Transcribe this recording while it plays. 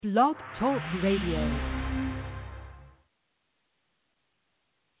Blog Talk Radio.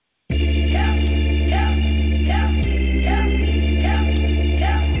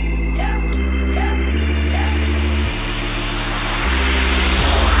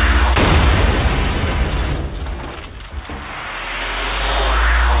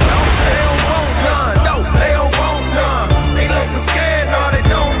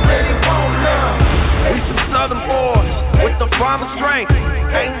 Promise strength.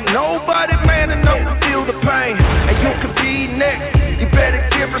 Ain't nobody man enough to feel the pain. And you can be next. You better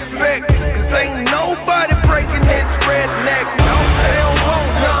give respect. Cause ain't nobody breaking its redneck. No, they don't want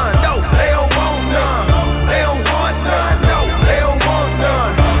none. No, they don't want none. They don't want none. No, they don't want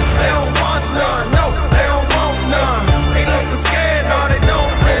none. They don't want none. No, they don't want none. They looking scared, no, they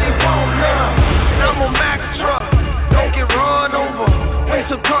don't really want none. And I'm on Mack truck. Don't get run over. We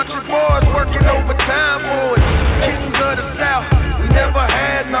some country boys working overtime for it. Kings of the South, we never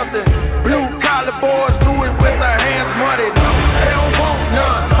had nothing. Blue collar boys do it with their hands muddy. No, they don't want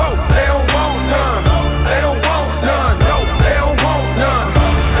none. No, they don't want none. They don't want none. No, they don't want none.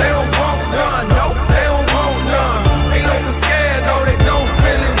 They don't want none. No, they don't want none. They looking scared, no, they don't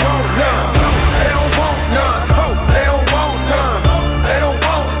really want none. No, they don't want none. No, they don't want none. They don't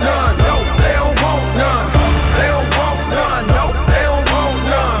want none. No, they don't want none. They don't want none. No, they don't want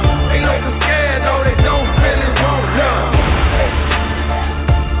none. They looking scared, no, they don't really want none.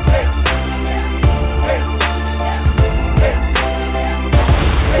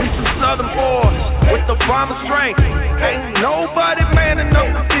 We some Southern boys with the promise strength. Ain't nobody man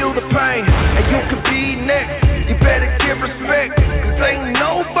enough to feel the pain. And you can be next. You better give respect. Cause ain't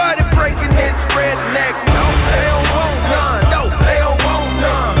nobody breaking its redneck. No, they don't want none. No, they don't want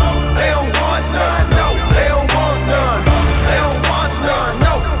none. They don't want none. No, they don't want none. They don't want none.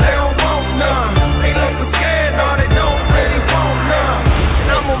 No, they don't want none. They looking scared, no, they don't really want none.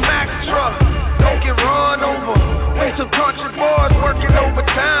 And I'm on Mack truck. Don't get run over. We some country boys working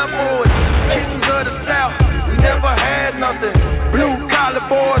overtime for it. Kings of the South, we never had nothing. Blue collar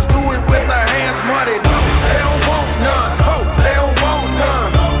boys do it with their hands muddy. No, they don't want none. No, they don't want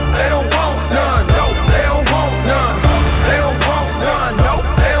none. They don't want none. No, they don't want none. They don't want none. No,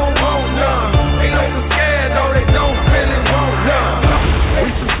 they don't want none. They looking scared, no, they don't really want none.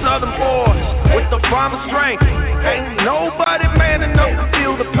 We some Southern boys with the promise strength. Ain't nobody man enough to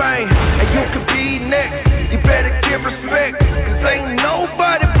feel the pain. And you can be next. You better give respect. Cause ain't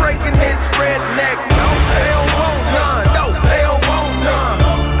nobody breaking its redneck. No, they don't want none. No, they don't want none.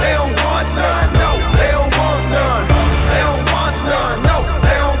 They don't want none. No, they don't want none. They don't want none. No,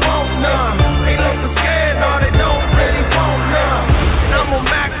 they don't want none. They looking scared, no, they don't really want none. And I'm on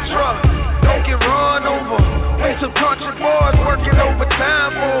Mack truck. Don't get run over. We some country boys working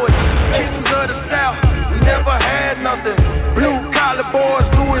overtime for it. Kings of the South, we never had nothing. Blue collar boys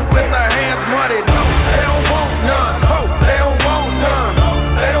do it with their hands muddy. No, they don't want none. No, they don't want none.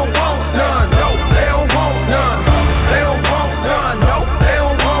 They don't want none. No, they don't want none. They don't want none. No, they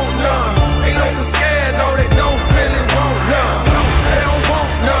don't want none. They looking scared, no, they don't really want none. No, they don't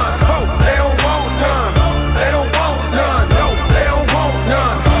want none. No, they don't want none. They don't want none. No, they don't want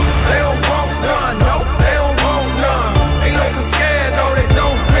none. They don't want none. No, they don't want none. They looking scared, no, they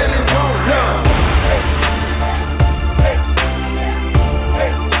don't really want none.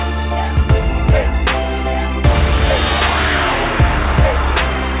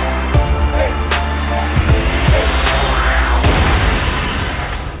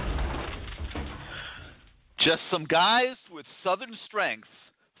 Just some guys with Southern strength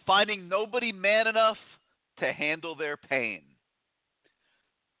finding nobody man enough to handle their pain.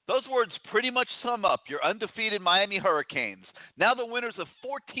 Those words pretty much sum up your undefeated Miami Hurricanes, now the winners of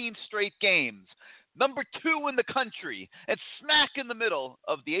 14 straight games, number 2 in the country, and smack in the middle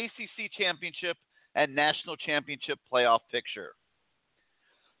of the ACC Championship and National Championship playoff picture.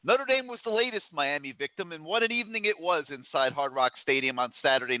 Notre Dame was the latest Miami victim, and what an evening it was inside Hard Rock Stadium on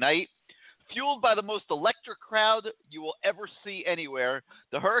Saturday night. Fueled by the most electric crowd you will ever see anywhere,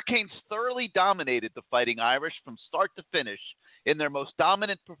 the Hurricanes thoroughly dominated the Fighting Irish from start to finish in their most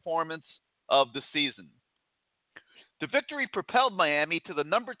dominant performance of the season. The victory propelled Miami to the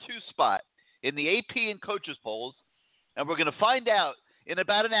number 2 spot in the AP and coaches polls, and we're going to find out in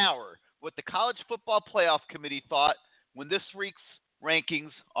about an hour what the College Football Playoff Committee thought when this week's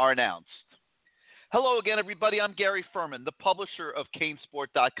rankings are announced. Hello again, everybody. I'm Gary Ferman, the publisher of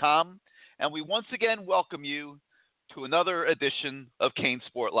CaneSport.com. And we once again welcome you to another edition of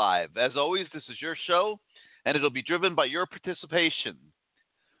CaneSport Live. As always, this is your show, and it'll be driven by your participation.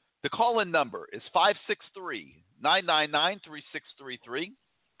 The call-in number is 563-999-3633.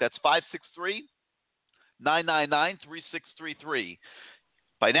 That's 563-999-3633.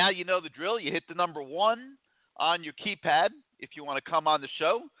 By now, you know the drill. You hit the number 1 on your keypad if you want to come on the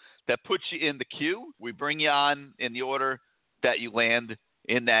show. That puts you in the queue. We bring you on in the order that you land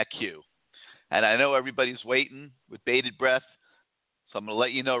in that queue. And I know everybody's waiting with bated breath, so I'm going to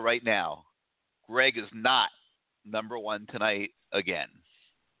let you know right now, Greg is not number 1 tonight again.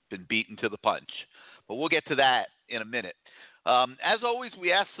 Been beaten to the punch. But we'll get to that in a minute. As always,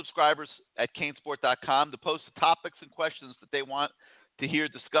 we ask subscribers at CaneSport.com to post the topics and questions that they want to hear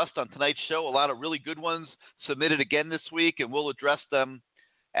discussed on tonight's show. A lot of really good ones submitted again this week, and we'll address them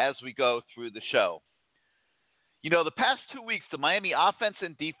as we go through the show. You know, the past 2 weeks, the Miami offense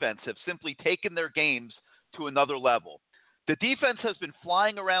and defense have simply taken their games to another level. The defense has been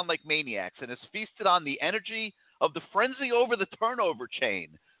flying around like maniacs and has feasted on the energy of the frenzy over the turnover chain,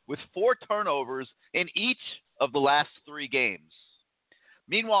 with 4 turnovers in each of the last 3 games.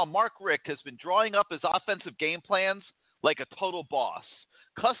 Meanwhile, Mark Richt has been drawing up his offensive game plans like a total boss,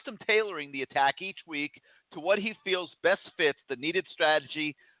 custom tailoring the attack each week to what he feels best fits the needed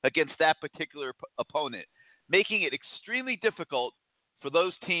strategy against that particular opponent, making it extremely difficult for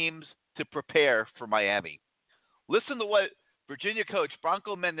those teams to prepare for Miami. Listen to what Virginia coach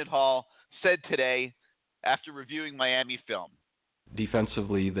Bronco Mendenhall said today after reviewing Miami film.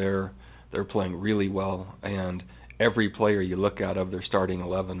 Defensively, they're playing really well, and every player you look at of their starting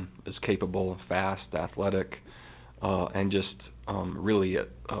 11 is capable, fast, athletic, and just really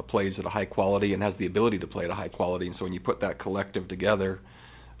plays at a high quality and has the ability to play at a high quality. And so when you put that collective together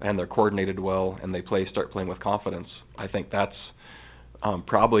and they're coordinated well and they start playing with confidence, I think that's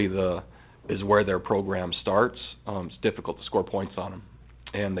probably is where their program starts. It's difficult to score points on them,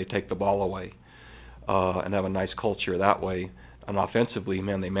 and they take the ball away and have a nice culture that way. And offensively,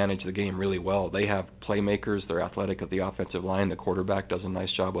 man, they manage the game really well. They have playmakers. They're athletic at the offensive line. The quarterback does a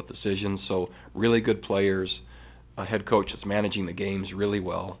nice job with decisions. So really good players. A head coach that's managing the games really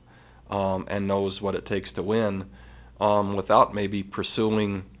well and knows what it takes to win without maybe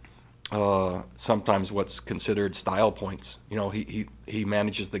pursuing sometimes what's considered style points. You know, he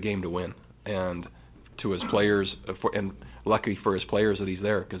manages the game to win, and to his players, and lucky for his players that he's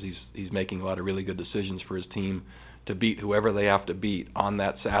there, because he's making a lot of really good decisions for his team to beat whoever they have to beat on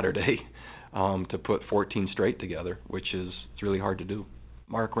that Saturday to put 14 straight together, which is it's really hard to do.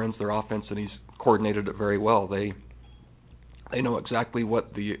 Mark runs their offense, and he's coordinated it very well. They know exactly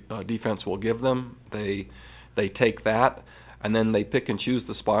what the defense will give them. They take that, and then they pick and choose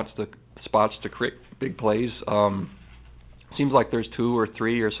the spots to create big plays. Seems like there's 2 or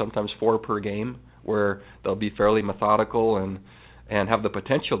 3 or sometimes 4 per game where they'll be fairly methodical and have the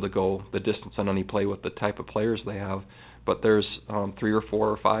potential to go the distance on any play with the type of players they have. But there's 3 or 4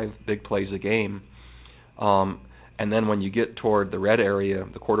 or 5 big plays a game. And then when you get toward the red area,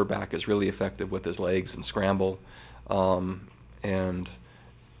 the quarterback is really effective with his legs and scramble. And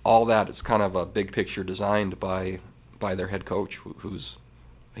all that is kind of a big picture designed by their head coach,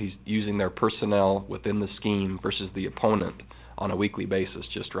 he's using their personnel within the scheme versus the opponent on a weekly basis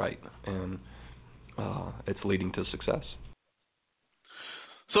just right. And it's leading to success.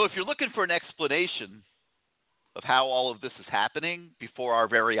 So if you're looking for an explanation of how all of this is happening before our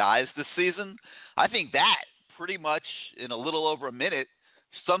very eyes this season, I think that pretty much in a little over a minute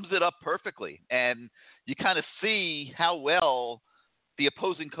sums it up perfectly. And you kind of see how well the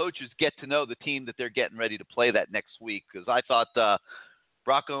opposing coaches get to know the team that they're getting ready to play that next week. Because I thought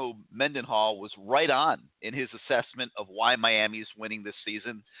Bronco Mendenhall was right on in his assessment of why Miami's winning this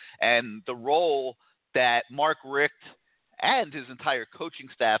season and the role that Mark Richt and his entire coaching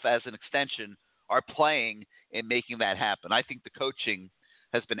staff as an extension are playing in making that happen. I think the coaching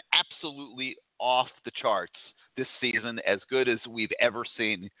has been absolutely off the charts this season, as good as we've ever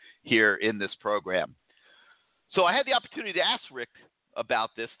seen here in this program. So I had the opportunity to ask Rick about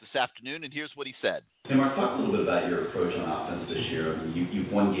this afternoon, and here's what he said. Hey, Mark, talk a little bit about your approach on offense this year. I mean,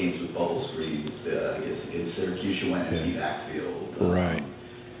 you've won games with bubble screens. In Syracuse, you went empty backfield. Right.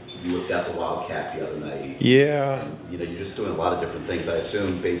 You looked at the Wildcat the other night. Yeah. And, you're just doing a lot of different things, I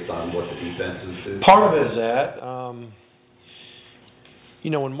assume, based on what the defense is. Part of it is that.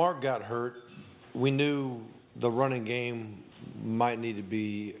 When Mark got hurt, we knew the running game might need to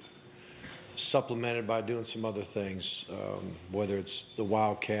be supplemented by doing some other things, whether it's the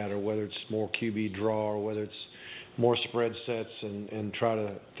Wildcat or whether it's more QB draw or whether it's more spread sets and try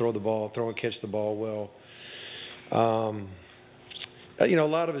to throw and catch the ball well. A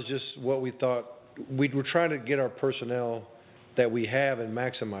lot of it's just what we thought. We were trying to get our personnel that we have and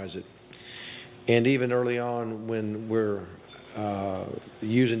maximize it. And even early on when we're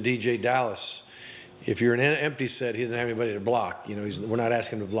using DJ Dallas, if you're in an empty set, he doesn't have anybody to block. We're not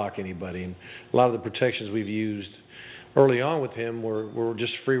asking him to block anybody. And a lot of the protections we've used early on with him were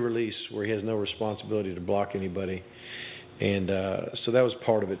just free release, where he has no responsibility to block anybody. And so that was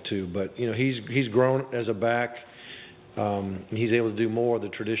part of it too. But he's grown as a back. He's able to do more of the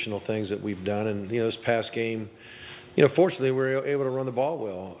traditional things that we've done. And this past game, fortunately, we were able to run the ball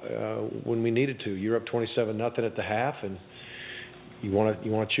well when we needed to. You're up 27-0 at the half, and you want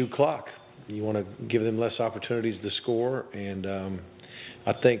to chew clock. You want to give them less opportunities to score. And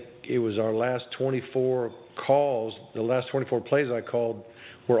I think it was our last 24 calls. The last 24 plays I called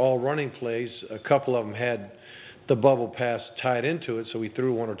were all running plays. A couple of them had the bubble pass tied into it, so we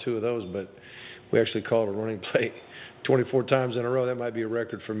threw one or two of those, but we actually called a running play 24 times in a row. That might be a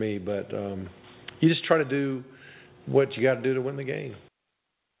record for me, but you just try to do what you got to do to win the game.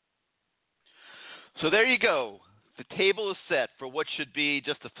 So there you go. The table is set for what should be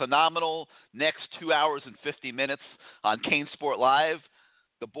just a phenomenal next 2 hours and 50 minutes on CaneSport Live.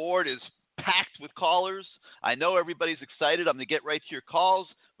 The board is packed with callers. I know everybody's excited. I'm going to get right to your calls.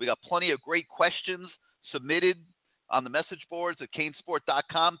 We got plenty of great questions submitted on the message boards at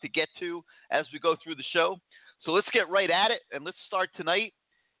CaneSport.com to get to as we go through the show. So let's get right at it, and let's start tonight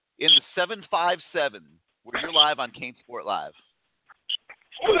in the 757, where you're live on CaneSport Live.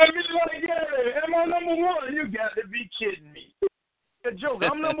 Oh, let me like Gary. Am I number one? You got to be kidding me. A joke.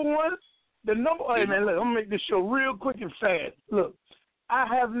 I'm number one. Hey, man, look, I'm going to make this show real quick and fast. Look, I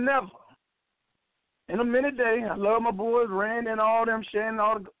have never, in a minute day, I love my boys, Randy and all them,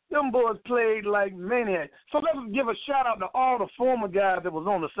 Shannon, them boys played like maniacs. So let's give a shout-out to all the former guys that was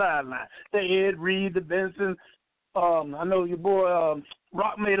on the sideline. The Ed Reed, the Benson. I know your boy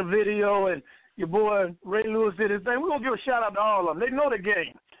Rock made a video, and your boy Ray Lewis did his thing. We're going to give a shout-out to all of them. They know the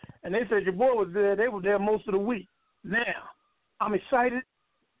game. And they said your boy was there. They were there most of the week. Now, I'm excited.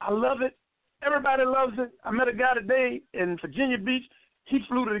 I love it. Everybody loves it. I met a guy today in Virginia Beach. He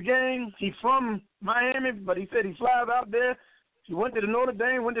flew to the game. He's from Miami, but he said he flies out there. He went to the Notre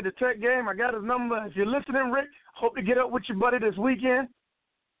Dame, went to the Tech game. I got his number. If you're listening, Rick, hope to get up with your buddy this weekend.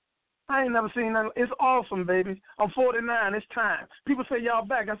 I ain't never seen nothing. It's awesome, baby. I'm 49. It's time. People say, y'all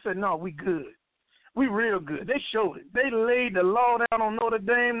back. I said, no, we good. We real good. They showed it. They laid the law down on Notre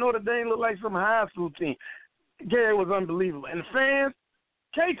Dame. Notre Dame looked like some high school team. Gary was unbelievable. And the fans,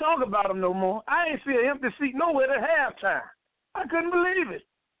 can't talk about them no more. I ain't see an empty seat nowhere at halftime. I couldn't believe it.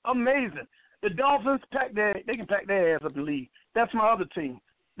 Amazing. The Dolphins, they can pack their ass up and leave. That's my other team.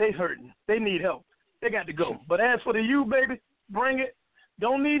 They hurting. They need help. They got to go. But as for the U, baby, bring it.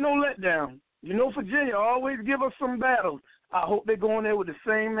 Don't need no letdown. Virginia always give us some battles. I hope they go in there with the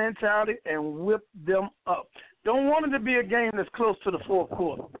same mentality and whip them up. Don't want it to be a game that's close to the fourth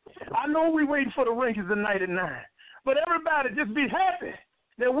quarter. I know we're waiting for the Rangers tonight at 9. But everybody just be happy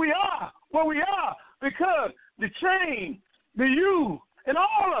that we are where we are, because the chain, the U, and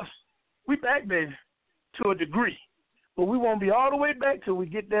all of us, we back, baby, to a degree. But we won't be all the way back till we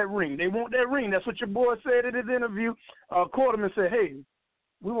get that ring. They want that ring. That's what your boy said in his interview. Quarterman said, hey,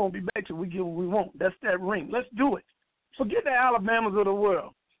 we won't be back till we get what we want. That's that ring. Let's do it. Forget the Alabamas of the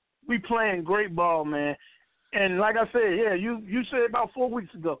world. We playing great ball, man. And like I said, yeah, you said about 4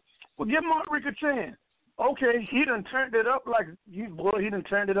 weeks ago, well, give Mark Rick a chance. Okay, he done turned it up like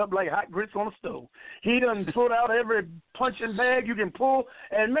hot grits on a stove. He done put out every punching bag you can pull,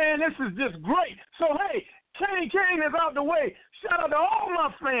 and man, this is just great. So hey, Kane is out the way. Shout out to all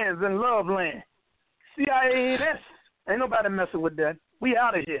my fans in Love Land. CIAS, ain't nobody messing with that. We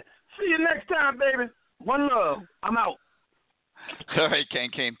out of here. See you next time, baby. One love. I'm out. All right,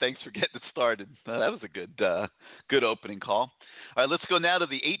 Kane, thanks for getting it started. That was a good opening call. All right, let's go now to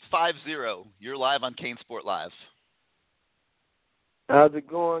the 850. You're live on CaneSport Live. How's it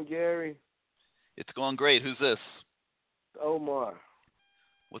going, Gary? It's going great. Who's this? Omar.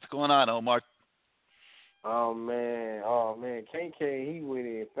 What's going on, Omar? Oh, man. Kane, he went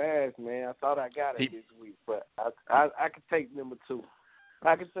in fast, man. I thought I got it this week, but I could take number 2.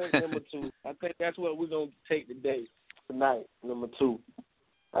 I think that's what we're going to take today. Tonight, number 2.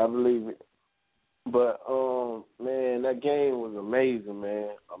 I believe it. But man, that game was amazing,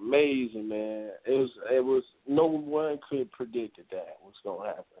 man. Amazing, man. It was no one could predict that was gonna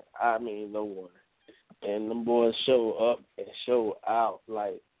happen. I mean, no one. And them boys show up and show out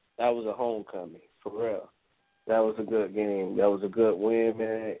like that was a homecoming, for real. That was a good game. That was a good win,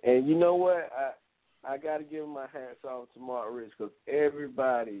 man. And you know what? I got to give my hats off to Mark Rich, because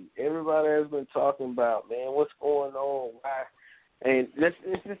everybody has been talking about, man, what's going on, why? And it's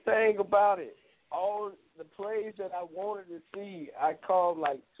the thing about it. All the plays that I wanted to see, I called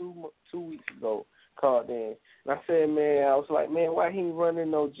like 2 weeks ago, called in. And I said, man, why he ain't running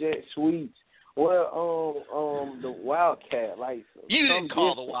no jet sweeps? Well, the Wildcat, like you didn't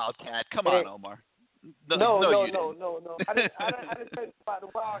call the Wildcat. Come on, Omar. No. you didn't. I didn't say about the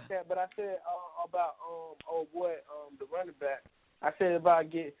Wildcat, but I said about the running back. I said about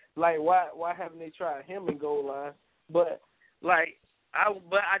why haven't they tried him in goal line? But I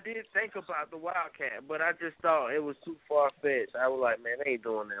did think about the Wildcat, but I just thought it was too far fetched. I was like, man, they ain't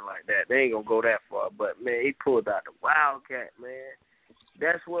doing nothing like that. They ain't gonna go that far. But man, he pulled out the Wildcat, man.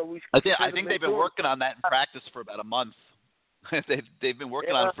 That's what we. I think they've been working on that in practice for about a month. they've been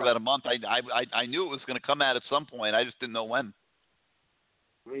working on it for about a month. I knew it was going to come out at some point. I just didn't know when.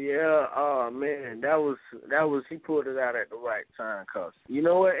 Yeah, oh man, that was he pulled it out at the right time, cause you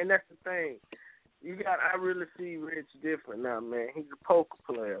know what, and that's the thing. I really see Rich different now, man. He's a poker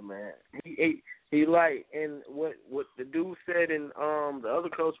player, man. He and what the dude said and the other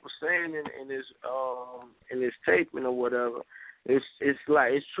coach was saying in his taping or whatever. It's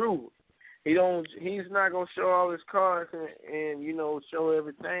true. He's not gonna show all his cards and show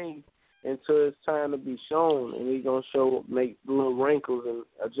everything until it's time to be shown, and he's gonna make little wrinkles and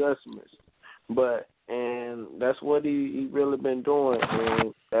adjustments. And that's what he really been doing,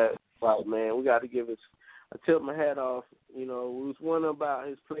 and that's like, man, we got to I tip my hat off. We was wondering about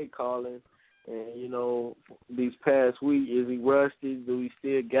his play calling, and these past weeks, is he rusty? Do he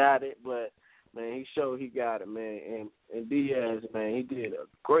still got it? But man, he showed he got it, man. And Diaz, man, he did a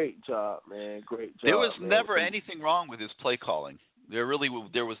great job, man. Great job. There was man. never anything wrong with his play calling. There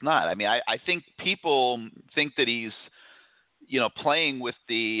was not. I mean, I think people think that he's, playing with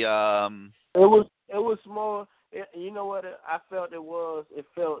the. It was more. You know what I felt it was? It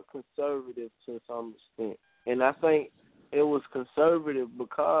felt conservative to some extent, and I think it was conservative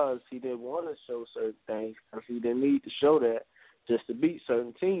because he didn't want to show certain things because he didn't need to show that just to beat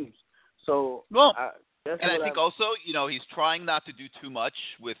certain teams. So I think also, he's trying not to do too much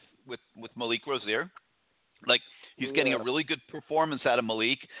with Malik Rozier. Like, he's getting a really good performance out of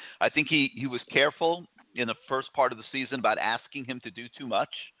Malik. I think he was careful in the first part of the season about asking him to do too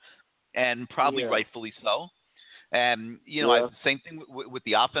much, and probably rightfully so. And, same thing with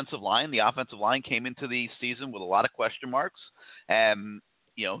the offensive line. The offensive line came into the season with a lot of question marks. And,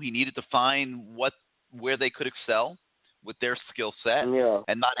 he needed to find where they could excel with their skill set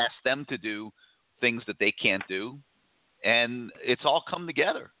and not ask them to do things that they can't do. And it's all come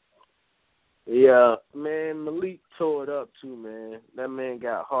together. Yeah, man, Malik tore it up too, man. That man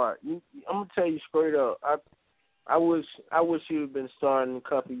got heart. I'm going to tell you straight up, I wish he would have been starting a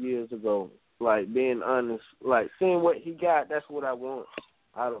couple years ago. Like, being honest, like, seeing what he got, that's what I want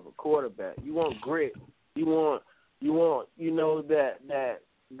out of a quarterback. You want grit. You want that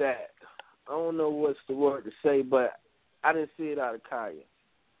I don't know what's the word to say, but I didn't see it out of Kaya.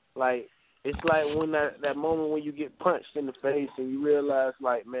 Like, it's like when that moment when you get punched in the face and you realize,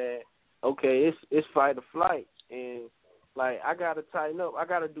 like, man, okay, it's fight or flight. And, like, I got to tighten up. I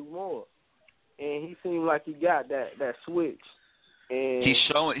got to do more. And he seemed like he got that switch. And he's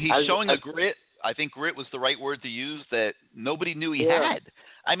showing a grit. I think grit was the right word to use that nobody knew he had.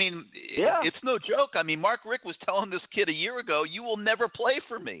 I mean, it's no joke. I mean, Mark Richt was telling this kid a year ago, "You will never play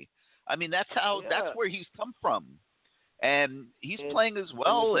for me." I mean, that's where he's come from, and he's playing as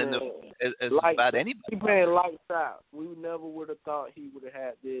well as about anybody. He playing lights out. We never would have thought he would have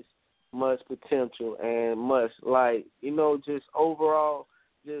had this much potential and much just overall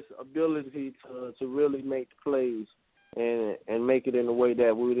just ability to really make plays. And make it in a way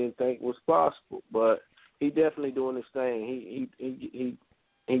that we didn't think was possible, but he definitely doing his thing. I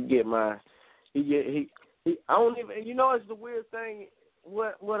don't even. It's the weird thing.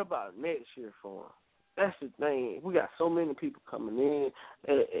 What about next year for him? That's the thing. We got so many people coming in.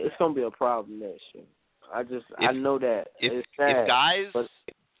 It's gonna be a problem next year. I know that. If guys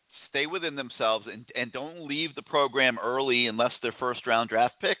stay within themselves and don't leave the program early unless they're first round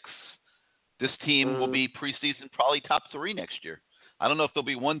draft picks, this team will be preseason probably top 3 next year. I don't know if they'll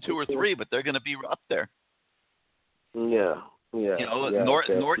be 1, 2, or 3, but they're going to be up there. Yeah.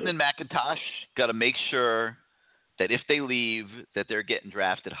 Norton and McIntosh got to make sure that if they leave, that they're getting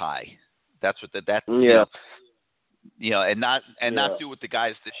drafted high. That's what and not do what the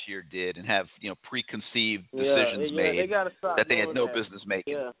guys this year did and have preconceived decisions made that they had no business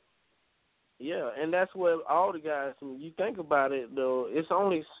making. Yeah, and that's what all the guys. When you think about it, though, it's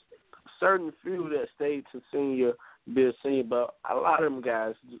only certain few that stayed to be a senior, but a lot of them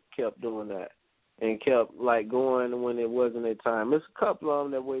guys kept doing that and kept going when it wasn't their time. There's a couple of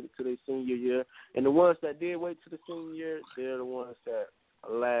them that waited to their senior year, and the ones that did wait to the senior year, they're the ones that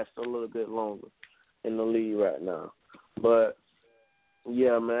last a little bit longer in the league right now. But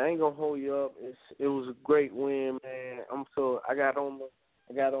yeah, man, I ain't gonna hold you up. It was a great win, man. I got on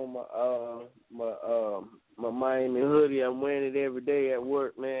my my Miami hoodie. I'm wearing it every day at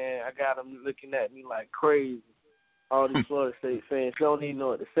work, man. I got them looking at me like crazy. All these Florida State fans don't even know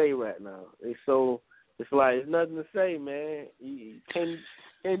what to say right now. It's like there's nothing to say, man. You can't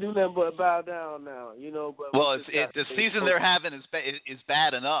do nothing but bow down now, you know. But the season they're having is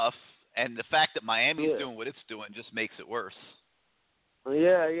bad enough, and the fact that Miami's doing what it's doing just makes it worse.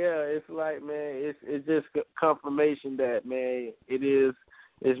 Yeah. It's like, man, it's just confirmation that, man,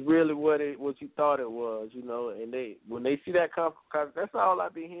 it's really what you thought it was, you know. And when they see that that's all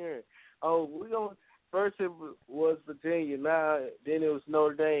I've been hearing. Oh, first it was Virginia, now then it was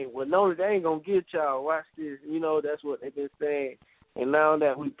Notre Dame. Well, Notre Dame gonna get y'all. Watch this, you know. That's what they've been saying. And now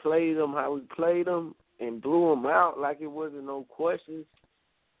that we played them, how we played them and blew them out like it wasn't no questions.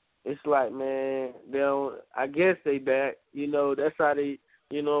 It's like, man, I guess they back. You know, that's how they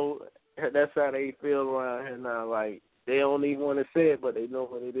feel around here now. Like, they don't even want to say it, but they know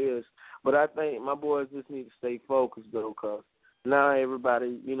what it is. But I think my boys just need to stay focused, though, because now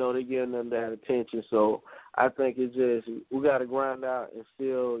everybody, you know, they're giving them that attention. So I think it's just we got to grind out and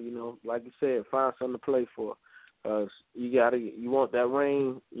still, you know, like you said, find something to play for. Because you want that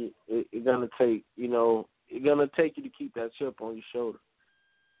ring, it's going to take, you know, it's going to take you to keep that chip on your shoulder.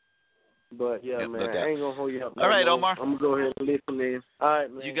 But, yeah, man, I ain't going to hold you up. All right, Omar. I'm going to go ahead and listen in. All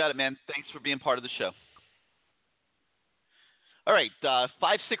right, man. You got it, man. Thanks for being part of the show. All right,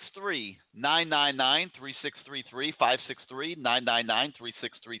 563-999-3633,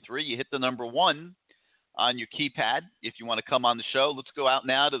 563-999-3633. You hit the number 1 on your keypad if you want to come on the show. Let's go out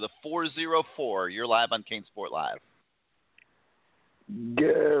now to the 404. You're live on CaneSport Live.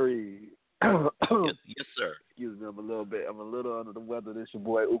 Gary. Yes, sir. Excuse me, I'm a little under the weather. This your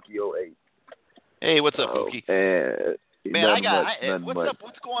boy Uki08. Hey, what's up, Uki? Man, what's much. up?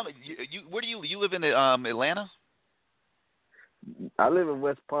 What's going on? Where do you live in Atlanta? I live in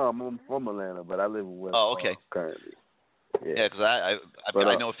West Palm. I'm from Atlanta, but I live in West Palm currently. Yeah, because I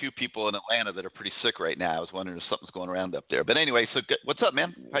know a few people in Atlanta that are pretty sick right now. I was wondering if something's going around up there. But anyway, so what's up,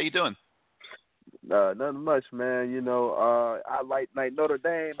 man? How you doing? Nothing much, man. You know, I like Notre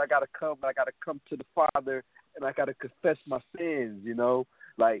Dame. I gotta come to the Father, and I gotta confess my sins. You know,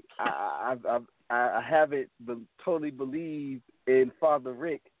 like I haven't totally believed in Father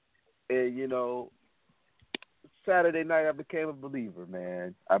Rick, and you know, Saturday night I became a believer,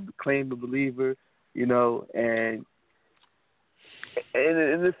 man. I became a believer, you know, and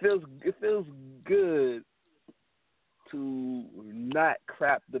it feels good to not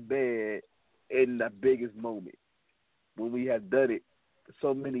crap the bed in the biggest moment when we have done it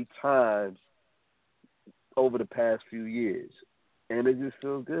so many times over the past few years, and it just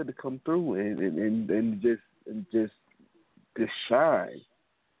feels good to come through and just shine.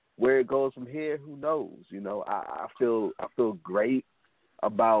 Where it goes from here, who knows? You know, I feel great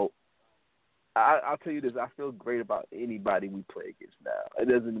about. I'll tell you this: I feel great about anybody we play against now. It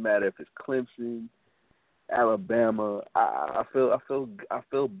doesn't matter if it's Clemson, Alabama. I feel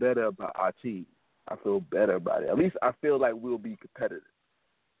better about our team. I feel better about it. At least I feel like we'll be competitive,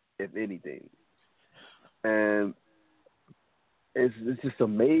 if anything. And it's just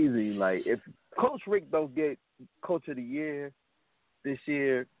amazing. Like, if Coach Rick don't get Coach of the Year this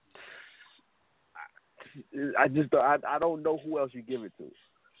year, I don't know who else you give it to.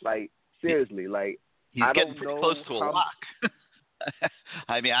 Like, seriously, like, he's I getting don't pretty know close to a lock.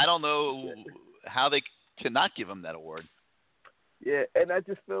 I mean, I don't know how they cannot give him that award. Yeah, and I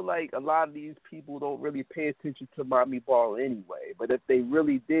just feel like a lot of these people don't really pay attention to Miami ball anyway. But if they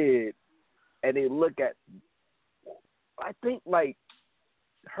really did, and they look at, I think, like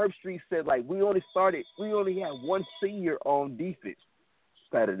Herb Street said, like, we only had one senior on defense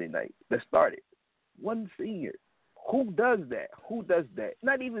Saturday night that started. One senior. Who does that?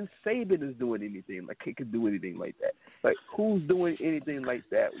 Not even Saban is doing anything like he could do anything like that. Like, who's doing anything like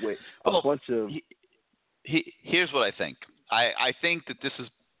that with a bunch of? Here's what I think. I think that this is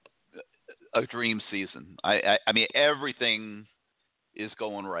a dream season. I mean, everything is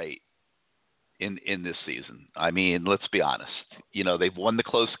going right in this season. I mean, let's be honest. You know, they've won the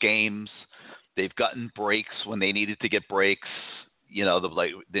close games. They've gotten breaks when they needed to get breaks. You know,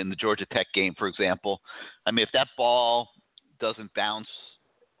 like in the Georgia Tech game, for example. I mean, if that ball doesn't bounce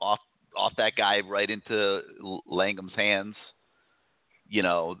off that guy right into Langham's hands, you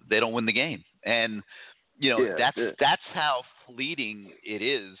know, they don't win the game. And you know, that's how fleeting it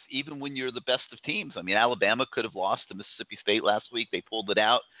is, even when you're the best of teams. I mean, Alabama could have lost to Mississippi State last week. They pulled it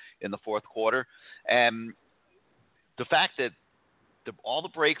out in the fourth quarter. And the fact that all the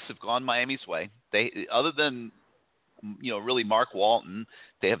breaks have gone Miami's way, other than, you know, really Mark Walton,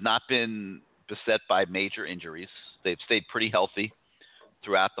 they have not been beset by major injuries. They've stayed pretty healthy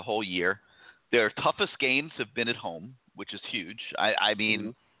throughout the whole year. Their toughest games have been at home, which is huge. I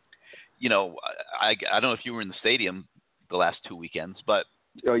mean, you know, I don't know if you were in the stadium the last 2 weekends, but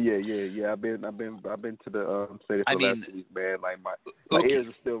oh yeah. I've been to the stadium for the last week, man. Like my ears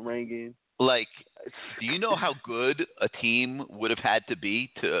are still ringing. Like, do you know how good a team would have had to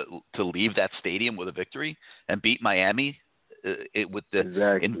be to leave that stadium with a victory and beat Miami with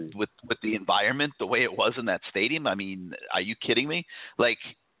the environment the way it was in that stadium? I mean, are you kidding me? Like,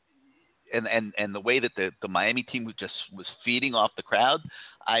 and the way that the Miami team was feeding off the crowd.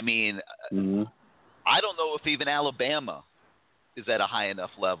 I mean, I don't know if even Alabama is at a high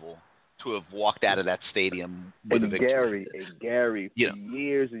enough level to have walked out of that stadium with a victory. Gary, for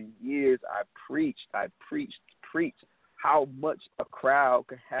years and years, I preached how much a crowd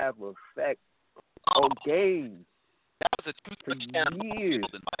can have an effect on games. That was a two-touchdown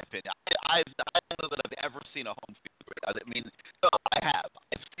field, in my opinion. I don't know that I've ever seen a home field. I mean, no, I have.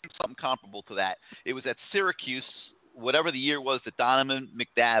 I've seen something comparable to that. It was at Syracuse, whatever the year was that Donovan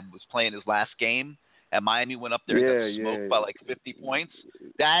McNabb was playing his last game, and Miami went up there and got smoked by like 50 points.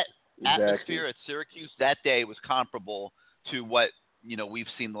 That atmosphere at Syracuse that day was comparable to what, you know, we've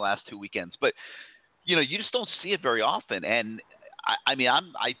seen the last 2 weekends. But, you know, you just don't see it very often. And I mean,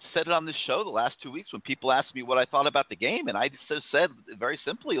 I said it on this show the last 2 weeks when people asked me what I thought about the game, and I just said very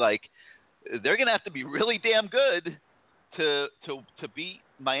simply, like, they're going to have to be really damn good to beat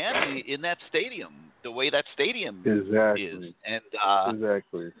Miami in that stadium, the way that stadium is. And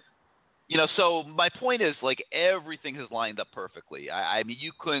you know, so my point is, like, everything has lined up perfectly. I mean,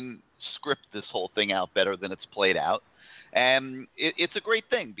 you couldn't script this whole thing out better than it's played out. And it's a great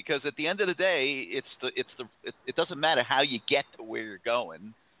thing because at the end of the day, it doesn't matter how you get to where you're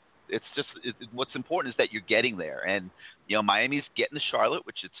going. It's just what's important is that you're getting there. And, you know, Miami's getting to Charlotte,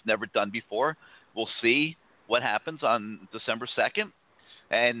 which it's never done before. We'll see what happens on December 2nd.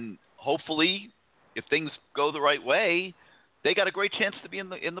 And hopefully, if things go the right way, they got a great chance to be in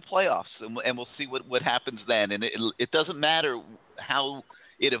the playoffs. And we'll see what happens then. And it doesn't matter how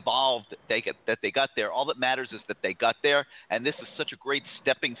it evolved that they got there. All that matters is that they got there, and this is such a great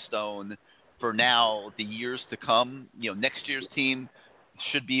stepping stone for now, the years to come. You know, next year's team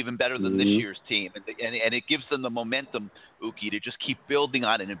should be even better than this year's team, and it gives them the momentum, Uki, to just keep building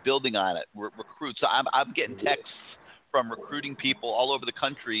on it and building on it. Recruits. So I'm getting texts from recruiting people all over the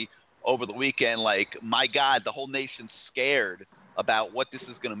country over the weekend, like, my God, the whole nation's scared about what this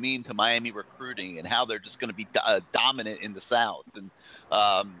is going to mean to Miami recruiting and how they're just going to be dominant in the South. And,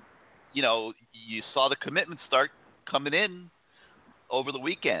 you know, you saw the commitments start coming in over the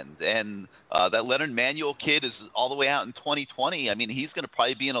weekend. And that Leonard Manuel kid is all the way out in 2020. I mean, he's going to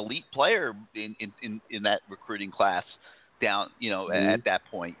probably be an elite player in that recruiting class down, you know, at that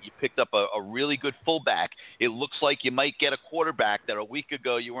point. You picked up a really good fullback. It looks like you might get a quarterback that a week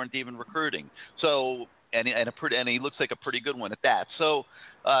ago you weren't even recruiting. So, and he looks like a pretty good one at that. So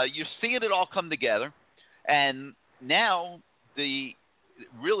you're seeing it all come together, and now the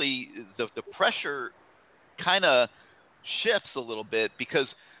pressure kind of shifts a little bit, because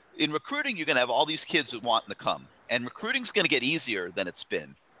in recruiting you're going to have all these kids who want to come, and recruiting's going to get easier than it's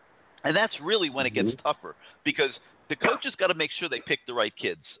been, and that's really when it gets tougher, because the coaches got to make sure they pick the right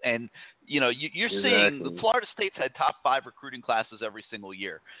kids. And, you know, you're seeing the Florida State's had top 5 recruiting classes every single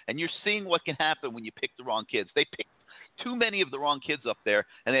year. And you're seeing what can happen when you pick the wrong kids. They pick too many of the wrong kids up there,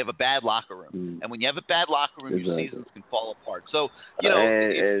 and they have a bad locker room. And when you have a bad locker room, your seasons can fall apart. So, you know,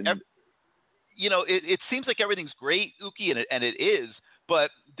 it seems like everything's great, Uki, and it is, but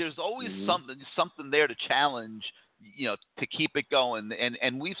there's always something there to challenge, you know, to keep it going.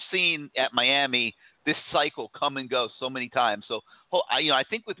 And we've seen at Miami this cycle come and go so many times. So, you know, I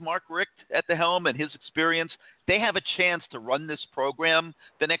think with Mark Richt at the helm and his experience, they have a chance to run this program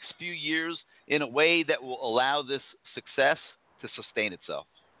the next few years in a way that will allow this success to sustain itself.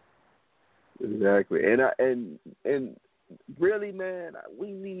 Exactly. And really, man,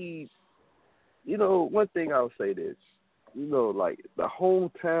 we need, you know, one thing I'll say this, you know, like the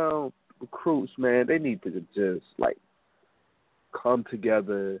hometown recruits, man, they need to just, like, come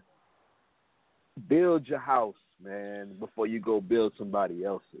together, build your house, man, before you go build somebody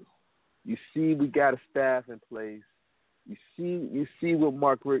else's. You see, we got a staff in place. You see what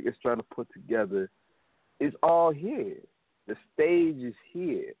Mark Richt is trying to put together. It's all here. The stage is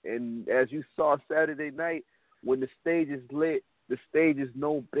here. And as you saw Saturday night, when the stage is lit, the stage is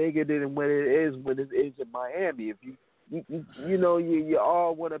no bigger than what it is when it is in Miami. If you know, you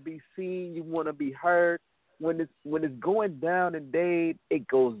all want to be seen, you want to be heard. When it's going down in Dade, it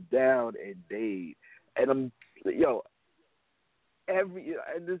goes down in Dade. And and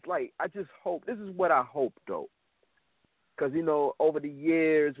it's like, I just hope, this is what I hope, though. Because, you know, over the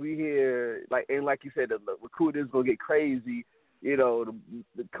years we hear, like you said, the recruiting's going to get crazy. You know,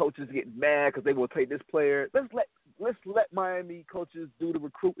 the coaches get mad because they want to take this player. Let's let Miami coaches do the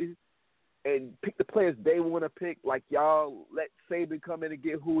recruiting and pick the players they want to pick. Like, y'all let Saban come in and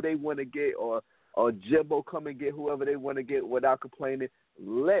get who they want to get, or Jimbo come and get whoever they want to get without complaining.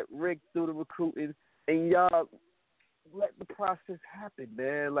 Let Rick do the recruiting, and y'all let the process happen,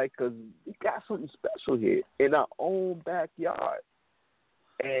 man. Like, because we got something special here in our own backyard.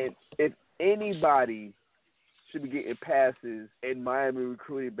 And if anybody should be getting passes in Miami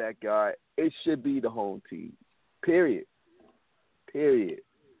recruiting backyard, it should be the home team. Period.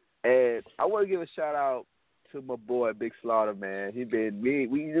 And I want to give a shout out to my boy Big Slaughter, man.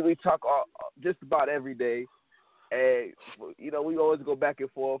 We talk just about every day, and you know, we always go back and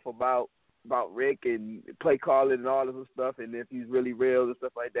forth about Rick and play calling and all this stuff, and if he's really real and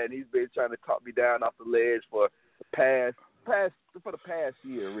stuff like that. And he's been trying to talk me down off the ledge for the past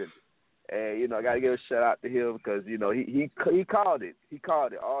year, really. And you know, I got to give a shout out to him because you know he called it. He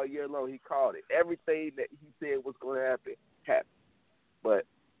called it all year long. He called it. Everything that he said was going to happen happened. But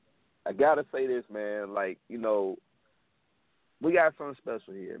I gotta say this, man. Like, you know, we got something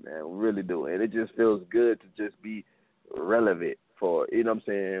special here, man. We really do, and it just feels good to just be relevant for, you know what I'm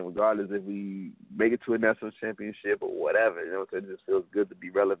saying, regardless if we make it to a national championship or whatever. You know what I'm saying? It just feels good to be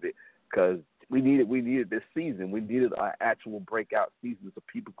relevant because we needed this season. We needed our actual breakout season so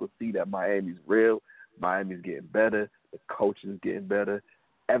people could see that Miami's real. Miami's getting better. The coaching is getting better.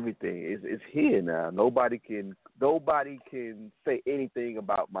 Everything is here now. Nobody can say anything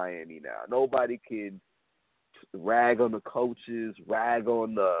about Miami now. Nobody can rag on the coaches, rag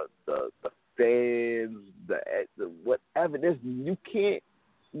on the fans, the whatever. You can't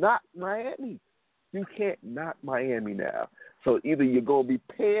knock Miami. You can't knock Miami now. So either you're gonna be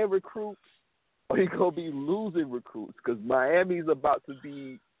paying recruits or you're gonna be losing recruits because Miami's about to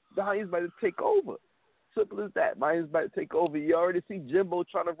take over. Simple as that. Miami's about to take over. You already see Jimbo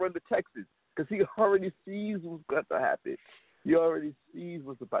trying to run to Texas because he already sees what's going to happen. He already sees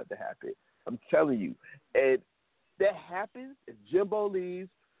what's about to happen. I'm telling you. And that happens if Jimbo leaves,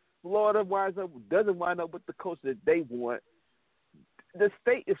 Florida doesn't wind up with the coach that they want. The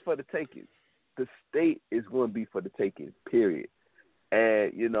state is for the taking. The state is going to be for the taking, period.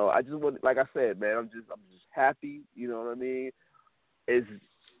 And, you know, I just want, like I said, man, I'm just happy. You know what I mean? It's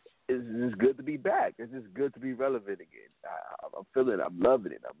just good to be back. It's just good to be relevant again. I'm feeling it. I'm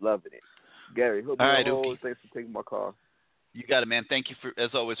loving it. Gary, hope you're all. Thanks for taking my call. You got it, man. Thank you,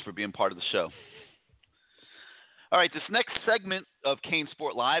 as always, for being part of the show. All right, this next segment of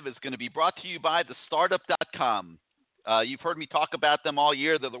CaneSport Live is going to be brought to you by thestartup.com. You've heard me talk about them all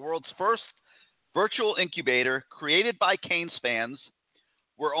year. They're the world's first virtual incubator created by Canes fans,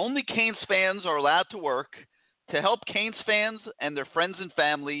 where only Canes fans are allowed to work to help Canes fans and their friends and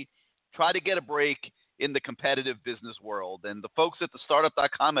family try to get a break in the competitive business world. And the folks at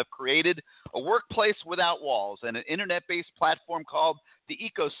thestartup.com have created a workplace without walls and an internet-based platform called The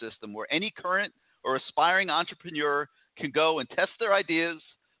Ecosystem, where any current or aspiring entrepreneur can go and test their ideas,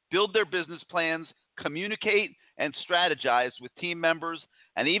 build their business plans, communicate and strategize with team members,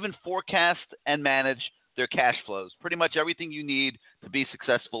 and even forecast and manage their cash flows. Pretty much everything you need to be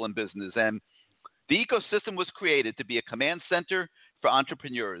successful in business. And the ecosystem was created to be a command center for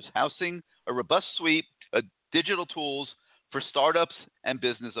entrepreneurs, housing a robust suite of digital tools for startups and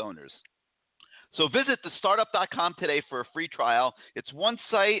business owners. So visit thestartup.com today for a free trial. It's one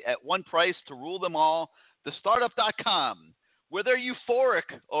site at one price to rule them all. Thestartup.com, where they're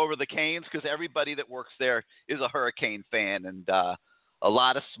euphoric over the Canes because everybody that works there is a Hurricane fan, and a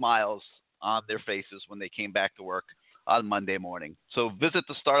lot of smiles on their faces when they came back to work on Monday morning. So visit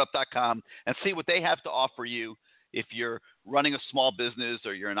thestartup.com and see what they have to offer you if you're running a small business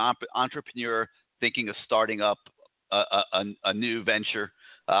or you're an entrepreneur thinking of starting up a new venture.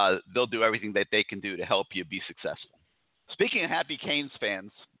 They'll do everything that they can do to help you be successful. Speaking of happy Canes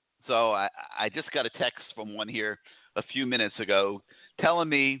fans, so I just got a text from one here a few minutes ago telling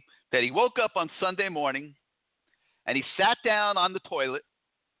me that he woke up on Sunday morning and he sat down on the toilet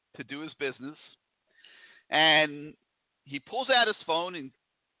to do his business, and he pulls out his phone and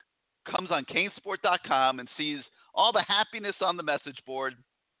comes on CaneSport.com and sees all the happiness on the message board,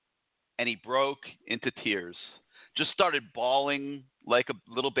 and he broke into tears. Just started bawling like a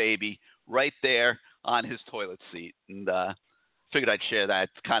little baby right there on his toilet seat. And figured I'd share that.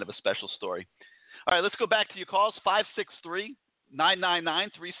 It's kind of a special story. All right, let's go back to your calls.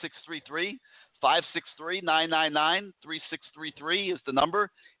 563-999-3633. 563-999-3633 is the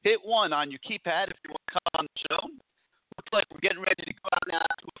number. Hit 1 on your keypad if you want to come on the show. Looks like we're getting ready to go out now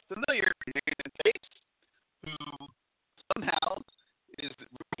to a familiar face who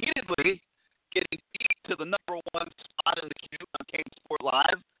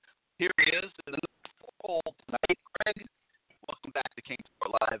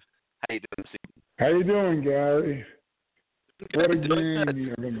you doing this evening? How you doing, Gary? What a Good. game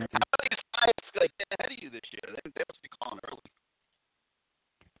the other night. How are these guys like ahead of you this year? They must be calling early.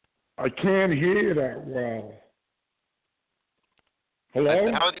 I can't hear you that well.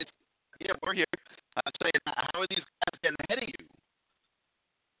 Hello? How are these, yeah, we're here. I'm saying, how are these guys getting ahead of you?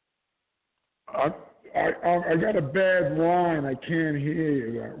 I got a bad line. I can't hear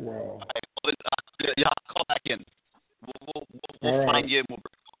you that well. Yeah, I'll call back in. We'll find you and we'll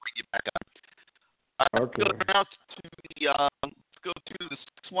bring you back on. Okay. Let's go to the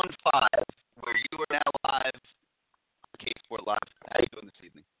 615 where you are now live on CaneSport Live. How are you doing this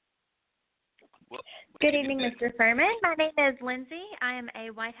evening? Good evening, Mr. Ferman. My name is Lindsay. I am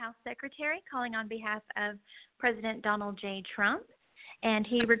a White House secretary calling on behalf of President Donald J. Trump. And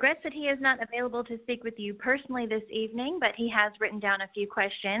he regrets that he is not available to speak with you personally this evening, but he has written down a few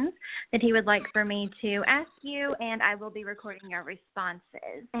questions that he would like for me to ask you, and I will be recording your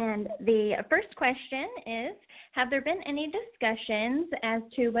responses. And the first question is, have there been any discussions as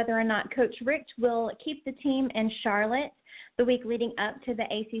to whether or not Coach Richt will keep the team in Charlotte the week leading up to the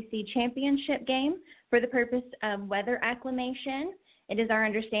ACC championship game for the purpose of weather acclimation? It is our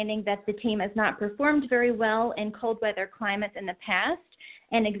understanding that the team has not performed very well in cold weather climates in the past.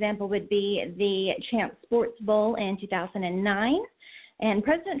 An example would be the Champ Sports Bowl in 2009. And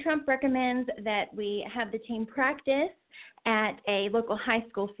President Trump recommends that we have the team practice at a local high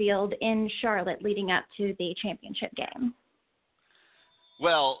school field in Charlotte leading up to the championship game.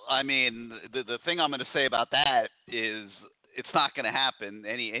 Well, I mean, the thing I'm going to say about that is it's not going to happen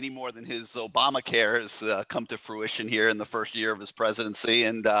any more than his Obamacare has come to fruition here in the first year of his presidency.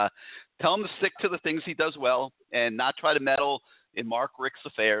 And tell him to stick to the things he does well and not try to meddle in Mark Richt's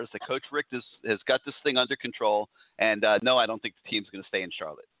affairs. That Coach Richt has got this thing under control. And no, I don't think the team's going to stay in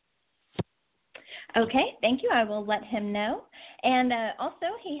Charlotte. Okay, thank you. I will let him know. And also,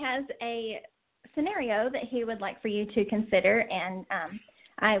 he has a scenario that he would like for you to consider, and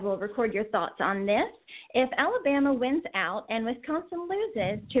I will record your thoughts on this. If Alabama wins out and Wisconsin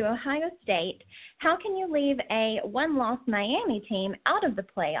loses to Ohio State, how can you leave a one-loss Miami team out of the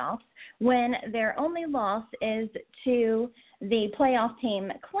playoffs when their only loss is to the playoff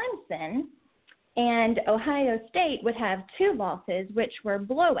team Clemson, and Ohio State would have two losses, which were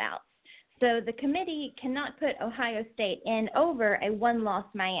blowouts? So the committee cannot put Ohio State in over a one-loss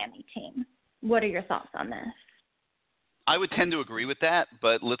Miami team. What are your thoughts on this? I would tend to agree with that,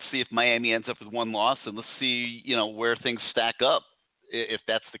 but let's see if Miami ends up with one loss, and let's see, where things stack up. If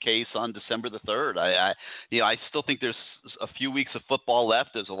that's the case on December the 3rd, I still think there's a few weeks of football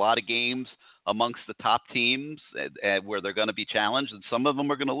left. There's a lot of games amongst the top teams where they're going to be challenged, and some of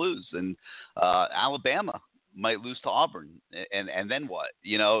them are going to lose. And Alabama might lose to Auburn, and then what?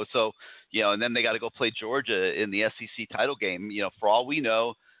 And then they got to go play Georgia in the SEC title game. For all we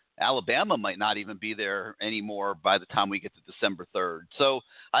know, Alabama might not even be there anymore by the time we get to December 3rd. So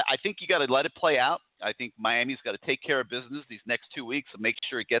I think you got to let it play out. I think Miami's got to take care of business these next 2 weeks and make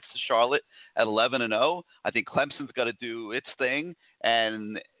sure it gets to Charlotte at 11-0. I think Clemson's got to do its thing,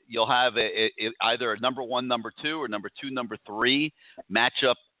 and you'll have either a number 1, number 2, or number 2, number 3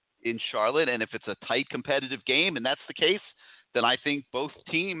 matchup in Charlotte. And if it's a tight competitive game, and that's the case, then I think both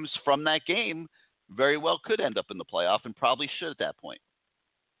teams from that game very well could end up in the playoff and probably should at that point.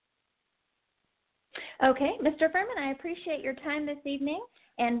 Okay, Mr. Ferman, I appreciate your time this evening.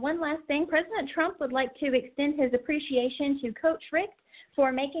 And one last thing, President Trump would like to extend his appreciation to Coach Richt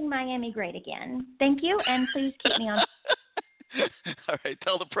for making Miami great again. Thank you, and please keep me on. All right,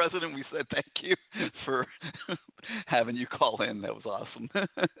 tell the president we said thank you for having you call in. That was awesome.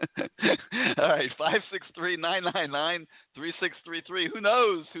 All right, 563-999-3633. Who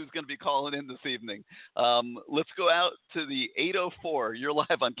knows who's going to be calling in this evening? Let's go out to the 804. You're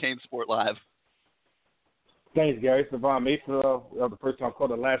live on CaneSport Live. Thanks, Gary. It's Savon Mesa. The first time I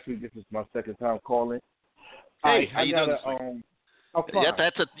called it last week. This is my second time calling. Hey, how you doing? Yeah,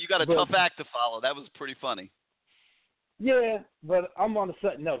 you got a tough act to follow. That was pretty funny. Yeah, but I'm on to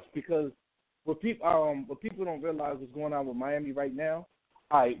something else because what people don't realize what's going on with Miami right now.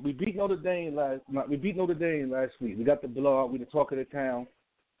 All right, we beat Notre Dame last week. We got the blowout. We the talk of the town.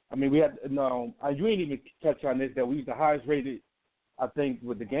 I mean, we had you ain't even touch on this that we was the highest rated, I think,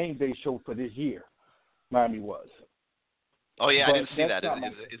 with the game day show for this year. Miami was. Oh yeah, I didn't see that.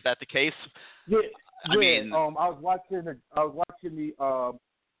 Is that the case? Yeah. I mean, I was watching the.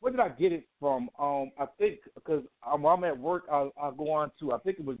 Where did I get it from? I think because while I'm at work, I'll go on to. I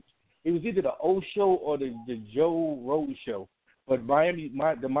think it was either the O Show or the Joe Rose Show. But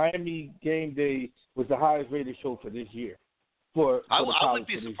the Miami game day was the highest rated show for this year. I wouldn't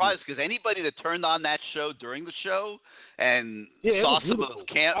be surprised because anybody that turned on that show during the show and saw some of those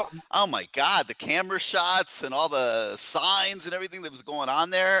oh my God, the camera shots and all the signs and everything that was going on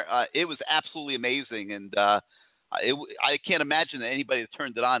there, it was absolutely amazing. And I can't imagine that anybody that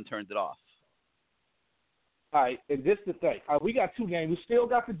turned it on turned it off. All right, and this is the thing. We got 2 games. We still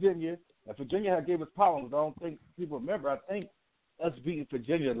got Virginia. And Virginia had gave us problems. I don't think people remember. I think us beating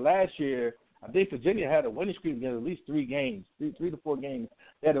Virginia last year, I think Virginia had a winning streak against at least 3 games, 3 to 4 games.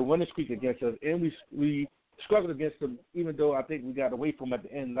 They had a winning streak against us, and we struggled against them, even though I think we got away from them at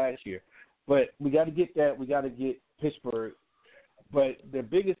the end last year. But we got to get that. We got to get Pittsburgh. But the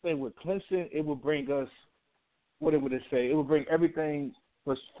biggest thing with Clemson, it will bring us, what would it say? It will bring everything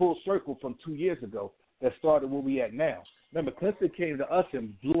full circle from 2 years ago that started where we at now. Remember, Clemson came to us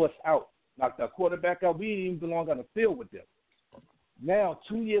and blew us out, knocked our quarterback out. We didn't even belong on the field with them. Now,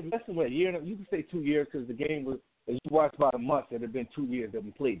 2 years, less than a year, you can say 2 years because the game was, as you watched about a month, it had been 2 years that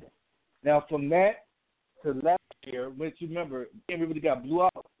we played them. Now, from that to last year, which you remember, the game we really got blew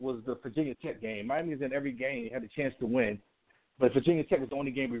out was the Virginia Tech game. Miami was in every game, had a chance to win, but Virginia Tech was the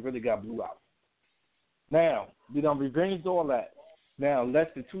only game we really got blew out. Now, we done revenged all that. Now, less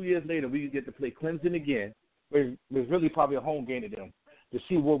than 2 years later, we get to play Clemson again. It was really probably a home game to them to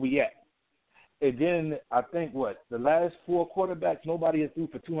see where we at. And then I think the last 4 quarterbacks, nobody has threw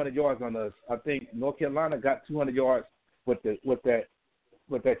for 200 yards on us. I think North Carolina got 200 yards with that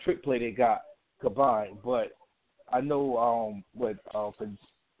trick play they got combined. But I know the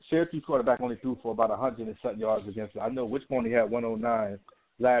Syracuse quarterback only threw for about 100 and something yards against us. I know Wishbone only had 109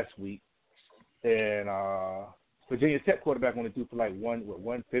 last week, and Virginia Tech quarterback only threw for like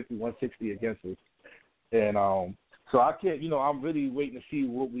 150, 160 against us. And so I can't, I'm really waiting to see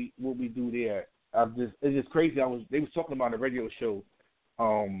what we do there. It's just crazy. They was talking about on the radio show,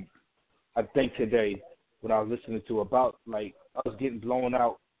 I think today when I was listening to about like us getting blown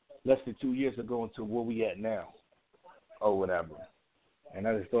out less than 2 years ago into where we at now, or whatever. And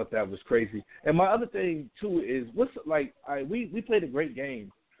I just thought that was crazy. And my other thing too is we played a great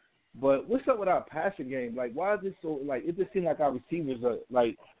game, but what's up with our passing game? Like, why is it so it just seems like our receivers are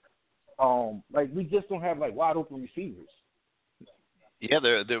we just don't have wide open receivers. Yeah,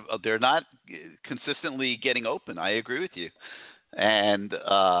 they're not consistently getting open. I agree with you, and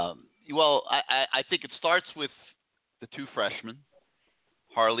I think it starts with the 2 freshmen,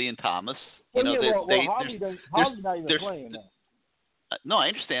 Harley and Thomas. Harley's not even playing now. No, I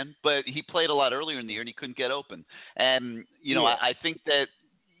understand, but he played a lot earlier in the year and he couldn't get open, and I think that.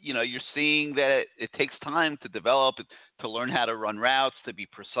 You're seeing that it takes time to develop, to learn how to run routes, to be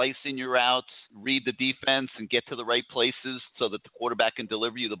precise in your routes, read the defense, and get to the right places so that the quarterback can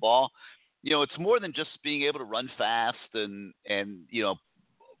deliver you the ball. It's more than just being able to run fast and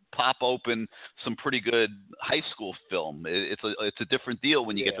pop open some pretty good high school film. It's a different deal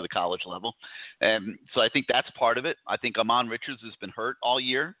when you get to the college level. And so I think that's part of it. I think Amon Richards has been hurt all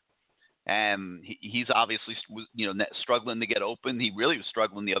year. And he's obviously, struggling to get open. He really was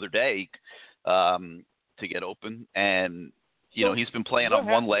struggling the other day to get open. And, he's been playing on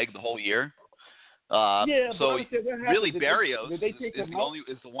one leg the whole year. So really Barrios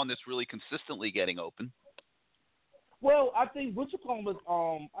is the one that's really consistently getting open. Well, I think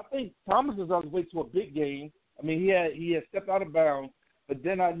I think Thomas is on his way to a big game. I mean, he had stepped out of bounds, but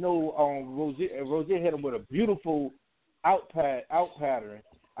then I know Rozier hit him with a beautiful out pattern.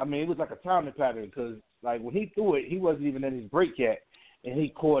 I mean, it was like a timing pattern because, when he threw it, he wasn't even in his break yet, and he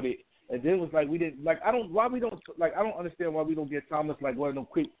caught it. And then it was we didn't I don't understand why we don't get Thomas one of them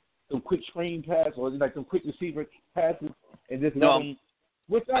quick screen passes or some quick receiver passes and just let him.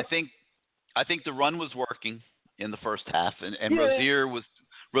 I think the run was working in the first half, and Rozier was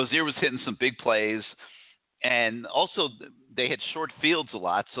hitting some big plays, and also they had short fields a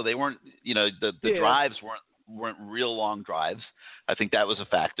lot, so they weren't the drives weren't real long drives. I think that was a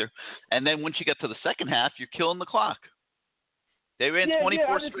factor. And then once you get to the second half, you're killing the clock. They ran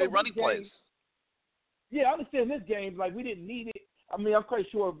 24 straight running plays. Yeah, I understand this game. We didn't need it. I mean, I'm quite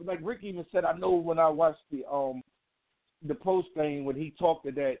sure. Rick even said, I know when I watched the post thing when he talked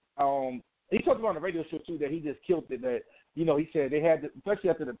to that. He talked about on the radio show too that he just killed it. That he said they had, especially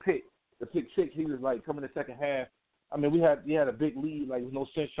after the pick six. He was coming the second half. I mean, we had a big lead. There was no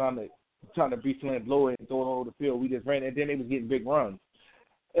sense trying to be and blow it and throw it all over the field. We just ran, and then they was getting big runs.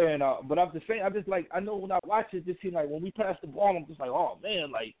 And but I'm just saying, I know when I watch it, just seems when we pass the ball, I'm just oh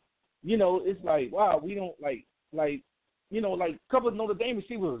man, it's wow, we don't a couple of Notre Dame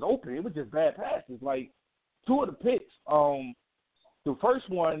receivers was open. It was just bad passes. 2 of the picks, the first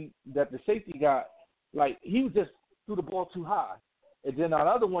one that the safety got, he was just threw the ball too high, and then on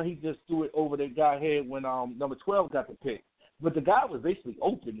the other one he just threw it over the guy head when number 12 got the pick. But the guy was basically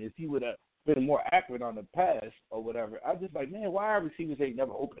open. If he would have been more accurate on the pass or whatever, I just like, man, why our receivers ain't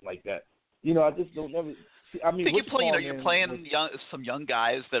never open like that? I just don't never. I mean, you're playing some young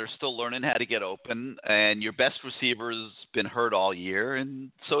guys that are still learning how to get open, and your best receiver's been hurt all year,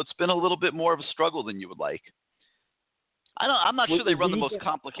 and so it's been a little bit more of a struggle than you would like. I'm not sure they run the most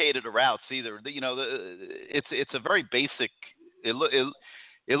complicated of routes either. It's a very basic. It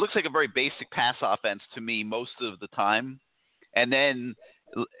looks like a very basic pass offense to me most of the time, and then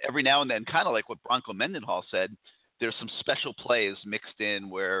every now and then, kind of like what Bronco Mendenhall said, there's some special plays mixed in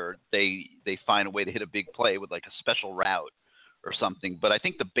where they find a way to hit a big play with like a special route or something. But I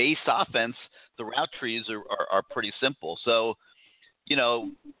think the base offense, the route trees are pretty simple. So,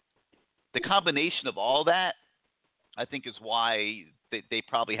 the combination of all that, I think, is why they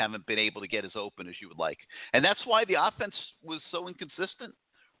probably haven't been able to get as open as you would like. And that's why the offense was so inconsistent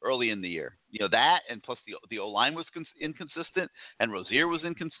early in the year. That, and plus the O-line was inconsistent, and Rozier was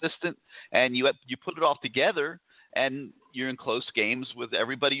inconsistent, and you put it all together, and you're in close games with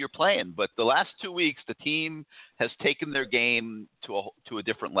everybody you're playing. But the last 2 weeks, the team has taken their game to a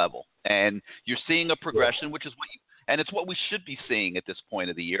different level, and you're seeing a progression, which is it's what we should be seeing at this point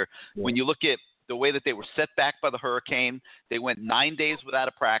of the year. Yeah. When you look at the way that they were set back by the hurricane, they went 9 days without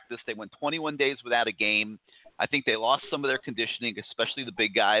a practice. They went 21 days without a game. I think they lost some of their conditioning, especially the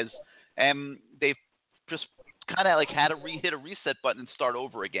big guys, and they've just kind of like had to hit a reset button and start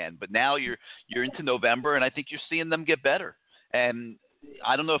over again. But now you're into November, and I think you're seeing them get better. And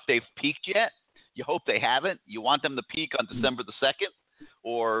I don't know if they've peaked yet. You hope they haven't. You want them to peak on December the 2nd,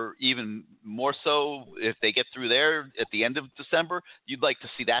 or even more so if they get through there at the end of December. You'd like to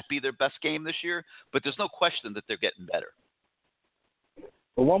see that be their best game this year. But there's no question that they're getting better.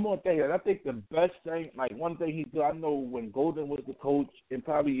 But one more thing, and I think the best thing, like one thing he did, I know when Golden was the coach, and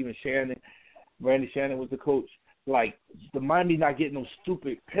probably even Randy Shannon was the coach, like the Miami not getting those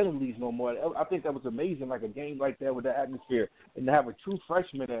stupid penalties no more. I think that was amazing, like a game like that with the atmosphere, and to have a true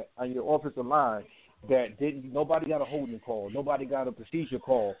freshman on your offensive line that nobody got a holding call, nobody got a procedure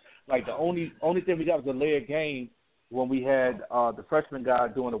call. Like the only thing we got was a layered game when we had the freshman guy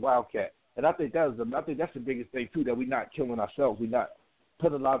doing the Wildcat, and I think that's the biggest thing too, that we're not killing ourselves, we're not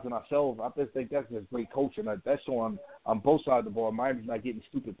penalizing ourselves. I just think that's just great coaching. Like, that's showing on both sides of the ball. Miami's not getting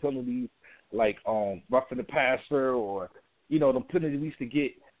stupid penalties like roughing the passer, or the penalties we used to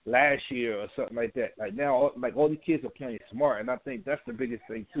get last year or something like that. Like now, like all these kids are playing smart, and I think that's the biggest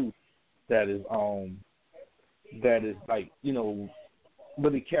thing too. That is like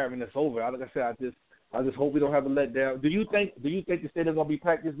really carrying us over. Like I said, I just hope we don't have a letdown. Do you think the state is going to be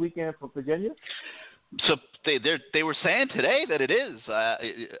packed this weekend for Virginia? So they were saying today that it is. I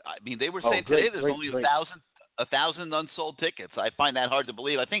mean, they were saying today there's only 1,000 unsold tickets. I find that hard to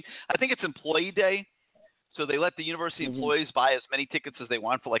believe. I think it's Employee Day, so they let the university employees buy as many tickets as they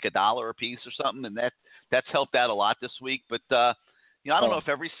want for like $1 a piece or something, and that's helped out a lot this week. But I don't know if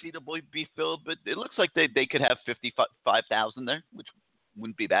every seat will be filled, but it looks like they could have 55,000 there, which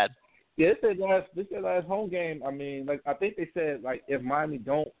wouldn't be bad. Yeah, this is their last home game. I mean, like I think they said, like if Miami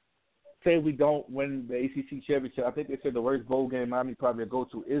we don't win the ACC championship, I think they said the worst bowl game Miami probably will go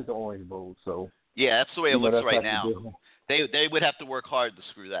to is the Orange Bowl. So yeah, that's the way it looks right now. They would have to work hard to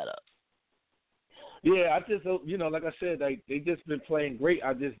screw that up. Yeah, I just like I said, like they just been playing great.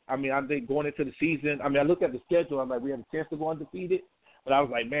 I think going into the season, I looked at the schedule. I'm like, we have a chance to go undefeated, but I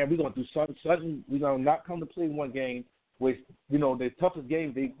was like, man, we're gonna do something. We're gonna not come to play one game, which the toughest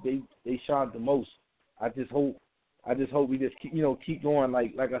game they shot the most. I just hope we just keep going.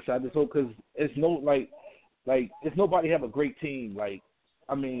 Like I said, I just hope, because it's it's nobody have a great team. Like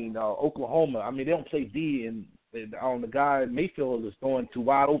Oklahoma. They don't play D, and the guy Mayfield is throwing to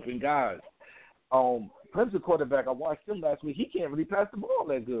wide open guys. Clemson quarterback, I watched him last week. He can't really pass the ball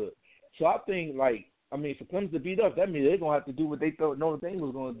that good. So I think for Clemson to beat us, that means they're gonna have to do what they thought Notre Dame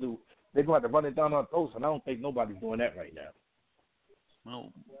was gonna do. They're gonna have to run it down our throats, and I don't think nobody's doing that right now.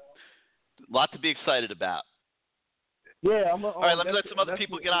 Well, a lot to be excited about. Yeah, all right, let me let some other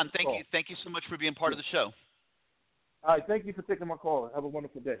people get on. Thank you so much for being part of the show. All right, thank you for taking my call. Have a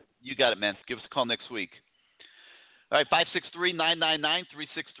wonderful day. You got it, man. Give us a call next week. All right,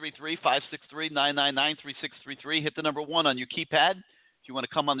 563-999-3633, 563-999-3633. Hit the number 1 on your keypad if you want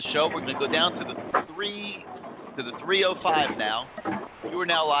to come on the show. We're going to go down to the 305 now. You are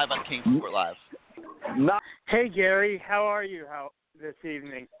now live on CaneSport Live. Hey, Gary. How are you this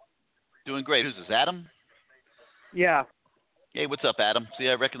evening? Doing great. Who's this, Adam? Yeah. Hey, what's up, Adam? See,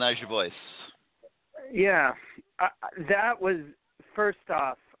 I recognize your voice. Yeah. That was, first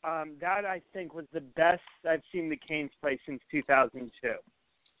off, that I think was the best I've seen the Canes play since 2002.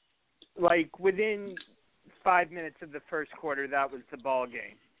 Like within 5 minutes of the first quarter, that was the ball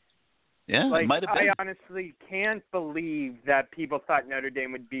game. Yeah, like, it might have been. I honestly can't believe that people thought Notre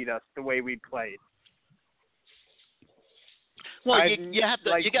Dame would beat us the way we played. Well, you have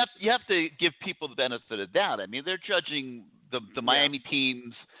to give people the benefit of the doubt. I mean, they're judging the Miami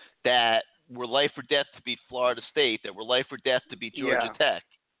teams that were life or death to beat Florida State, that were life or death to beat Georgia Tech.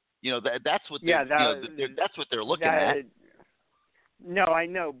 You know, that's what that's what they're looking at. No, I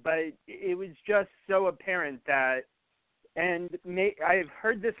know, but it was just so apparent that, and I've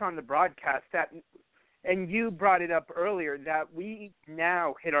heard this on the broadcast and you brought it up earlier, that we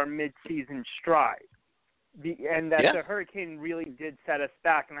now hit our mid-season stride. And that the hurricane really did set us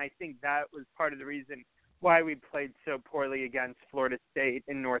back, and I think that was part of the reason why we played so poorly against Florida State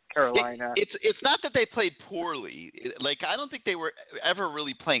and North Carolina. It's not that they played poorly. Like, I don't think they were ever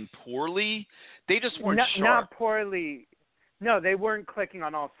really playing poorly. They just weren't sharp. Not poorly. No, they weren't clicking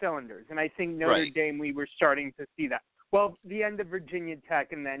on all cylinders, and I think Notre Dame, we were starting to see that. Well, the end of Virginia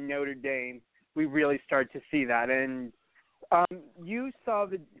Tech and then Notre Dame, we really start to see that. And you saw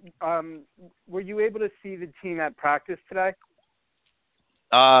were you able to see the team at practice today?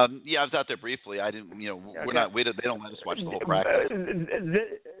 Yeah, I was out there briefly. I didn't, they don't let us watch the whole practice.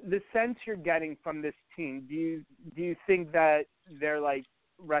 The sense you're getting from this team, do you think that they're like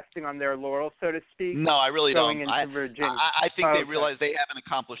resting on their laurels, so to speak? No, I really going don't. Into Virginia? I think they realize they haven't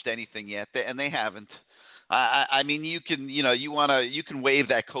accomplished anything yet, and they haven't. I mean, you can wave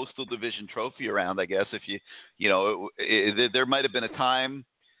that Coastal Division trophy around, I guess, if there might have been a time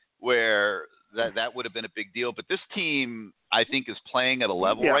where that would have been a big deal. But this team, I think, is playing at a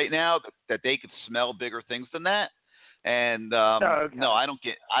level right now that they could smell bigger things than that. And no, I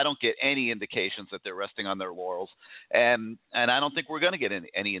don't get any indications that they're resting on their laurels, and I don't think we're going to get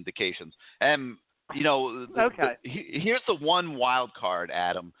any indications. And here's the one wild card,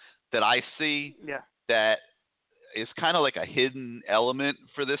 Adam, that I see that is kind of like a hidden element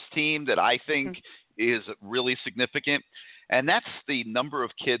for this team that I think is really significant, and that's the number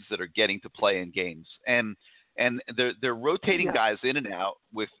of kids that are getting to play in games, and they're rotating guys in and out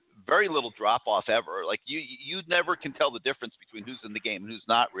with very little drop off ever. Like you never can tell the difference between who's in the game and who's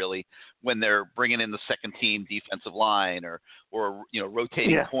not really when they're bringing in the second team defensive line or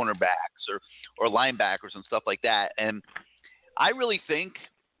rotating cornerbacks or linebackers and stuff like that. And I really think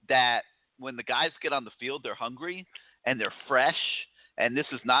that when the guys get on the field, they're hungry and they're fresh, and this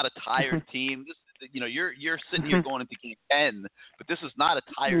is not a tired team. You're sitting here going into game 10, but this is not a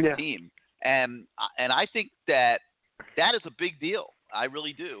tired team. And I think that is a big deal. I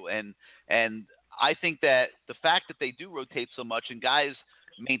really do. And I think that the fact that they do rotate so much and guys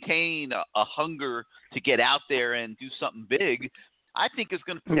maintain a hunger to get out there and do something big, I think is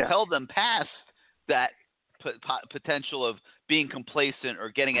going to propel them past that potential of being complacent or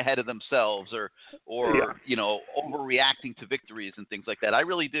getting ahead of themselves or overreacting to victories and things like that. I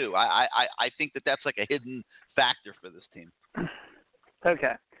really do. I think that's like a hidden factor for this team.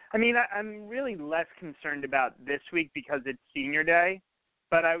 Okay. I mean, I'm really less concerned about this week because it's senior day,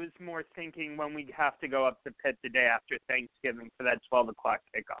 but I was more thinking when we have to go up to Pitt the day after Thanksgiving for that 12 o'clock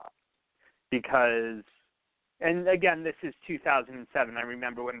kickoff. Because, and again, this is 2007. I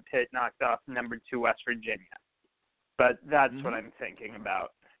remember when Pitt knocked off number 2 West Virginia. But that's what I'm thinking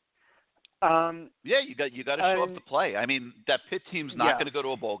about. You got to show up to play. I mean, that Pitt team's not going to go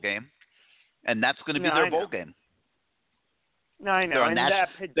to a bowl game, and that's going to be their bowl game. No, I know.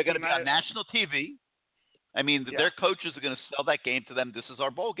 They're going to be on national TV. I mean, their coaches are going to sell that game to them. This is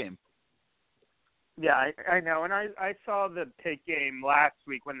our bowl game. Yeah, I know. And I saw the Pitt game last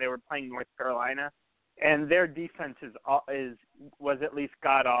week when they were playing North Carolina, and their defense was at least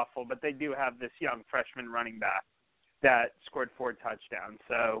god-awful, but they do have this young freshman running back that scored 4 touchdowns.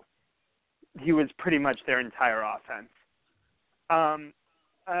 So he was pretty much their entire offense.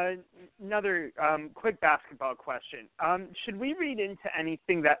 Another quick basketball question. Should we read into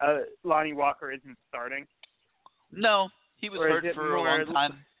anything that Lonnie Walker isn't starting? No, he was hurt for a long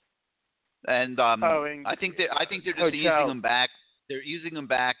time, and I think they're just easing him back. They're easing him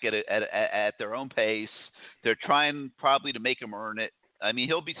back at their own pace. They're trying probably to make him earn it. I mean,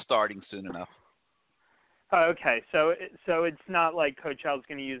 he'll be starting soon enough. Okay, so it's not like Coach L's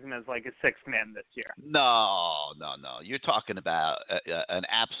going to use him as like a sixth man this year. No. You're talking about an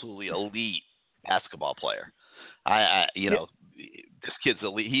absolutely elite basketball player. This kid's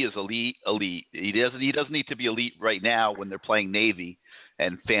elite. He is elite. He doesn't need to be elite right now when they're playing Navy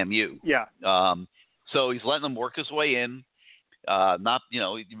and FAMU. Yeah. So he's letting them work his way in.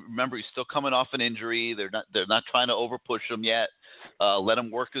 Remember he's still coming off an injury. They're not trying to over push him yet. Let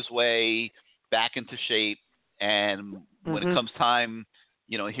him work his way back into shape, and when it comes time,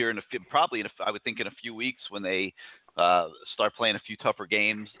 here I would think in a few weeks when they start playing a few tougher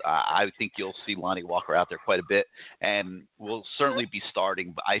games, I think you'll see Lonnie Walker out there quite a bit, and will certainly be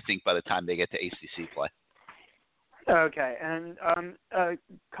starting, I think, by the time they get to ACC play. Okay, and a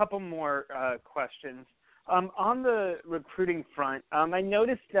couple more questions. On the recruiting front, I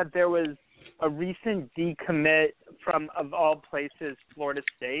noticed that there was a recent decommit from, of all places, Florida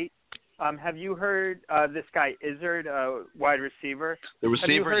State. Have you heard this guy Izzard, wide receiver? The receiver,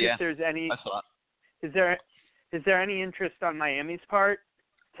 have you heard yeah. If there's any, I saw it. Is there any interest on Miami's part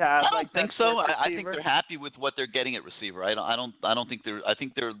to have? I don't think so. I think they're happy with what they're getting at receiver. I don't think they're. I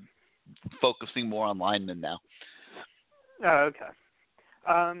think they're focusing more on linemen now. Oh, okay.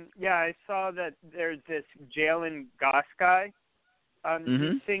 Yeah, I saw that there's this Jalen Goss guy. Do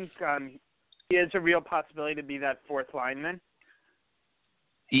you think he is a real possibility to be that fourth lineman?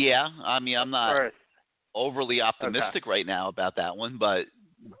 Yeah, I mean, I'm not overly optimistic right now about that one, but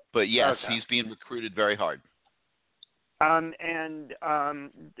yes, he's being recruited very hard. And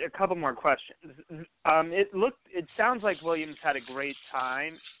a couple more questions. It sounds like Williams had a great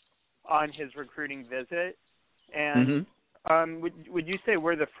time on his recruiting visit, and would you say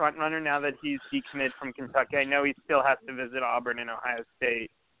we're the front runner now that he's decommitted from Kentucky? I know he still has to visit Auburn and Ohio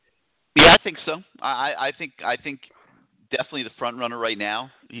State. Yeah, I think so. I think definitely the front runner right now.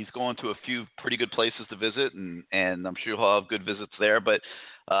 He's going to a few pretty good places to visit, and I'm sure he'll have good visits there. But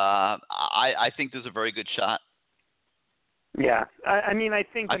I think there's a very good shot. Yeah, I mean, I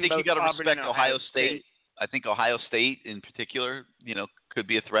think you got to respect Ohio State. I think Ohio State in particular, could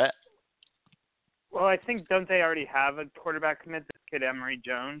be a threat. Well, I think don't they already have a quarterback commit, this kid Emory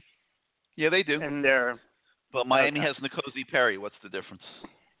Jones? Yeah, they do. And but Miami has N'Kosi Perry. What's the difference?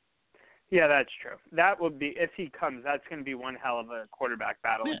 Yeah, that's true. That would be, if he comes, that's going to be one hell of a quarterback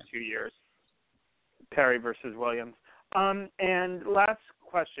battle in 2 years. Perry versus Williams. And last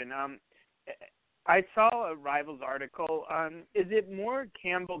question. I saw a Rivals article. Is it more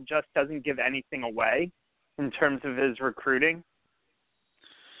Campbell just doesn't give anything away in terms of his recruiting?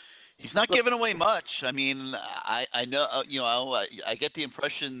 He's not giving away much. I mean, I know, I get the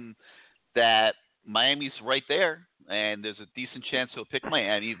impression that Miami's right there, and there's a decent chance he'll pick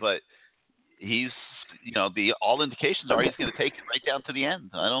Miami, but he's, all indications are he's going to take it right down to the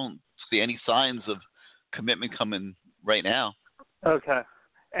end. I don't see any signs of commitment coming right now. Okay.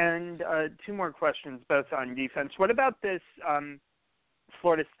 And two more questions, both on defense. What about this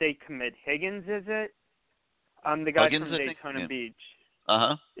Florida State commit? Higgins, is it? The guy Higgins, from Daytona Beach.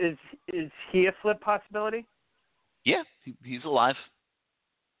 Uh-huh. Is he a flip possibility? Yeah, he's alive.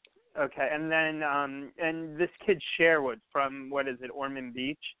 Okay, and then and this kid Sherwood from, what is it, Ormond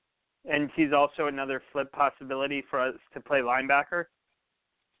Beach? And he's also another flip possibility for us to play linebacker?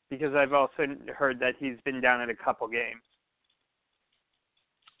 Because I've also heard that he's been down at a couple games.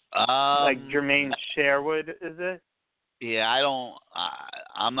 Like Jermaine Sherwood, is it? Yeah,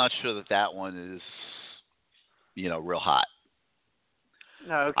 I'm not sure that one is, real hot.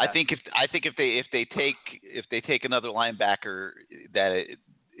 No, okay. I think if they take another linebacker, that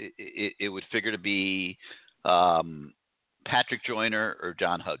it would figure to be Patrick Joyner or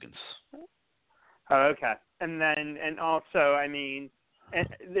John Huggins. Oh, okay. And also, I mean,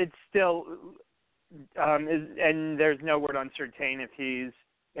 it's still and there's no word on Surtain if he's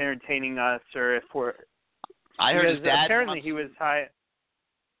entertaining us or if we're. I heard his dad. Apparently, he was high.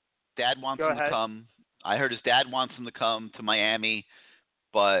 Dad wants him to come. I heard his dad wants him to come to Miami,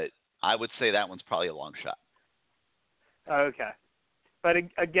 but I would say that one's probably a long shot. Okay. But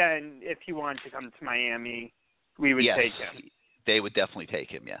again, if he wanted to come to Miami, we would take him. They would definitely take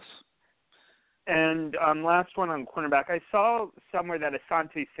him, yes. And last one on cornerback. I saw somewhere that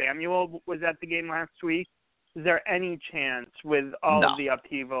Asante Samuel was at the game last week. Is there any chance with all of the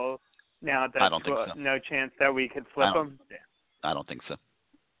upheaval now that I don't think so. No chance that we could flip him? I don't think so.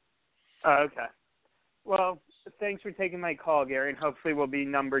 Okay. Well, thanks for taking my call, Gary, and hopefully we'll be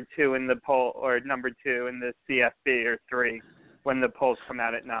number 2 in the poll, or number 2 in the CFB, or 3 when the polls come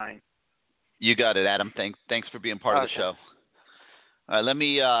out at 9. You got it, Adam. Thanks for being part of the show. All right, let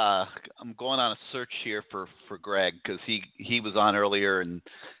me. I'm going on a search here for Greg because he was on earlier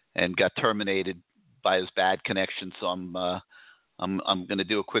and got terminated by his bad connection. So I'm going to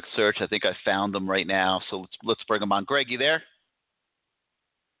do a quick search. I think I found him right now. So let's bring him on. Greg, you there?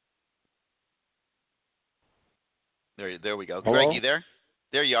 There we go. Hello? Greg, you there?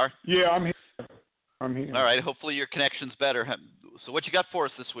 There you are. Yeah, I'm here. All right. Hopefully your connection's better. So what you got for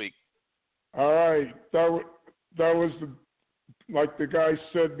us this week? All right. That was like the guy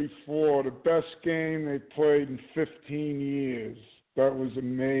said before, the best game they played in 15 years. That was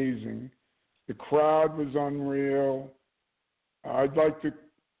amazing. The crowd was unreal. I'd like to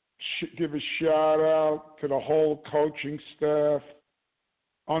give a shout-out to the whole coaching staff.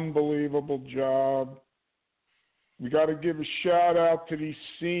 Unbelievable job. We got to give a shout-out to these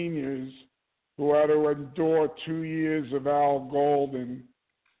seniors who had to endure 2 years of Al Golden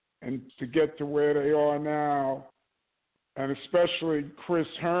and to get to where they are now. And especially Chris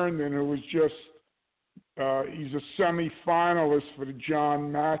Herndon, who was just, he's a semifinalist for the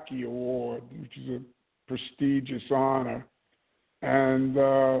John Mackey Award, which is a prestigious honor. And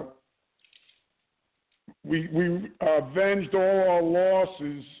we avenged all our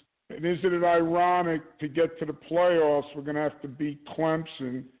losses. And isn't it ironic, to get to the playoffs, we're going to have to beat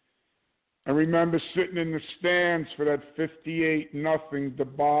Clemson? I remember sitting in the stands for that 58-0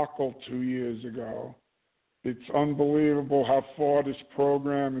 debacle 2 years ago. It's unbelievable how far this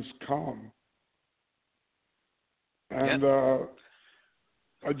program has come. And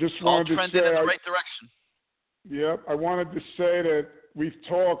I just wanted to say... All trending in the right direction. Yep, I wanted to say that we've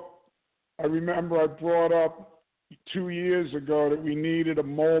talked... I remember I brought up 2 years ago that we needed a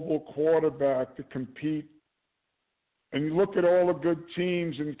mobile quarterback to compete. And you look at all the good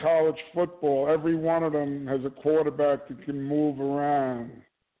teams in college football, every one of them has a quarterback that can move around.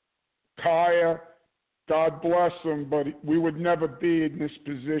 Kaya, God bless him, but we would never be in this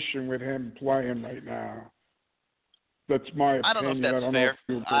position with him playing right now. That's my opinion. I don't know if that's fair.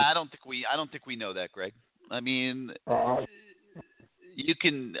 I don't think we know that, Greg. I mean, you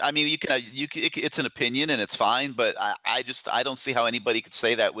can. It's an opinion and it's fine, but I don't see how anybody could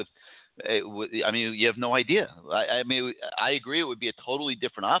say that with. I mean, you have no idea. I agree. It would be a totally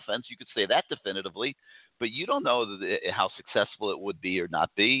different offense. You could say that definitively, but you don't know how successful it would be or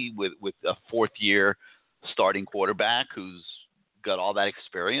not be with a fourth-year starting quarterback who's got all that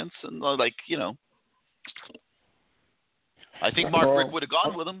experience. And I think Mark Richt would have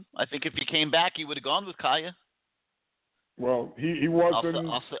gone with him. I think if he came back, he would have gone with Kaya. Well, he wasn't.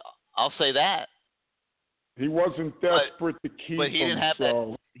 I'll say that. He wasn't desperate to keep him. But he didn't have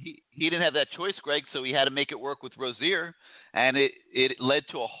that. He didn't have that choice, Greg. So he had to make it work with Rozier, and it led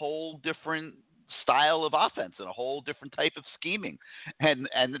to a whole different style of offense and a whole different type of scheming. And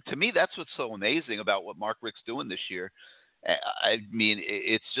to me, that's what's so amazing about what Mark Richt's doing this year. I mean,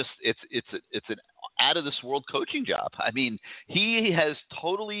 it's an out of this world coaching job. I mean, he has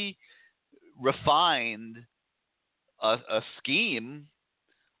totally refined a scheme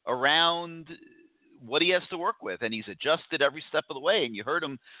around what he has to work with, and he's adjusted every step of the way. And you heard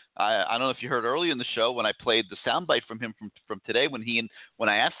him. I don't know if you heard early in the show when I played the soundbite from him from today when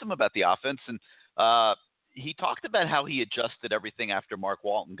I asked him about the offense, and he talked about how he adjusted everything after Mark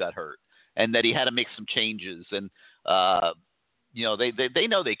Walton got hurt, and that he had to make some changes. And they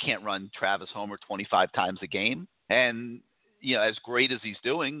know they can't run Travis Homer 25 times a game, and as great as he's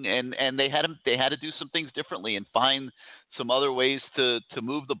doing, and they had to do some things differently and find some other ways to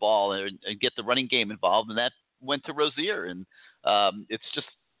move the ball and get the running game involved, and that went to Rozier, and it's just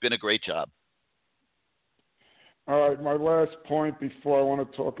been a great job. All right, my last point before I want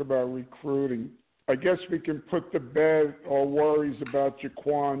to talk about recruiting. I guess we can put to bed our worries about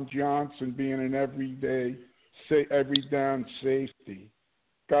Jaquan Johnson being an every down safety.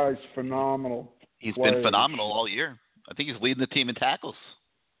 Guy's phenomenal. He's been phenomenal all year. I think he's leading the team in tackles.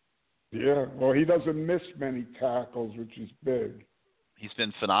 Yeah, well, he doesn't miss many tackles, which is big. He's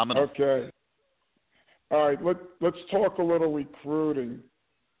been phenomenal. Okay. All right, let's talk a little recruiting.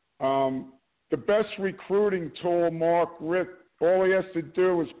 The best recruiting tool, Mark Richt, all he has to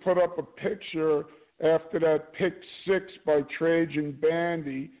do is put up a picture after that pick 6 by Trajan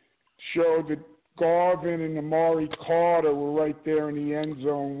Bandy, showed that Garvin and Amari Carter were right there in the end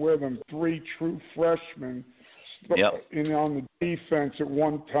zone with him, 3 true freshmen. Yep. On the defense at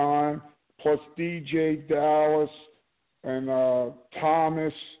one time, plus DJ Dallas and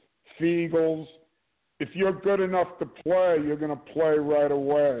Thomas, Fiegels. If you're good enough to play, you're going to play right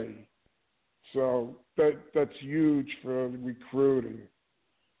away. So that's huge for recruiting.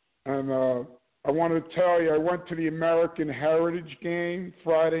 And I want to tell you, I went to the American Heritage game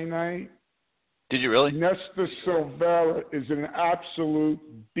Friday night. Did you really? Nestor Silvera is an absolute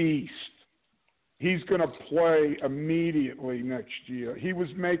beast. He's going to play immediately next year. He was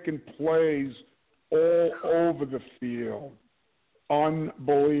making plays all over the field.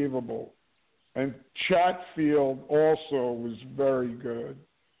 Unbelievable. And Chatfield also was very good.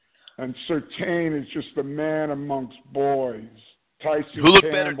 And Surtain is just a man amongst boys. Who looked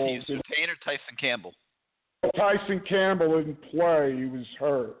better to you, Surtain or Tyson Campbell? Tyson Campbell didn't play. He was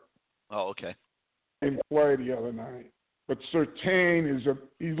hurt. Oh, okay. He didn't play the other night. But Surtain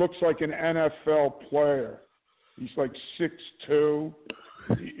he looks like an NFL player. He's like 6'2".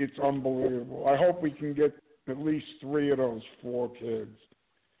 It's unbelievable. I hope we can get at least 3 of those 4 kids.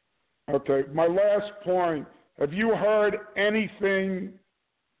 Okay, my last point. Have you heard anything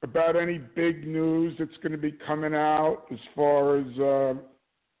about any big news that's going to be coming out as far as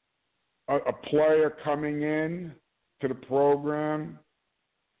a player coming in to the program?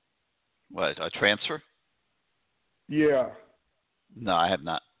 What, a transfer? Yeah. No, I have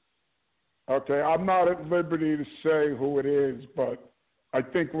not. Okay, I'm not at liberty to say who it is, but I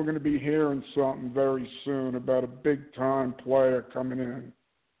think we're going to be hearing something very soon about a big-time player coming in.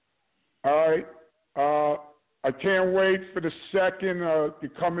 All right. I can't wait for the second.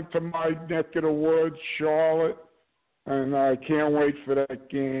 You're coming to my neck of the woods, Charlotte, and I can't wait for that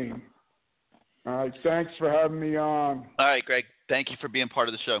game. All right, thanks for having me on. All right, Greg. Thank you for being part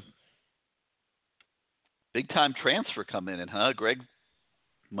of the show. Big-time transfer coming in, huh, Greg?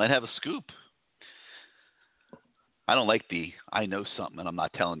 Might have a scoop. I don't like the I know something and I'm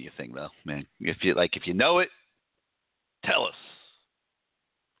not telling you thing, though, man. If you know it, tell us.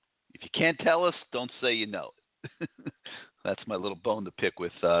 If you can't tell us, don't say you know it. That's my little bone to pick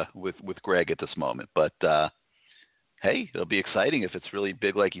with Greg at this moment. But, hey, it'll be exciting if it's really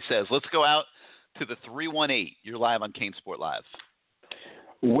big like he says. Let's go out to the 318. You're live on CaneSport Live.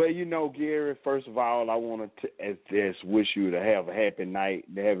 Well, Gary, first of all, I want to just wish you to have a happy night,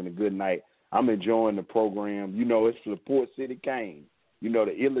 having a good night. I'm enjoying the program. It's for the Port City Cane.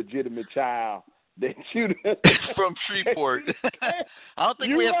 The illegitimate child that you from Shreveport. I don't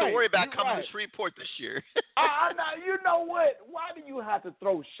think we have to worry about coming to Shreveport this year. You know what? Why do you have to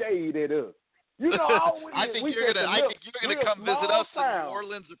throw shade at us? I think you're gonna come visit us in New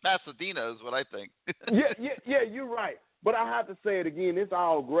Orleans or Pasadena is what I think. yeah, you're right. But I have to say it again. It's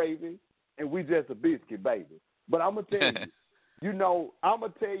all gravy, and we just a biscuit, baby. But I'm gonna tell you, I'm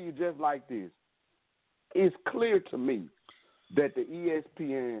gonna tell you just like this. It's clear to me that the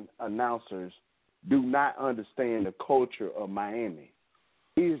ESPN announcers do not understand the culture of Miami.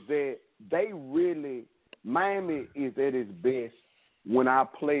 Is that Miami is at its best when our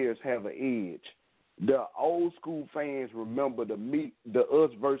players have an edge. The old school fans remember the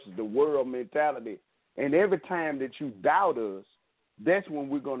us versus the world mentality. And every time that you doubt us, that's when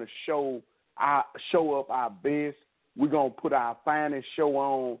we're going to show up our best. We're going to put our finest show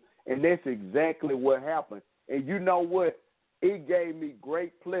on, and that's exactly what happened. And you know what? It gave me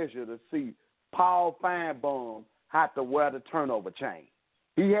great pleasure to see Paul Feinbaum have to wear the turnover chain.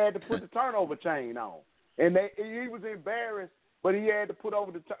 He had to put the turnover chain on, and he was embarrassed, but he had to put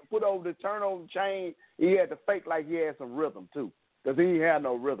over the turnover chain. He had to fake like he had some rhythm too, because he had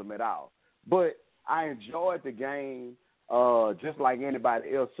no rhythm at all. But I enjoyed the game. Just like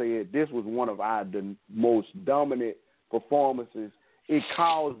anybody else said, this was one of the most dominant performances. It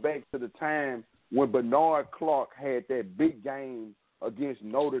calls back to the time when Bernard Clark had that big game against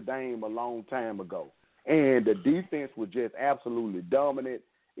Notre Dame a long time ago. And the defense was just absolutely dominant.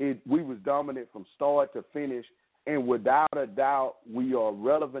 We was dominant from start to finish. And without a doubt, we are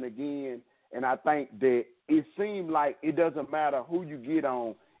relevant again. And I think that it seemed like it doesn't matter who you get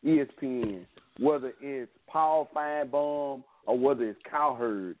on ESPN, whether it's Paul Feinbaum or whether it's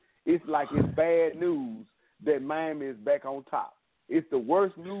Cowherd. It's like it's bad news that Miami is back on top. It's the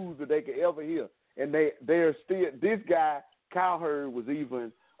worst news that they could ever hear. And they're still – this guy, Cowherd, was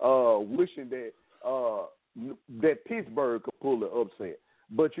even wishing that Pittsburgh could pull the upset.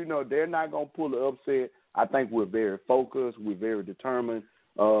 But, they're not going to pull the upset. I think we're very focused. We're very determined.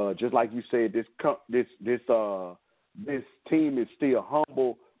 Just like you said, this team is still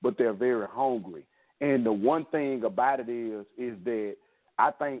humble, but they're very hungry. And the one thing about it is that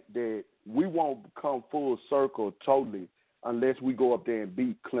I think that we won't come full circle totally unless we go up there and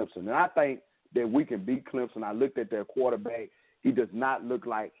beat Clemson. And I think that we can beat Clemson. I looked at their quarterback. He does not look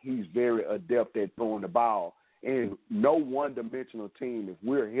like he's very adept at throwing the ball. And no one-dimensional team, if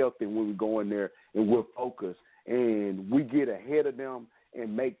we're healthy when we go in there and we're focused and we get ahead of them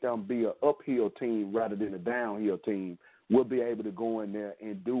and make them be an uphill team rather than a downhill team, we'll be able to go in there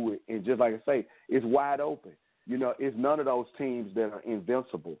and do it. And just like I say, it's wide open. It's none of those teams that are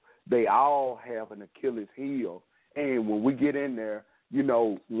invincible. They all have an Achilles heel. And when we get in there,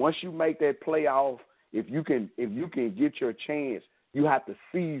 once you make that playoff, if you can get your chance, you have to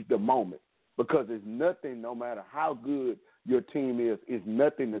seize the moment, because there's nothing, no matter how good your team is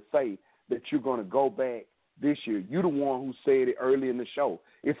nothing to say that you're going to go back this year. You're the one who said it early in the show.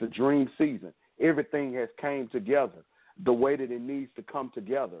 It's a dream season. Everything has came together the way that it needs to come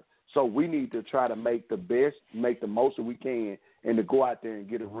together. So we need to try to make the most that we can, and to go out there and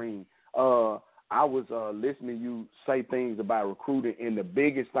get a ring. I was listening to you say things about recruiting, and the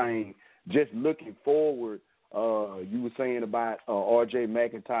biggest thing, just looking forward, you were saying about R.J.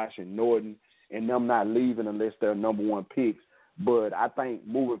 McIntosh and Norton, and them not leaving unless they're number one picks. But I think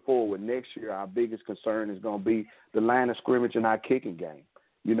moving forward next year, our biggest concern is going to be the line of scrimmage in our kicking game,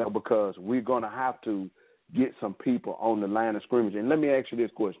 because we're going to have to get some people on the line of scrimmage. And let me ask you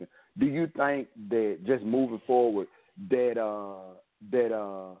this question. Do you think that just moving forward that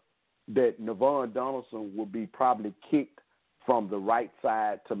Navon Donaldson will be probably kicked from the right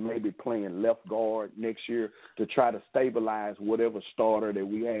side to maybe playing left guard next year to try to stabilize whatever starter that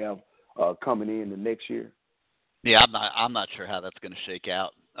we have coming in the next year? Yeah, I'm not sure how that's going to shake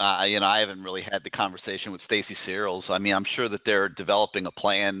out. I haven't really had the conversation with Stacey Searles. I mean, I'm sure that they're developing a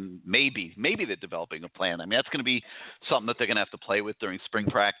plan. Maybe they're developing a plan. I mean, that's going to be something that they're going to have to play with during spring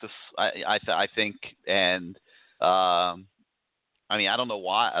practice. I think, and I mean, I don't know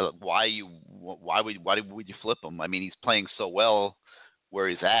why would you flip him? I mean, he's playing so well where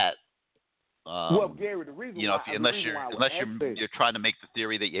he's at. Well, Gary, the reason unless you're trying to make the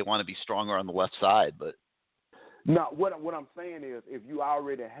theory that you want to be stronger on the left side, but. No, what I'm saying is if you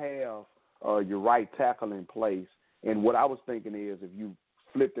already have your right tackle in place, and what I was thinking is if you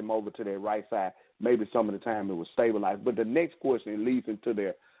flipped him over to that right side, maybe some of the time it was stabilized. But the next question leads into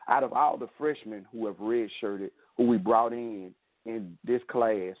there. Out of all the freshmen who have redshirted, who we brought in this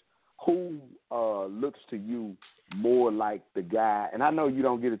class, who looks to you more like the guy? And I know you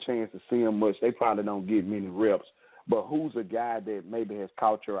don't get a chance to see him much. They probably don't get many reps. But who's a guy that maybe has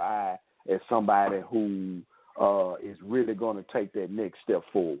caught your eye as somebody who is really going to take that next step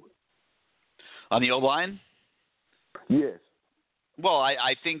forward? On the O-line? Yes. Well,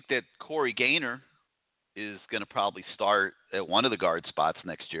 I think that Corey Gaynor is going to probably start at one of the guard spots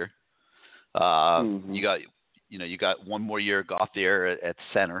next year. You got one more year off there at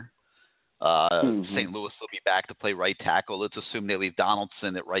center. St. Louis will be back to play right tackle. Let's assume they leave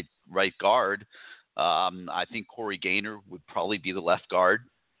Donaldson at right guard. I think Corey Gaynor would probably be the left guard.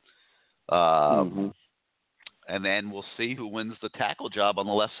 And then we'll see who wins the tackle job on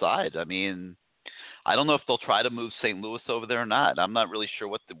the left side. I mean, I don't know if they'll try to move St. Louis over there or not. I'm not really sure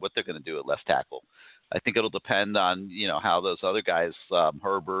what they're going to do at left tackle. I think it'll depend on, how those other guys,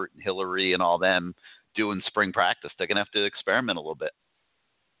 Herbert and Hillary and all them, do in spring practice. They're going to have to experiment a little bit.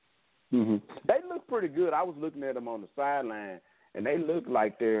 They look pretty good. I was looking at them on the sideline, and they look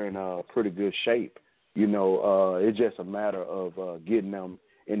like they're in pretty good shape. It's just a matter of getting them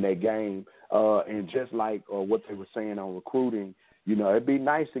in their game. And just like what they were saying on recruiting, it'd be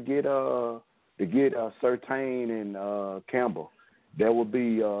nice to get Surtain and Campbell. That would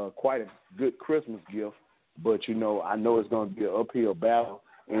be quite a good Christmas gift. But I know it's going to be an uphill battle.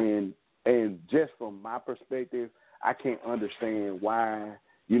 And just from my perspective, I can't understand why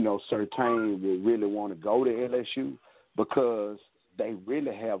Surtain would really want to go to LSU, because they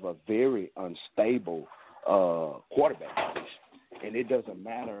really have a very unstable quarterback position. And it doesn't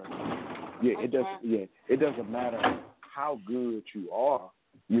matter. It doesn't matter how good you are,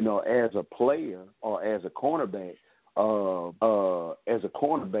 as a player or as a cornerback.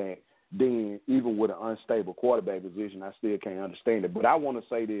 Then even with an unstable quarterback position, I still can't understand it. But I want to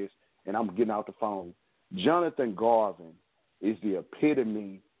say this, and I'm getting out the phone. Jonathan Garvin is the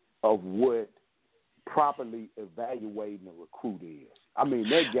epitome of what properly evaluating a recruit is. I mean,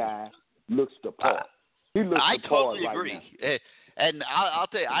 that guy looks the part. He looks the part. I totally agree. And I'll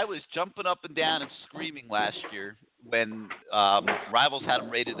tell you, I was jumping up and down and screaming last year when Rivals had him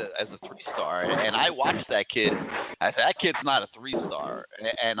rated as a 3-star. And I watched that kid. I said, that kid's not a 3-star.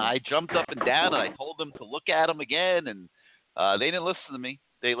 And I jumped up and down, and I told them to look at him again. And they didn't listen to me.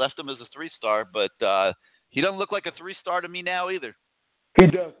 They left him as a 3-star. But he doesn't look like a 3-star to me now either. He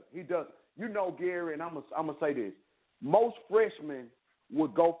doesn't. Gary, and I'm gonna say this. Most freshmen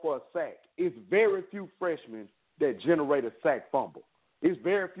would go for a sack. It's very few freshmen that generate a sack fumble. It's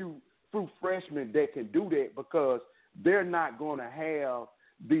very few freshmen that can do that, because they're not going to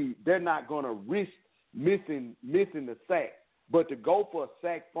risk missing the sack. But to go for a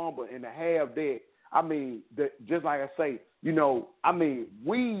sack fumble and to have that, I mean, just like I say,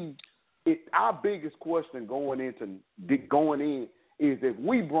 our biggest question going in is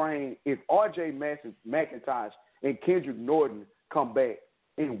if R.J. McIntosh and Kendrick Norton come back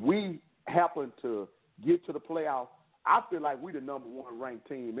and we happen to get to the playoffs, I feel like we're the number one ranked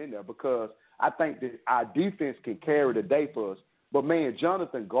team in there, because I think that our defense can carry the day for us. But man,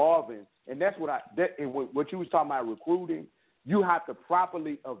 Jonathan Garvin, and that's what what you was talking about recruiting, you have to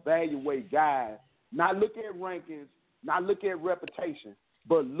properly evaluate guys, not look at rankings, not look at reputation,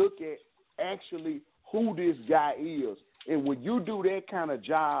 but look at actually who this guy is. And when you do that kind of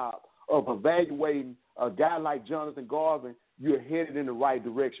job of evaluating a guy like Jonathan Garvin, you're headed in the right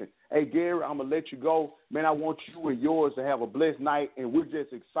direction. Hey, Gary, I'm going to let you go. Man, I want you and yours to have a blessed night, and we're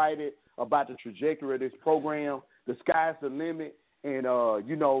just excited about the trajectory of this program. The sky's the limit, and, I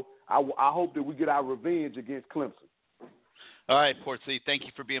hope that we get our revenge against Clemson. All right, Portsea, thank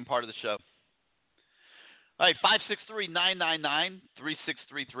you for being part of the show. All right,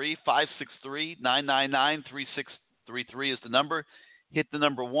 563-999-3633, 563-999-3633 is the number. Hit the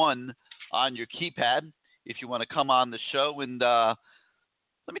number 1 on your keypad if you want to come on the show. And let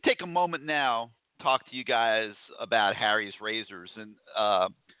me take a moment now to talk to you guys about Harry's Razors. And a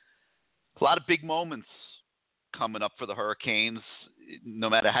lot of big moments coming up for the Hurricanes, no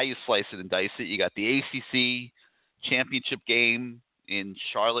matter how you slice it and dice it. You got the ACC championship game in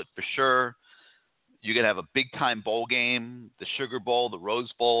Charlotte for sure. You're going to have a big-time bowl game, the Sugar Bowl, the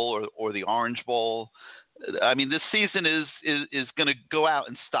Rose Bowl, or the Orange Bowl. I mean, this season is going to go out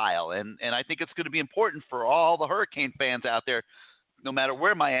in style, and I think it's going to be important for all the Hurricane fans out there. No matter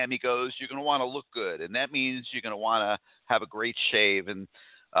where Miami goes, you're going to want to look good, and that means you're going to want to have a great shave. And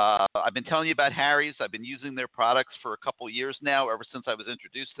I've been telling you about Harry's. I've been using their products for a couple of years now, ever since I was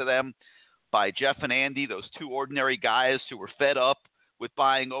introduced to them by Jeff and Andy, those two ordinary guys who were fed up with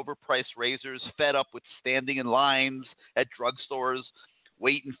buying overpriced razors, fed up with standing in lines at drugstores,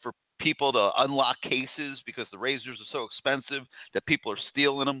 waiting for people to unlock cases because the razors are so expensive that people are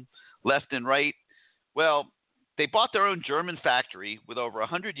stealing them left and right. Well, they bought their own German factory with over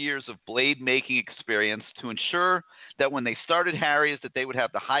 100 years of blade making experience to ensure that when they started Harry's that they would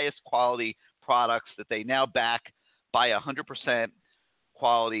have the highest quality products that they now back by 100%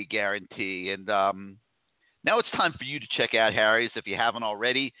 quality guarantee. And now it's time for you to check out Harry's if you haven't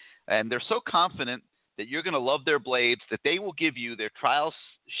already. And they're so confident that you're going to love their blades that they will give you their trial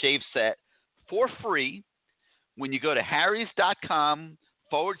shave set for free when you go to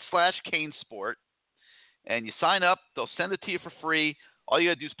harrys.com/CaneSport and you sign up. They'll send it to you for free. All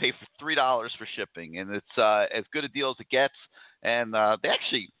you got to do is pay for $3 for shipping, and it's as good a deal as it gets. And they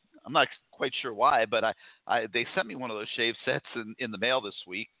actually, I'm not quite sure why, but they sent me one of those shave sets in the mail this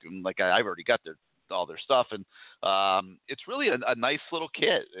week. And I've already got all their stuff, and it's really a nice little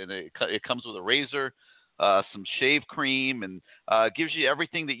kit, and it comes with a razor, some shave cream, and gives you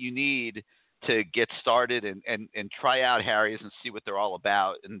everything that you need to get started and try out Harry's and see what they're all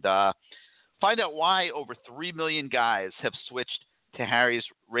about, and find out why over 3 million guys have switched to Harry's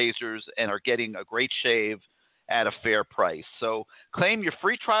razors and are getting a great shave at a fair price. So claim your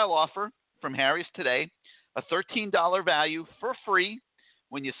free trial offer from Harry's today, a $13 value for free.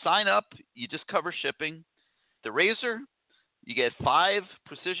 When you sign up, you just cover shipping. The razor, you get 5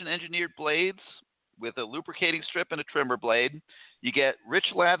 precision-engineered blades with a lubricating strip and a trimmer blade. You get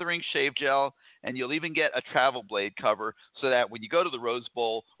rich lathering shave gel, and you'll even get a travel blade cover so that when you go to the Rose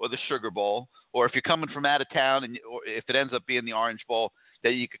Bowl or the Sugar Bowl, or if you're coming from out of town, or if it ends up being the Orange Bowl,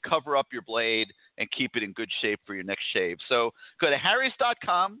 that you could cover up your blade and keep it in good shape for your next shave. So go to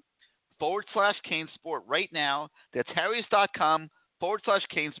harrys.com/CaneSport right now. That's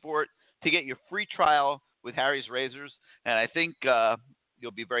harrys.com/CaneSport to get your free trial with Harry's razors. And I think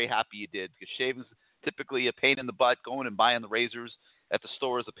you'll be very happy you did, because shaving's typically a pain in the butt. Going and buying the razors at the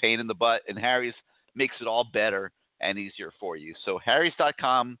store is a pain in the butt, and Harry's makes it all better and easier for you. So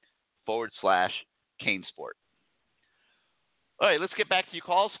harrys.com/CaneSport. All right, let's get back to your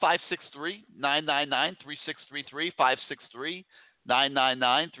calls. 563-999-3633,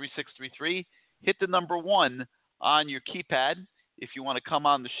 563-999-3633. Hit the number 1 on your keypad if you want to come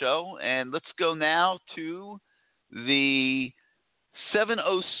on the show. And let's go now to the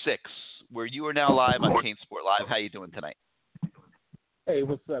 706, where you are now live on CaneSport Live. How you doing tonight? Hey,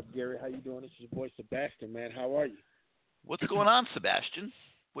 what's up, Gary? How you doing? This is your boy Sebastian, man. How are you? What's going on, Sebastian?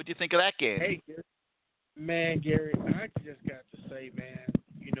 What do you think of that game? Hey, Gary. Man, Gary, I just got to say, man,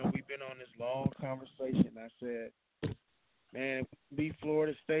 we've been on this long conversation. I said, man, be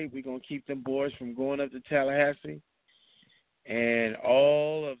Florida State. We're going to keep them boys from going up to Tallahassee. And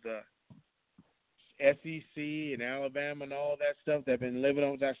all of the SEC and Alabama and all that stuff that been living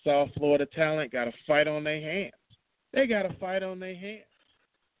on that South Florida talent got to fight on their hands. They got to fight on their hands.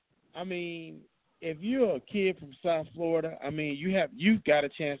 I mean, if you're a kid from South Florida, I mean, you've got a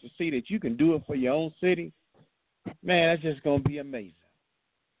chance to see that you can do it for your own city. Man, that's just going to be amazing.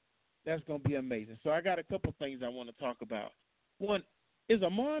 That's going to be amazing. So I got a couple things I want to talk about. One, is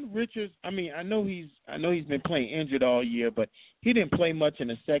Amon Richards, I mean, I know he's been playing injured all year, but he didn't play much in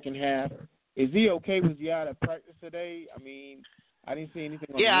the second half. Is he okay? Was he out of practice today? I mean, I didn't see anything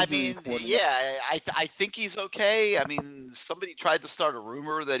on the injury report. I think he's okay. I mean, somebody tried to start a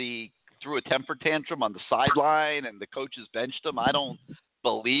rumor that he threw a temper tantrum on the sideline and the coaches benched him. I don't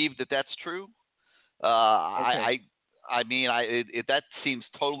believe that that's true. Okay. I mean, that seems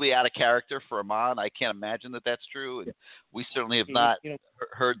totally out of character for Amon. I can't imagine that that's true, and we certainly have not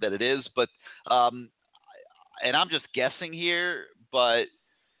heard that it is. But, and I'm just guessing here, but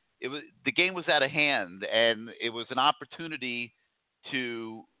the game was out of hand, and it was an opportunity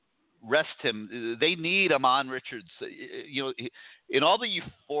to rest him. They need Amon Richards. In all the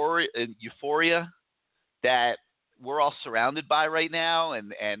euphoria that we're all surrounded by right now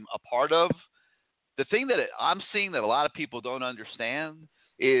and a part of, the thing that I'm seeing that a lot of people don't understand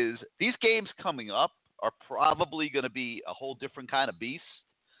is these games coming up are probably going to be a whole different kind of beast.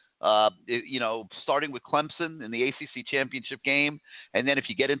 Starting with Clemson in the ACC championship game, and then if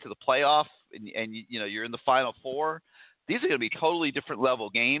you get into the playoff and you're in the Final Four, these are going to be totally different level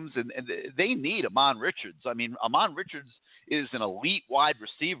games, and they need Amon Richards. I mean, Amon Richards is an elite wide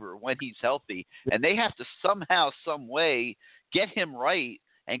receiver when he's healthy, and they have to somehow, some way get him right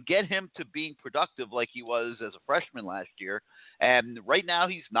and get him to being productive like he was as a freshman last year. And right now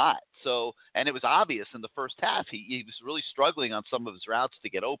he's not. So, and it was obvious in the first half. He was really struggling on some of his routes to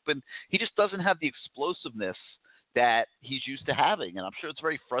get open. He just doesn't have the explosiveness that he's used to having. And I'm sure it's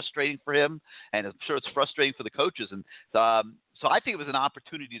very frustrating for him, and I'm sure it's frustrating for the coaches. And so I think it was an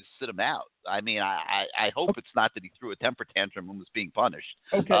opportunity to sit him out. I mean, I hope it's not that he threw a temper tantrum and was being punished.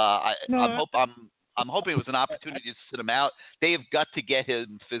 Okay. I'm hoping it was an opportunity to sit him out. They have got to get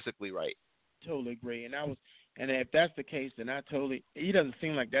him physically right. Totally agree. And if that's the case, then he doesn't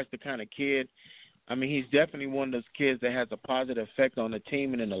seem like that's the kind of kid. I mean, he's definitely one of those kids that has a positive effect on the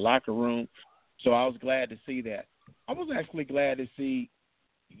team and in the locker room. So I was glad to see that. I was actually glad to see,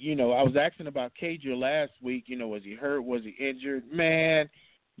 I was asking about Cager last week, was he hurt? Was he injured? Man,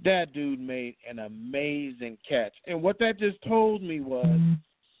 that dude made an amazing catch. And what that just told me was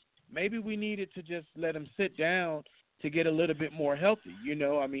maybe we needed to just let him sit down to get a little bit more healthy.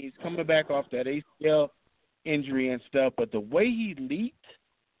 I mean, he's coming back off that ACL injury and stuff, but the way he leaped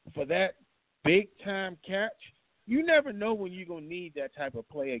for that big-time catch, you never know when you're going to need that type of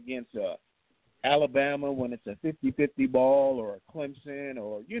play against Alabama, when it's a 50-50 ball, or a Clemson,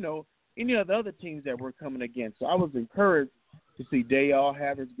 or, any of the other teams that we're coming against. So I was encouraged to see Dayal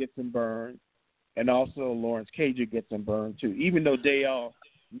Havers get some burn, and also Lawrence Cager get some burn too, even though Dayal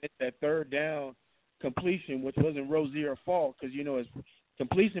missed that third down completion, which wasn't Rozier's fault because, his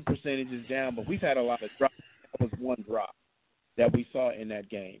completion percentage is down, but we've had a lot of drops. That was one drop that we saw in that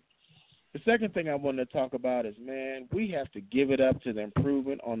game. The second thing I wanted to talk about is, man, we have to give it up to the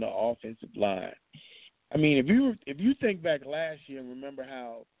improvement on the offensive line. I mean, if you think back last year and remember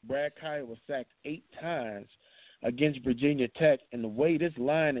how Brad Kyle was sacked 8 times against Virginia Tech, and the way this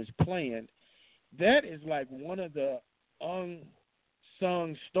line is playing, that is like one of the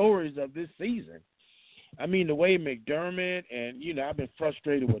unsung stories of this season. I mean, the way McDermott and, I've been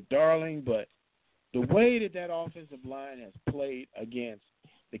frustrated with Darling, but the way that offensive line has played against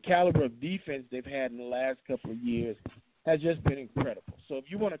the caliber of defense they've had in the last couple of years has just been incredible. So if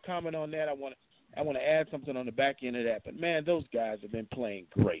you want to comment on that, I want to add something on the back end of that. But, man, those guys have been playing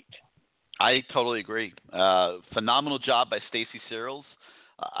great. I totally agree. Phenomenal job by Stacy Searles.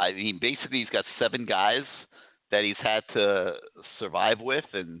 I mean, basically he's got 7 guys that he's had to survive with,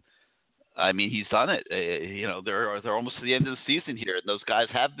 and I mean, he's done it. They're almost to the end of the season here, and those guys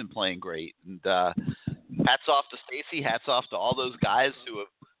have been playing great. And hats off to Stacy. Hats off to all those guys who have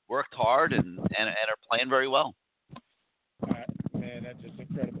worked hard and are playing very well. All right, man, that's just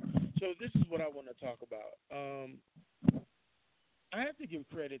incredible. So this is what I want to talk about. I have to give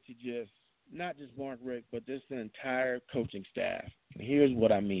credit to not just Mark Richt, but the entire coaching staff. And here's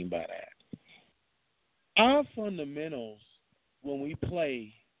what I mean by that. Our fundamentals when we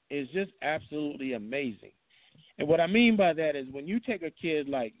play is just absolutely amazing. And what I mean by that is when you take a kid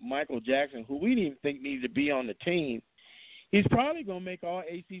like Michael Jackson, who we didn't even think needed to be on the team, he's probably going to make all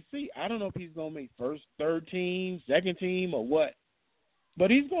ACC. I don't know if he's going to make first, third team, second team, or what. But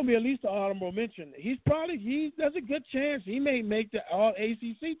he's going to be at least an honorable mention. There's a good chance he may make the all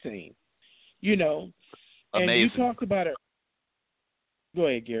ACC team. Amazing. And you talked about it. Go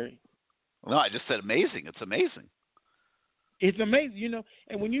ahead, Gary. No, I just said amazing. It's amazing. It's amazing,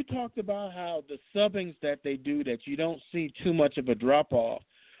 and when you talked about how the subbings that they do, that you don't see too much of a drop-off,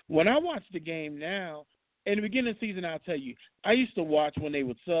 when I watch the game now, in the beginning of the season, I'll tell you, I used to watch when they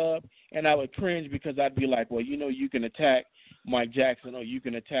would sub, and I would cringe because I'd be like, well, you can attack Mike Jackson, or you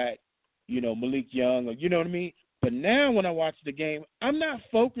can attack, Malik Young, or you know what I mean? But now when I watch the game, I'm not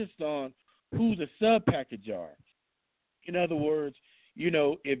focused on who the sub package are. In other words,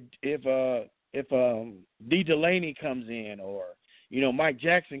 if D. Delaney comes in, or, Mike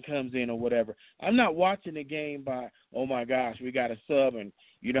Jackson comes in, or whatever, I'm not watching the game by, oh, my gosh, we got a sub and,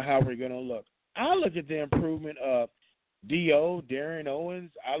 how we're going to look. I look at the improvement of D.O., Darren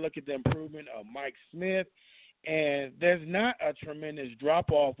Owens. I look at the improvement of Mike Smith, and there's not a tremendous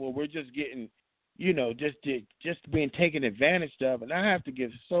drop-off where we're just getting, just being taken advantage of. And I have to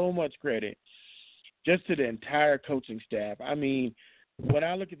give so much credit just to the entire coaching staff. I mean, when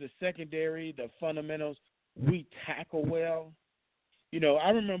I look at the secondary, the fundamentals, we tackle well. I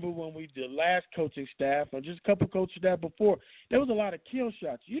remember when we did last coaching staff, or just a couple coaching staff before, there was a lot of kill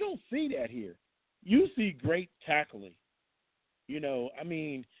shots. You don't see that here. You see great tackling. I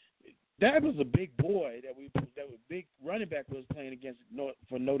mean, that was a big boy that was big running back was playing against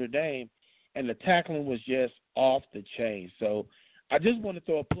for Notre Dame, and the tackling was just off the chain. So I just want to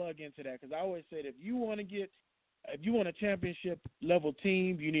throw a plug into that, because I always said if you want a championship level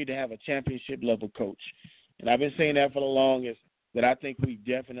team, you need to have a championship level coach. And I've been saying that for the longest, that I think we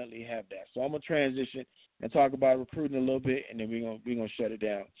definitely have that. So I'm gonna transition and talk about recruiting a little bit, and then we're gonna shut it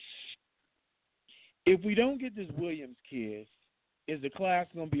down. If we don't get this Williams kid, is the class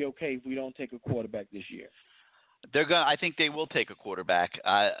gonna be okay if we don't take a quarterback this year? I think they will take a quarterback.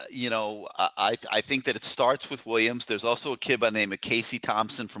 I think that it starts with Williams. There's also a kid by the name of Casey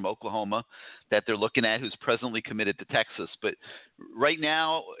Thompson from Oklahoma that they're looking at, who's presently committed to Texas. But right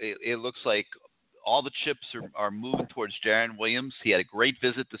now, it looks like all the chips are moving towards Jarren Williams. He had a great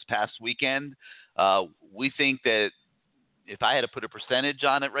visit this past weekend. We think that if I had to put a percentage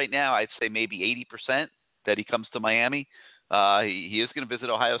on it right now, I'd say maybe 80% that he comes to Miami. He is going to visit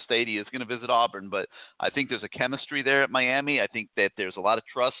Ohio State. He is going to visit Auburn. But I think there's a chemistry there at Miami. I think that there's a lot of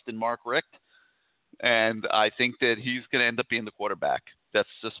trust in Mark Richt. And I think that he's going to end up being the quarterback. That's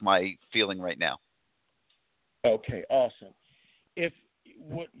just my feeling right now. Okay, awesome.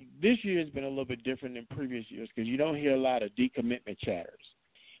 This year has been a little bit different than previous years, because you don't hear a lot of decommitment chatters.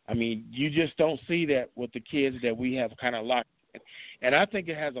 I mean, you just don't see that with the kids that we have kind of locked in. And I think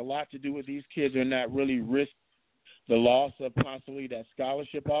it has a lot to do with these kids are not really risking the loss of possibly that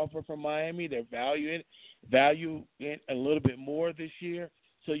scholarship offer from Miami. They're value it a little bit more this year.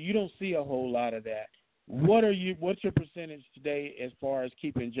 So you don't see a whole lot of that. What's your percentage today as far as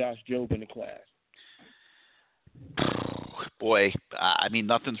keeping Josh Jobe in the class? Boy, I mean,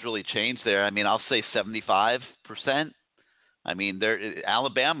 nothing's really changed there. I mean, I'll say 75%. I mean,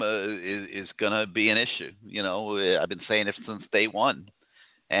 Alabama is going to be an issue. I've been saying it since day one,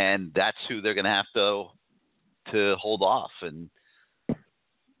 and that's who they're going to have to hold off. And,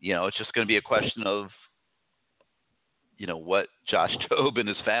 it's just going to be a question of, what Josh Jobe and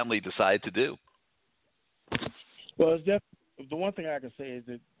his family decide to do. Well, it's the one thing I can say is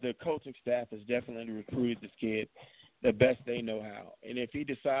that the coaching staff has definitely recruited this kid the best they know how. And if he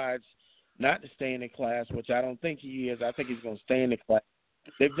decides not to stay in the class, which I don't think he is, I think he's going to stay in the class.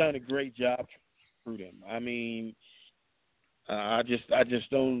 They've done a great job to recruit him. I mean, I just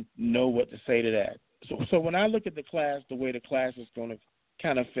don't know what to say to that. So when I look at the class, the way the class is going to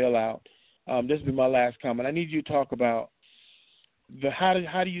kind of fill out, this will be my last comment. I need you to talk about how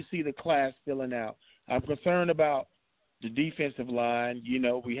do you see the class filling out? I'm concerned about the defensive line.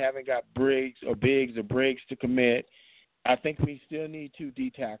 We haven't got Biggs or Briggs to commit. I think we still need 2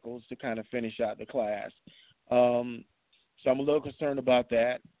 D tackles to kind of finish out the class. So I'm a little concerned about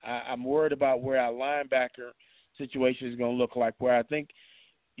that. I'm worried about where our linebacker situation is going to look like, where I think,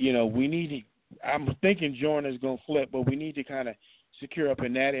 I'm thinking Jordan is going to flip, but we need to kind of secure up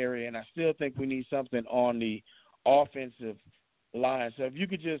in that area. And I still think we need something on the offensive line. So if you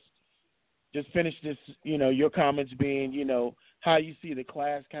could just finish this, your comments being, how you see the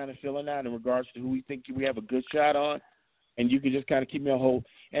class kind of filling out in regards to who we think we have a good shot on. And you can just kind of keep me on hold.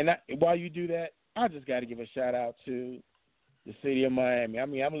 And while you do that, I just got to give a shout-out to the city of Miami. I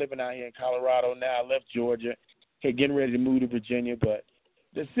mean, I'm living out here in Colorado now. I left Georgia, getting ready to move to Virginia. But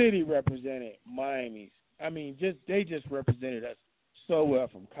the city represented Miami's. I mean, they just represented us so well,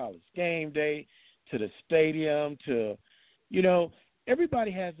 from college game day to the stadium to,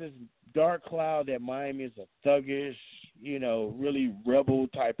 everybody has this dark cloud that Miami is a thuggish, really rebel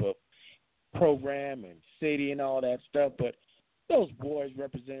type of program and city and all that stuff, but those boys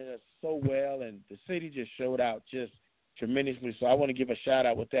represented us so well, and the city just showed out just tremendously. So I want to give a shout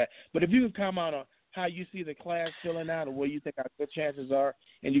out with that. But if you could comment on how you see the class filling out and where you think our good chances are,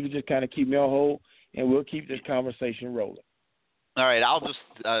 and you can just kind of keep me on hold, and we'll keep this conversation rolling. All right, I'll just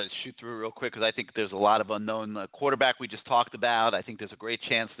shoot through real quick, because I think there's a lot of unknown. Quarterback we just talked about. I think there's a great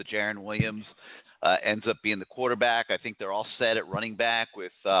chance that Jarren Williams ends up being the quarterback. I think they're all set at running back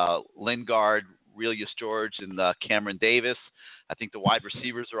with Lingard, Relius George, and Cameron Davis. I think the wide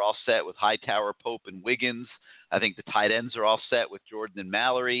receivers are all set with Hightower, Pope, and Wiggins. I think the tight ends are all set with Jordan and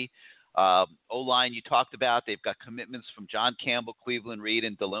Mallory. O-line you talked about, they've got commitments from John Campbell, Cleveland Reed,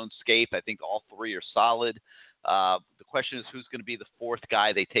 and Delone Scape. I think all 3 are solid. The question is who's going to be the fourth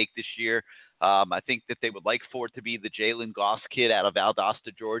guy they take this year. I think that they would like for it to be the Jalen Goss kid out of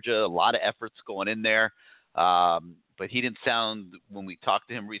Valdosta, Georgia. A lot of efforts going in there. But he didn't sound, when we talked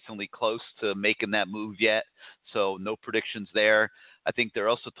to him recently, close to making that move yet. So no predictions there. I think they're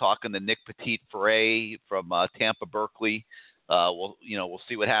also talking to Nick Petit-Ferre from Tampa Berkeley. We'll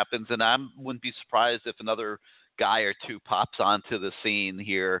see what happens. And I wouldn't be surprised if another guy or two pops onto the scene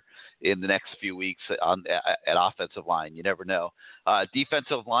here in the next few weeks at offensive line. You never know.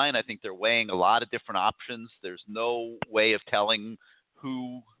 Defensive line, I think they're weighing a lot of different options. There's no way of telling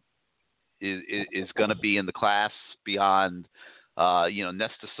who is going to be in the class beyond,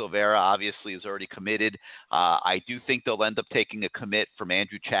 Nesta Silvera obviously is already committed. I do think they'll end up taking a commit from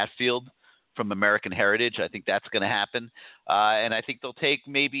Andrew Chatfield from American Heritage. I think that's going to happen. And I think they'll take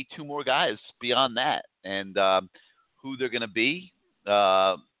maybe two more guys beyond that. And who they're going to be,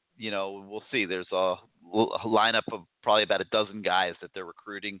 we'll see. There's a lineup of probably about a dozen guys that they're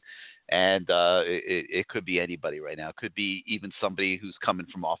recruiting. And it could be anybody right now. It could be even somebody who's coming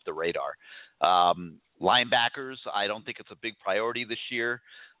from off the radar. Linebackers, I don't think it's a big priority this year.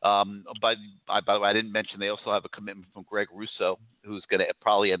 But I didn't mention they also have a commitment from Greg Russo, who's going to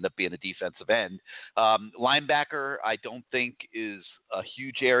probably end up being a defensive end. Linebacker, I don't think is a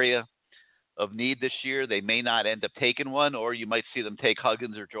huge area of need this year. They may not end up taking one, or you might see them take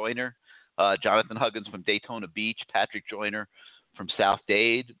Huggins or Joyner. Jonathan Huggins from Daytona Beach, Patrick Joyner from South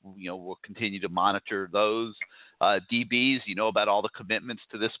Dade. We'll continue to monitor those. DBs, about all the commitments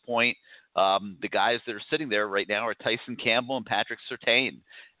to this point. The guys that are sitting there right now are Tyson Campbell and Patrick Surtain.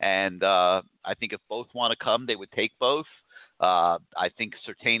 And I think if both want to come, they would take both. I think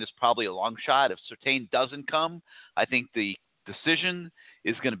Surtain is probably a long shot. If Surtain doesn't come, I think the decision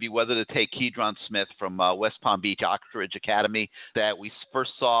is going to be whether to take Keydron Smith from West Palm Beach Oxbridge Academy that we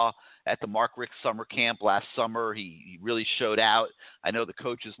first saw at the Mark Rick summer camp last summer. He really showed out. I know the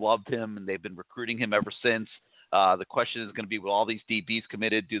coaches loved him, and they've been recruiting him ever since. The question is going to be, with all these DBs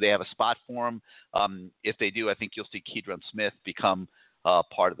committed, do they have a spot for him? If they do, I think you'll see Keydron Smith become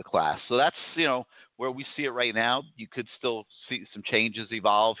part of the class. So that's, where we see it right now. You could still see some changes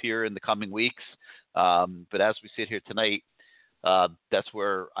evolve here in the coming weeks. But as we sit here tonight, that's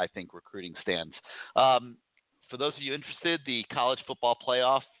where I think recruiting stands. For those of you interested, the college football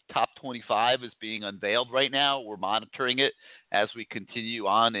playoff top 25 is being unveiled right now. We're monitoring it as we continue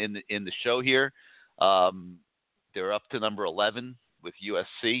on in the show here. They're up to number 11 with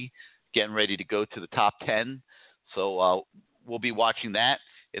USC, getting ready to go to the top 10. So we'll be watching that.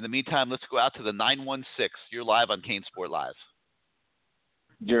 In the meantime, let's go out to the 916. You're live on CaneSport Live.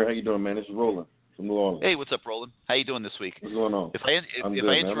 Jerry, how you doing, man? This is Roland from New Orleans. Hey, what's up, Roland? How you doing this week? What's going on? If I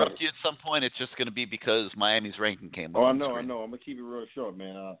interrupt you at some point, it's just going to be because Miami's ranking came up. Oh, I know. I'm going to keep it real short,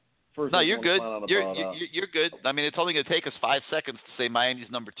 man. First, no, you're good. You're good. I mean, it's only going to take us 5 seconds to say Miami's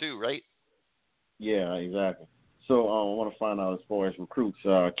number 2, right? Yeah, exactly. So I want to find out, as far as recruits,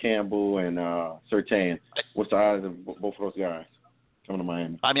 Campbell and Surtain, what's the odds of both of those guys coming to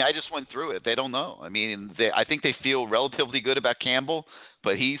Miami? I mean, I just went through it. They don't know. I mean, I think they feel relatively good about Campbell,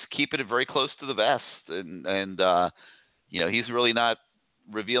 but he's keeping it very close to the vest, and he's really not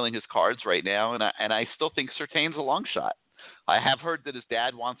revealing his cards right now. And I still think Surtain's a long shot. I have heard that his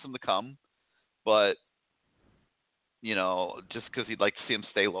dad wants him to come, but just because he'd like to see him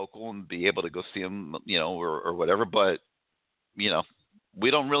stay local and be able to go see him, or whatever. But, we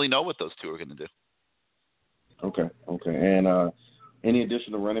don't really know what those two are going to do. Okay. And any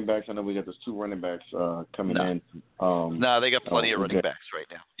additional running backs? I know we got those 2 running backs coming in. No, they got plenty of running backs right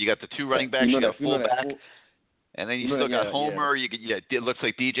now. You got the 2 running backs, you got a fullback, and then you still got Homer. Yeah. It looks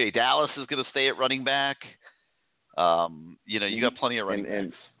like DJ Dallas is going to stay at running back. You got plenty of running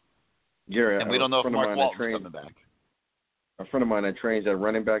backs. Gary, and we don't know if Mark Walton's coming back. A friend of mine that trains that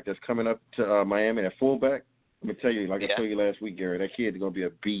running back that's coming up to Miami, that fullback. Let me tell you, I told you last week, Gary, that kid's going to be a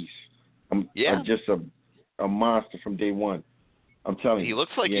beast. Just a monster from day one. I'm telling you. He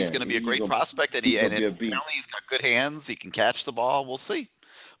looks like he's going to be a great prospect, and apparently he's got good hands. He can catch the ball. We'll see.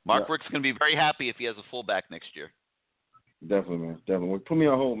 Mark Rick's going to be very happy if he has a fullback next year. Definitely, man. Definitely. Put me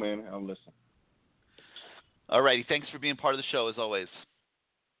on hold, man. I'll listen. All righty. Thanks for being part of the show, as always.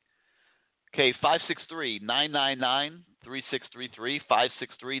 Okay, 563-999-3633,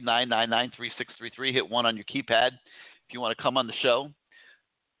 563-999-3633. Hit 1 on your keypad if you want to come on the show.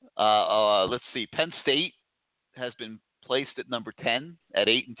 Let's see. Penn State has been placed at number 10 at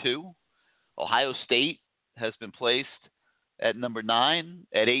 8-2. Ohio State has been placed at number 9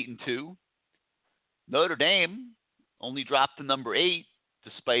 at 8-2. Notre Dame only dropped to number 8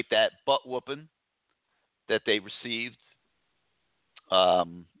 despite that butt whooping that they received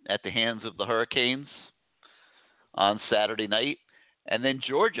at the hands of the Hurricanes. on Saturday night. And then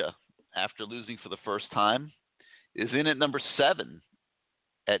Georgia, after losing for the first time, is in at number 7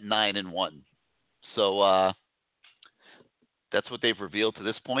 at 9-1. So that's what they've revealed to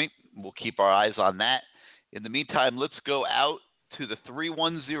this point. We'll keep our eyes on that. In the meantime, let's go out to the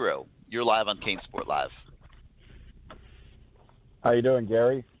 310. You're live on CaneSport Live. How you doing,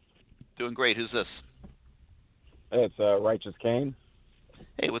 Gary? Doing great. Who's this? Hey, it's Righteous Kane.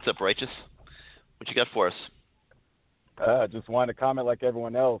 Hey, what's up, Righteous? What you got for us? Just wanted to comment like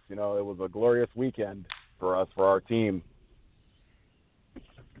everyone else. You know, it was a glorious weekend for us, for our team.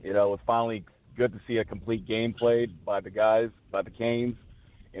 You know, it was finally good to see a complete game played by the guys, by the Canes.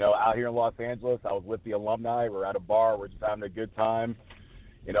 You know, out here in Los Angeles, I was with the alumni. We're at a bar. We're just having a good time.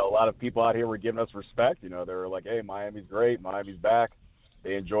 You know, a lot of people out here were giving us respect. You know, they were like, hey, Miami's great. Miami's back.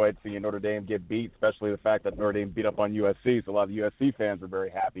 They enjoyed seeing Notre Dame get beat, especially the fact that Notre Dame beat up on USC. So a lot of USC fans are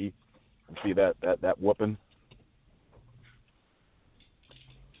very happy to see that whooping.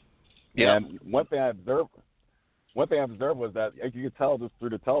 Yeah. And one thing I observed was that you could tell just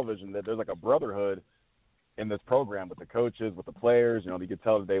through the television that there's like a brotherhood in this program with the coaches, with the players. You know, you could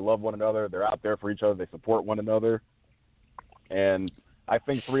tell that they love one another. They're out there for each other. They support one another. And I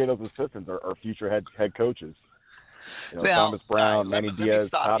think 3 of those assistants are future head coaches. You know, now, Thomas Brown, Manny Diaz,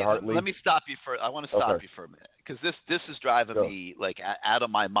 Todd Hartley. Let me stop you I want to stop you for a minute because this is driving me like out of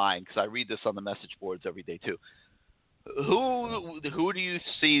my mind because I read this on the message boards every day too. Who do you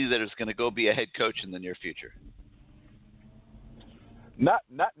see that is going to go be a head coach in the near future? Not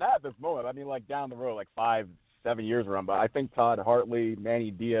at this moment. I mean, like down the road, like 5-7 years around. But I think Todd Hartley,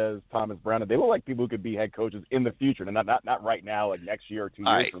 Manny Diaz, Thomas Brown, they look like people who could be head coaches in the future, and not right now, like next year or 2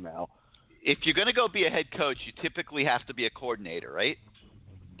 years from now. If you're going to go be a head coach, you typically have to be a coordinator, right?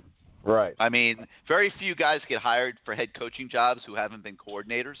 Right. I mean, very few guys get hired for head coaching jobs who haven't been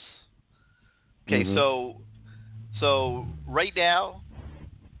coordinators. Okay, so right now,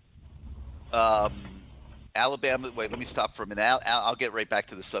 Alabama. Wait, let me stop for a minute. I'll get right back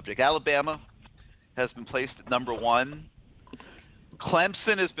to the subject. Alabama has been placed at number 1.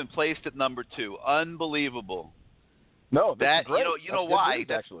 Clemson has been placed at number 2. Unbelievable. No, that great. you know why? News,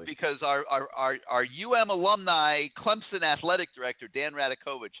 that's actually. Because our alumni, Clemson athletic director Dan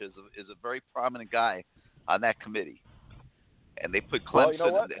Radakovich is a very prominent guy on that committee, and they put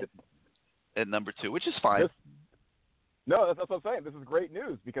Clemson at number 2, which is fine. That's what I'm saying. This is great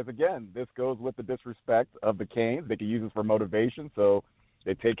news because again, this goes with the disrespect of the Canes. They can use this for motivation, so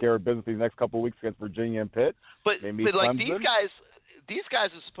they take care of business these next couple of weeks against Virginia and Pitt. But like Clemson. These guys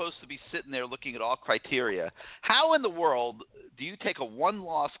are supposed to be sitting there looking at all criteria. How in the world do you take a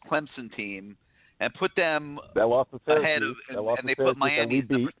 1-loss Clemson team and put them ahead of and they put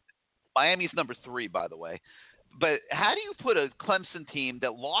Miami's number 3, by the way. But how do you put a Clemson team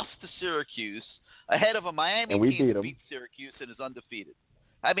that lost to Syracuse ahead of a Miami team that beat Syracuse and is undefeated?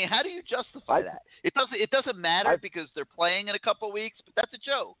 I mean, how do you justify that? It doesn't matter because they're playing in a couple of weeks, but that's a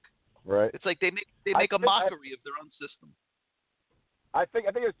joke. Right. It's like they make a mockery of their own system. I think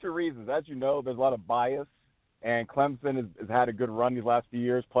there's 2 reasons. As you know, there's a lot of bias, and Clemson has had a good run these last few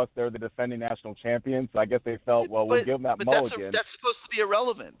years. Plus, they're the defending national champions. So I guess they felt, we'll give them that mulligan. That's supposed to be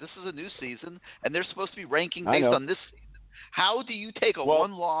irrelevant. This is a new season, and they're supposed to be ranking based on this season. How do you take a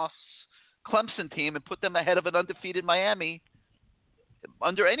 1-loss Clemson team and put them ahead of an undefeated Miami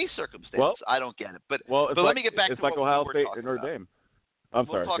under any circumstance? I don't get it. But let me get back to what Ohio we were State talking and Notre about. Dame. We'll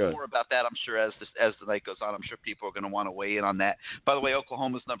talk more about that, I'm sure, as the night goes on. I'm sure people are going to want to weigh in on that. By the way,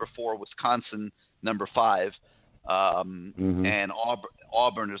 Oklahoma's number 4, Wisconsin number 5, and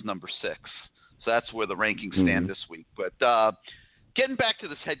Auburn is number 6. So that's where the rankings stand this week. But getting back to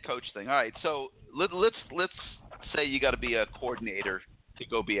this head coach thing. All right, so let's say you got to be a coordinator to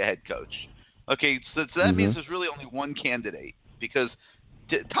go be a head coach. Okay, so that means there's really only one candidate because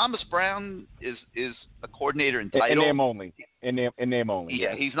Thomas Brown is a coordinator in title. In name only. In name only.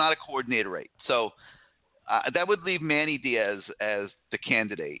 Yeah, he's not a coordinator, right? So that would leave Manny Diaz as the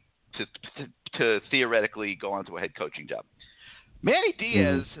candidate to theoretically go on to a head coaching job. Manny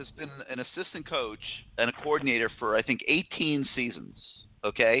Diaz has been an assistant coach and a coordinator for, I think, 18 seasons,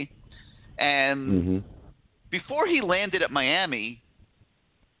 okay? And before he landed at Miami,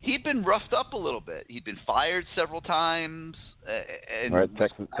 he'd been roughed up a little bit. He'd been fired several times and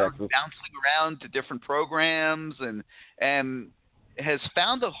Texas. bouncing around to different programs and has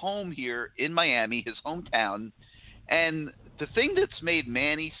found a home here in Miami, his hometown. And the thing that's made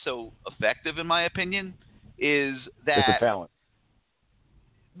Manny so effective, in my opinion, is that it's the talent.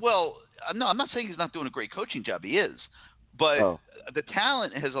 Well, no, I'm not saying he's not doing a great coaching job. He is. But the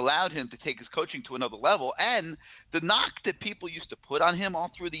talent has allowed him to take his coaching to another level. And the knock that people used to put on him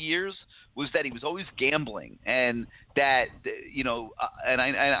all through the years was that he was always gambling, and that, and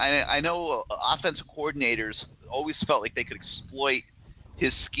I know offensive coordinators always felt like they could exploit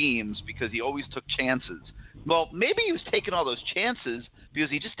his schemes because he always took chances. Well, maybe he was taking all those chances because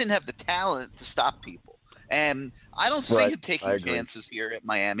he just didn't have the talent to stop people. And I don't see him taking chances here at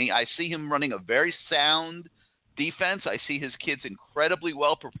Miami. I see him running a very sound defense. I see his kids incredibly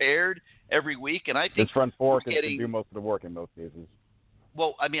well prepared every week, and I think his front four can do most of the work in most cases.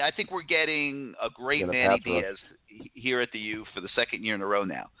 Well, I mean, I think we're getting a great Manny Diaz here at the U for the second year in a row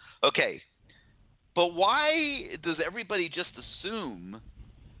now. Okay, but why does everybody just assume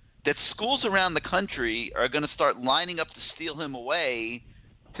that schools around the country are going to start lining up to steal him away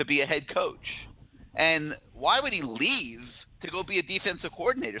to be a head coach? And why would he leave to go be a defensive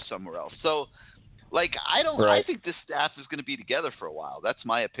coordinator somewhere else? So, I think this staff is going to be together for a while. That's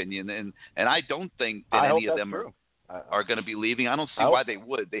my opinion, and I don't think that any of them are going to be leaving. I don't see why they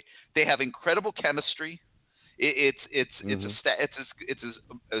would. They have incredible chemistry. It's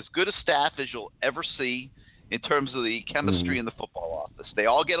as good a staff as you'll ever see in terms of the chemistry in the football office. They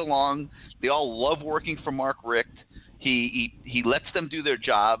all get along. They all love working for Mark Richt. He lets them do their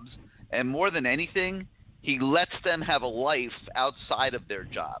jobs, and more than anything, he lets them have a life outside of their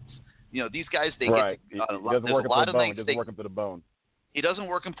jobs. These guys, they get he doesn't work them to the bone. He doesn't work them to the bone. He doesn't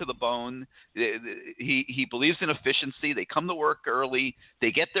work them to the bone. He believes in efficiency. They come to work early.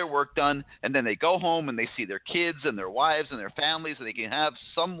 They get their work done, and then they go home and they see their kids and their wives and their families, and they can have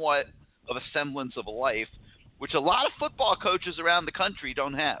somewhat of a semblance of a life, which a lot of football coaches around the country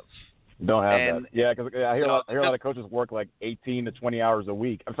don't have. Don't have that. Yeah, because I hear a lot of coaches work like 18 to 20 hours a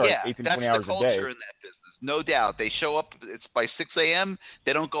week. I'm sorry, 18 to 20 hours a day. That's the culture in that business. No doubt. They show up, it's by 6 a.m.,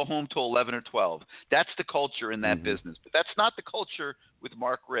 they don't go home till 11 or 12. That's the culture in that business. But that's not the culture with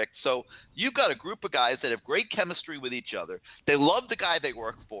Mark Richt. So you've got a group of guys that have great chemistry with each other. They love the guy they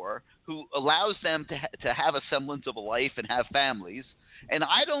work for, who allows them to have a semblance of a life and have families. And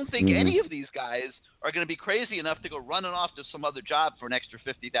I don't think any of these guys are going to be crazy enough to go running off to some other job for an extra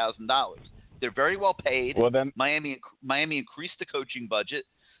 $50,000. They're very well paid. Well, then Miami increased the coaching budget.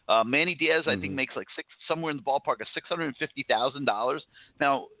 Manny Diaz, I think, makes somewhere in the ballpark of $650,000.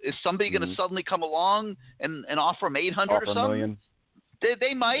 Now, is somebody going to suddenly come along and offer him $800 or something? $1 million.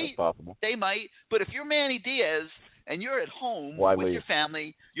 They might. That's possible. They might. But if you're Manny Diaz and you're at home with your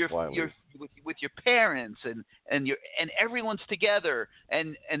family, you're with your parents and everyone's together,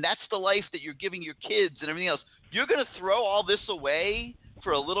 and that's the life that you're giving your kids and everything else, you're going to throw all this away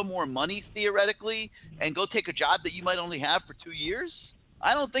for a little more money theoretically and go take a job that you might only have for 2 years?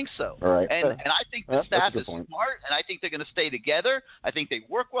 I don't think so. All right. And I think the staff is smart, and I think they're going to stay together. I think they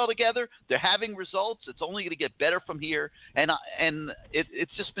work well together. They're having results. It's only going to get better from here. And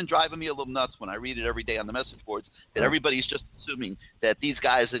it's just been driving me a little nuts when I read it every day on the message boards that everybody's just assuming that these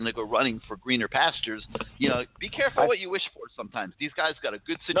guys are going to go running for greener pastures. Be careful what you wish for sometimes. These guys got a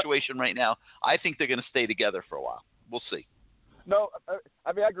good situation right now. I think they're going to stay together for a while. We'll see. No,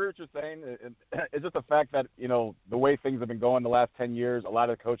 I mean, I agree with what you're saying. It's just the fact that, the way things have been going the last 10 years, a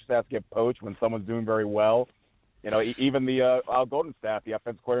lot of the coach staffs get poached when someone's doing very well. Even the Al Golden staff, the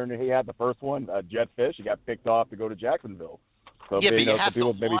offensive coordinator, he had the first one, Jet Fish, he got picked off to go to Jacksonville. So but you have to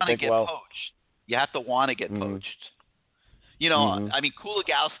want to get poached. You have to want to get poached. I mean,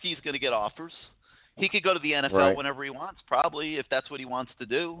 Kuligowski's going to get offers. He could go to the NFL whenever he wants, probably, if that's what he wants to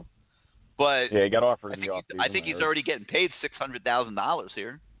do. But yeah, he got offered. I think he's already getting paid $600,000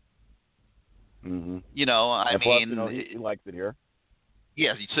 here. Mm-hmm. I mean, he likes it here.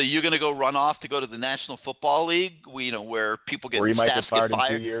 Yeah, so you're going to go run off to go to the National Football League, where people get where you might get fired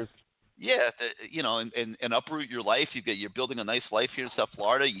in 2 years. Yeah, and uproot your life. You're building a nice life here in South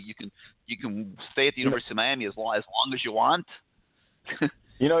Florida. You can stay at the University of Miami as long as you want.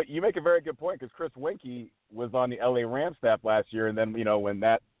 You make a very good point because Chris Winkie was on the LA Rams staff last year, and then when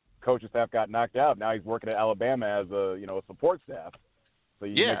that coaching staff got knocked out, now he's working at Alabama as a support staff. So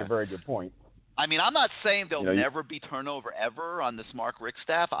you make a very good point. I mean, I'm not saying there'll never be turnover ever on this Mark Richt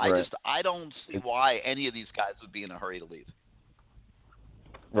staff. I don't see why any of these guys would be in a hurry to leave.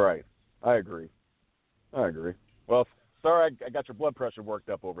 Right. I agree. Well, sorry, I got your blood pressure worked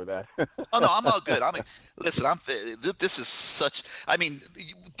up over that. Oh no, I'm all good. Listen, this is such. I mean,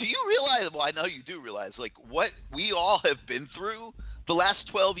 do you realize? Well, I know you do realize, what we all have been through the last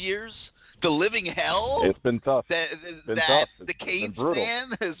 12 years, the living hell. It's been tough. That the Canes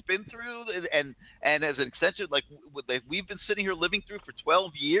fan has been through, and as an extension, we've been sitting here living through for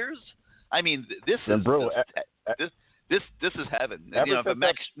 12 years. I mean, this is brutal. This is heaven. Ever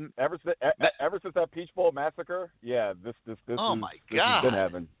since that Peach Bowl massacre, this oh is, my this God, has been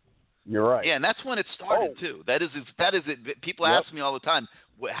heaven. You're right. Yeah, and that's when it started too. That is it. People ask me all the time,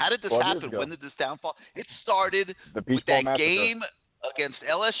 how did this happen? When did this downfall? It started with that game against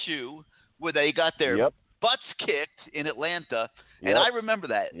LSU where they got their butts kicked in Atlanta, and I remember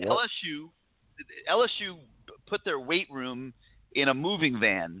that LSU put their weight room in a moving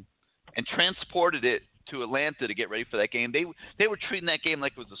van and transported it to Atlanta to get ready for that game. They were treating that game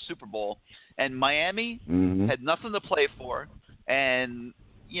like it was a Super Bowl, and Miami had nothing to play for. And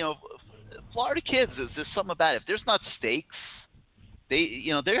Florida kids, is there something about it? If there's not stakes,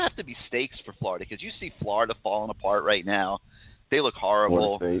 there have to be stakes for Florida, because you see Florida falling apart right now. They look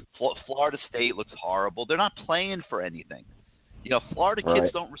horrible. Florida State looks horrible. They're not playing for anything. Florida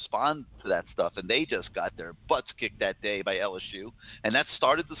kids don't respond to that stuff, and they just got their butts kicked that day by LSU, and that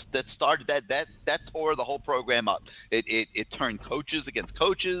tore the whole program up. It turned coaches against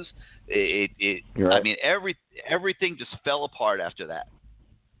coaches. I mean, everything just fell apart after that.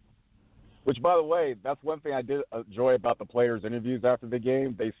 Which, by the way, that's one thing I did enjoy about the players' interviews after the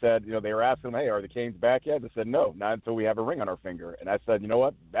game. They said, they were asking them, hey, are the Canes back yet? They said, no, not until we have a ring on our finger. And I said, you know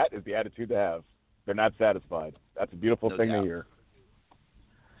what? That is the attitude to have. They're not satisfied. That's a beautiful thing to hear.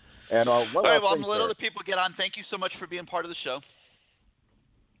 And all right, well, I'm going to let other people get on. Thank you so much for being part of the show.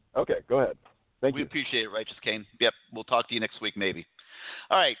 Okay, go ahead. Thank you. We appreciate it, Righteous Kane. Yep, we'll talk to you next week maybe.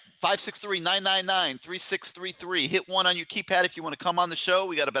 All right, 563-999-3633. Hit 1 on your keypad if you want to come on the show.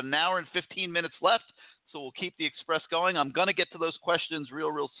 We got about an hour and 15 minutes left, so we'll keep the express going. I'm going to get to those questions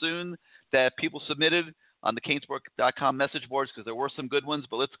real soon that people submitted on the CaneSport.com message boards, because there were some good ones.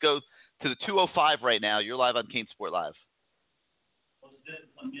 But let's go to the 205 right now. You're live on CaneSport Live.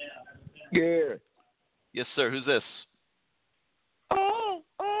 Yeah. Yes, sir. Who's this?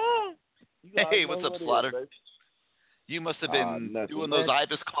 Hey, what's up, Slaughter? You must have been doing those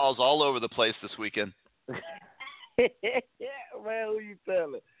IBIS calls all over the place this weekend. Man, who you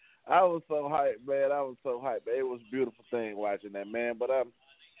telling? I was so hyped, man. It was a beautiful thing watching that, man. But I'm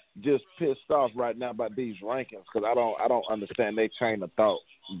just pissed off right now about these rankings, because I don't understand their train of thought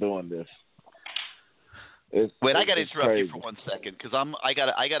doing this. I got to interrupt you for 1 second, because I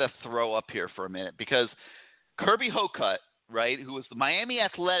got to throw up here for a minute, because Kirby Hocutt, right, who was the Miami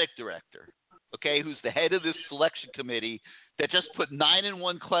athletic director, okay, who's the head of this selection committee that just put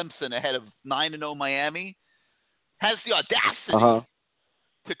 9-1 Clemson ahead of 9-0 Miami, has the audacity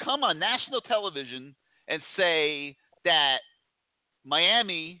to come on national television and say that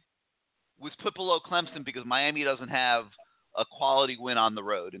Miami was put below Clemson because Miami doesn't have a quality win on the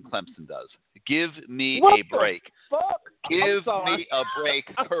road and Clemson does. Give me a break. Give me a break,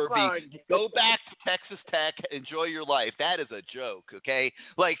 Kirby. Go back to Texas Tech. Enjoy your life. That is a joke, okay?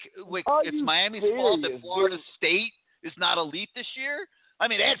 Like it's Miami's fault that Florida State is not elite this year? I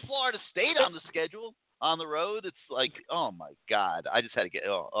mean, they had Florida State on the schedule on the road. It's like, oh, my God. I just had to get –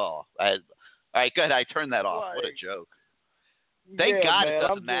 all right, go ahead. I turned that off. What a joke. Thank God it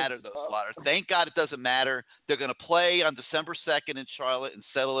doesn't matter, though, Slaughter. Thank God it doesn't matter. They're going to play on December 2nd in Charlotte and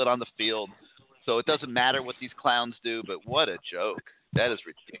settle it on the field. So it doesn't matter what these clowns do, but what a joke. That is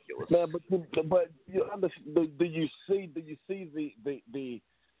ridiculous. Man, but you understand, do you see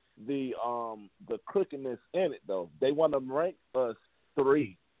the crookedness in it, though? They want to rank us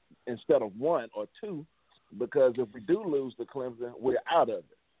 3 instead of 1 or 2, because if we do lose to Clemson, we're out of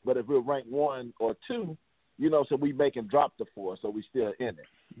it. But if we're ranked 1 or 2, so we make and drop the 4, so we still in it.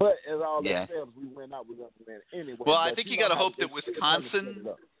 But as all that says, we win out, we're going to win anyway. Well, I think you got to hope that Wisconsin.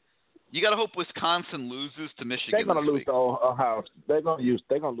 You got to hope Wisconsin loses to Michigan. They're going to lose to Ohio. They're going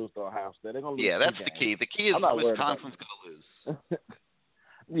to lose to Ohio State. They're going to lose. Yeah, that's the key. The key is Wisconsin's going to lose.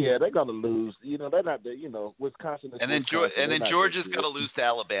 Yeah, they're going to lose. They're not. Wisconsin. And then Georgia's going to lose to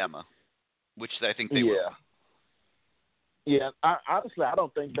Alabama, which I think they will. Yeah, honestly, I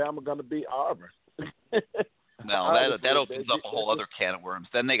don't think Bama's going to beat Auburn. No, that opens up a whole other can of worms.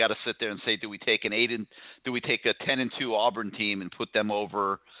 Then they got to sit there and say, do we take a 10-2 Auburn team and put them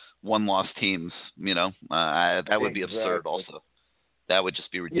over 1-loss teams? That would be absurd. Also, that would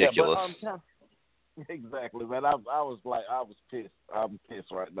just be ridiculous. Yeah, exactly, man. I was pissed. I'm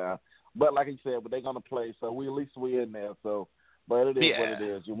pissed right now. But like you said, they're gonna play, so at least we're in there. So. But it is what it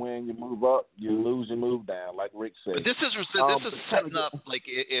is. You win, you move up. You lose, you move down, like Rick said. But this is setting up, like,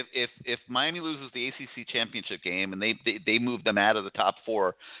 if Miami loses the ACC championship game and they move them out of the top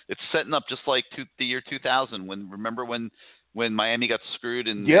 4, it's setting up just like the year 2000 when Miami got screwed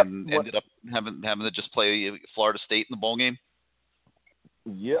and ended up having to just play Florida State in the bowl game.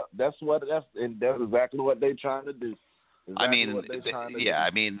 Yep, that's exactly what they're trying to do. Exactly I mean,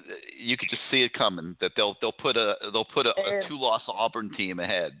 I mean, you could just see it coming that they'll put a 2-loss Auburn team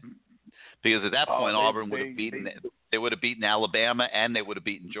ahead, because at that point Auburn would have beaten they would have beaten Alabama and they would have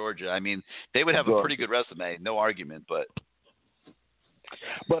beaten Georgia. I mean, they would have a pretty good resume, no argument. But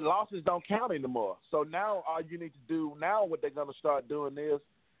losses don't count anymore. So now all you need to do now, what they're going to start doing is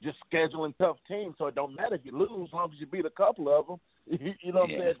just scheduling tough teams, so it don't matter if you lose, as long as you beat a couple of them. You know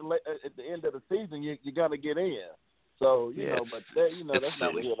what I'm saying? At the end of the season, you're going to get in. So, you know, but that's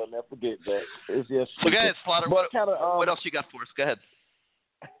not real. I'll never forget that. It's just go ahead, Slaughter. What else you got for us? Go ahead.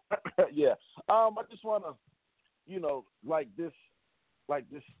 Yeah. I just want to, like this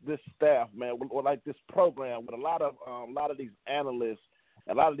staff, man, or like this program with a lot of these analysts,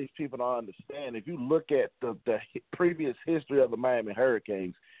 a lot of these people don't understand. If you look at the previous history of the Miami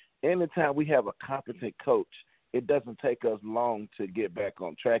Hurricanes, anytime we have a competent coach, it doesn't take us long to get back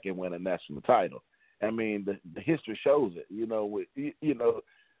on track and win a national title. I mean, the history shows it.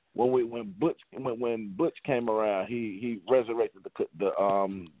 When Butch came around, he resurrected the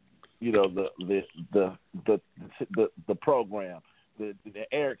program. The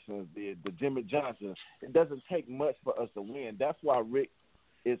Ericksons, the Jimmy Johnsons. It doesn't take much for us to win. That's why Rick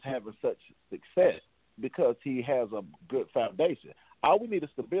is having such success, because he has a good foundation. All we need is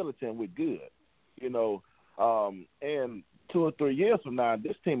stability, and we're good. And 2 or 3 years from now,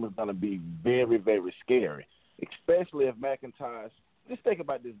 this team is going to be very, very scary, especially if McIntosh. Just think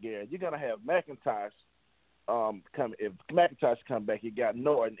about this, Gary. You're going to have McIntosh come. If McIntosh come back, you got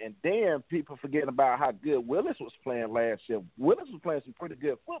Norton, and then people forget about how good Willis was playing last year. Willis was playing some pretty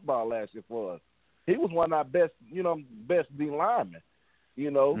good football last year for us. He was one of our best D linemen.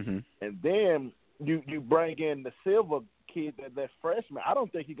 And then you bring in the Silver kid, that freshman. I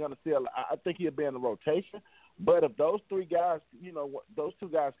don't think he's going to see. I think he'll be in the rotation. But if those 3 guys, those 2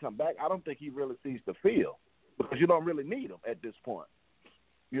 guys come back, I don't think he really sees the field, because you don't really need them at this point.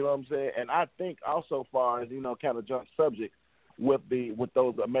 You know what I'm saying? And I think also, far as kind of jump subject with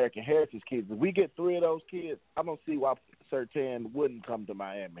those American Heritage kids, if we get 3 of those kids, I don't see why Surtain wouldn't come to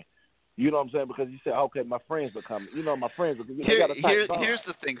Miami. You know what I'm saying? Because you said, okay, my friends are coming. My friends are coming. Here's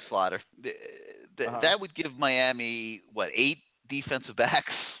the thing, Slaughter. That would give Miami, 8 defensive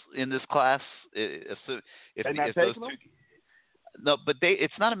backs in this class? If those 2, no, but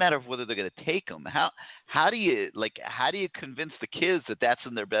it's not a matter of whether they're going to take them. How do you convince the kids that that's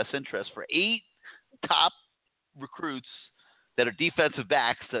in their best interest for 8 top recruits that are defensive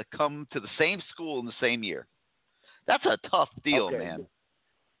backs that come to the same school in the same year? That's a tough deal, man.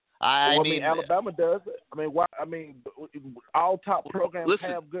 I mean, Alabama does it. All top programs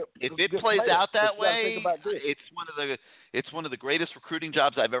have good. If it good plays players, out that way, it's one of the greatest recruiting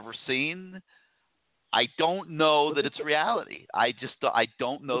jobs I've ever seen. I don't know that it's reality. I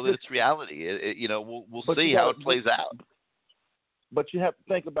don't know that it's reality. We'll see how it plays out. But you have to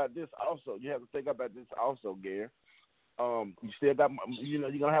think about this also. Gary. You still got,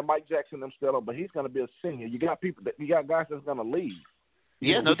 you're gonna have Mike Jackson them still on, but he's gonna be a senior. You got guys that's gonna leave.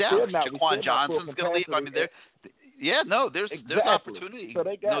 Yeah, no doubt. Jaquan Johnson's going to leave. I mean, there's opportunity. So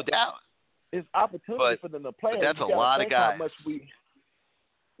they got, no doubt. It's opportunity for them to play. But that's a lot of guys.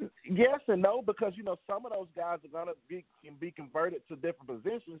 Yes and no, because some of those guys are going to be converted to different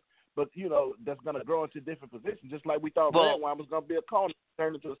positions, but that's going to grow into different positions. Just like we thought Redwine was going to be a corner,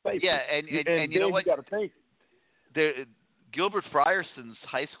 turn into a safety. Yeah, and you know what? You got to think. Gilbert Fryerson's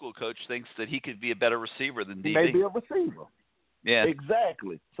high school coach thinks that he could be a better receiver than DB. He may be a receiver. Yeah,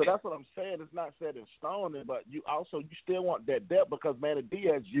 exactly. So that's what I'm saying. It's not set in stone, but you still want that depth, because Manny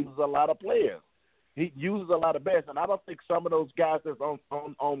Diaz uses a lot of players. He uses a lot of best, and I don't think some of those guys that's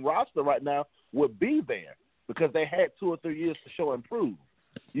on roster right now would be there because they had 2 or 3 years to show improve.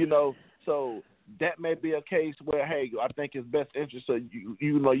 So that may be a case where, hey, I think it's best interest so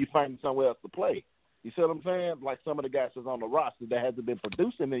you find somewhere else to play. You see what I'm saying? Like some of the guys that's on the roster that hasn't been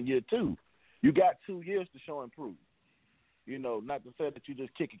producing in year 2. You got 2 years to show improve. Not to say that you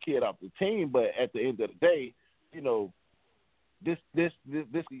just kick a kid off the team, but at the end of the day, this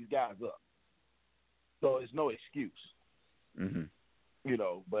these guys up. So it's no excuse. Mm-hmm.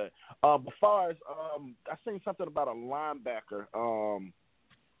 But as far as I seen something about a linebacker from,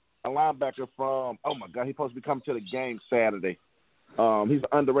 oh my God, he's supposed to be coming to the game Saturday. He's an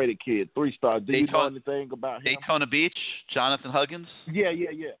underrated kid, 3-star. Do you know anything about him? Daytona Beach, Jonathan Huggins. Yeah.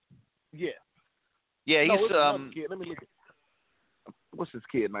 Yeah, No, he's kid. Let me look. What's his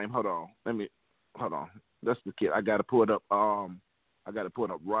kid name? Hold on. That's the kid. I got to pull it up.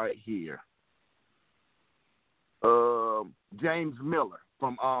 Right here. James Miller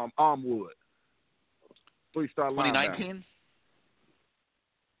from Armwood. 3-star linebacker. 2019?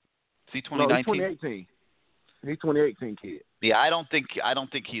 See 2019? No, 2018. He's 2018 kid. Yeah, I don't think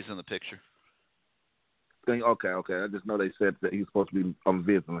he's in the picture. Okay. I just know they said that he's supposed to be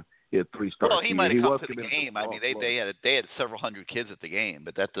visiting. He had 3 starts. Well, he might have come to the game. I mean, they had several hundred kids at the game,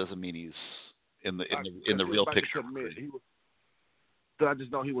 but that doesn't mean he's in the real picture. So I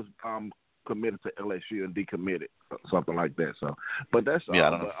just know he was committed to LSU and decommitted, something like that. So, but that's I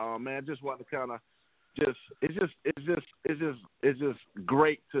don't know. But man, just want to kind of it's just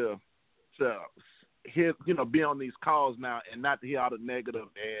great to hear, be on these calls now and not to hear all the negative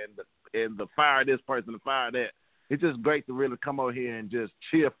and the fire this person, the fire that. It's just great to really come over here and just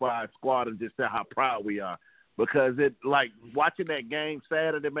cheer for our squad and just say how proud we are. Because it, like, watching that game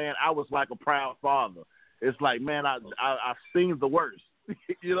Saturday, man, I was like a proud father. It's like, man, I've seen the worst.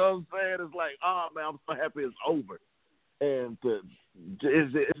 You know what I'm saying? It's like, oh, man, I'm so happy it's over. And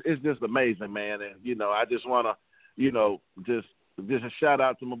it's just amazing, man. And, I just want to, just a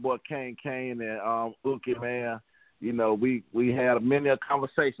shout-out to my boy Kane and Uki, man. We had many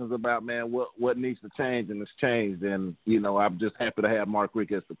conversations about, man, what needs to change, and it's changed. And, I'm just happy to have Mark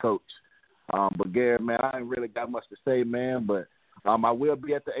Rick as the coach. But, Gary, man, I ain't really got much to say, man. But I will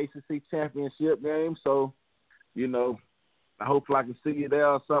be at the ACC championship game. So, I hope I can see you there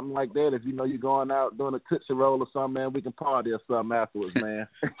or something like that. If, you're going out doing a Tootsie Roll or something, man, we can party or something afterwards, man.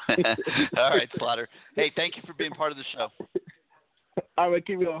 All right, Slaughter. Hey, thank you for being part of the show. All right,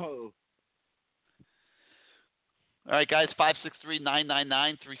 keep me on hold. All right, guys,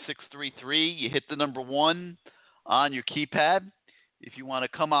 563-999-3633. You hit the number 1 on your keypad if you want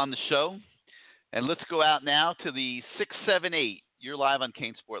to come on the show. And let's go out now to the 678. You're live on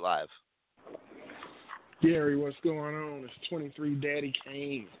CaneSport Live. Gary, what's going on? It's 23 Daddy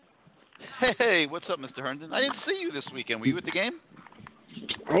Kane. Hey, what's up, Mr. Herndon? I didn't see you this weekend. Were you at the game?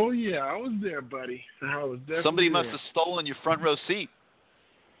 Oh, yeah, I was there, buddy. I was definitely Somebody must there. have stolen your front row seat.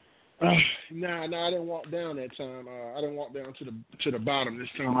 Nah, I didn't walk down that time. I didn't walk down to the bottom this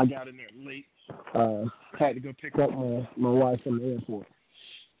time. I got in there late. Had to go pick up my wife from the airport.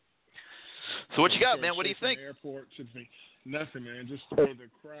 So what you got, man? What do you think? From the airport to me. Nothing, man. Just the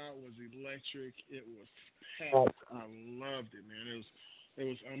crowd was electric. It was packed. I loved it, man. It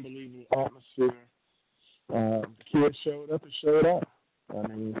was unbelievable atmosphere. The kids showed up and showed up. I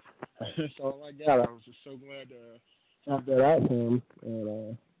mean, that's all I got. I was just so glad to have that outcome.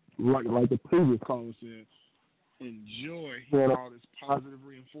 And like the previous caller said, enjoy hearing all this positive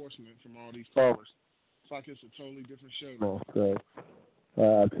reinforcement from all these callers. It's like it's a totally different show now. So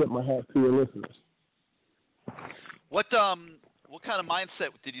I tip my hat to your listeners. What kind of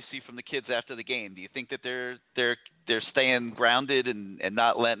mindset did you see from the kids after the game? Do you think that they're staying grounded and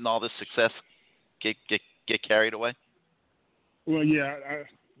not letting all this success get carried away? Well, yeah, I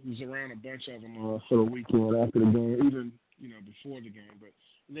was around a bunch of them for the weekend after the game, even before the game, but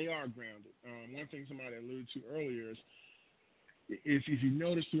they are grounded. One thing somebody alluded to earlier is if you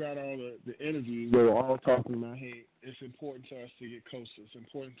notice throughout all the interviews, they were all talking about, hey, it's important to us to get Coastal. It's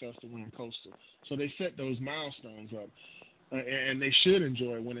important to us to win Coastal. So they set those milestones up, and they should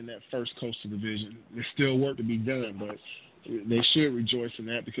enjoy winning that first Coastal division. There's still work to be done, but they should rejoice in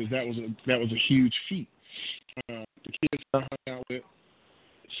that because that was a huge feat. The kids I hung out with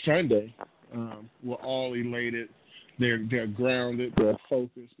Sunday were all elated. They're grounded. They're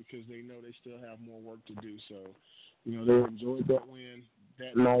focused because they know they still have more work to do. So, they enjoyed that win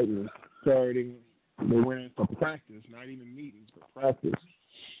that night and Saturday. They went in for practice, not even meetings, but practice.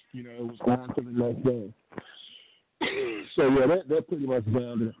 It was on to the next game. So, yeah, they're pretty much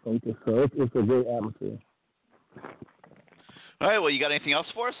grounded and focused. So it's a great atmosphere. All right, well, you got anything else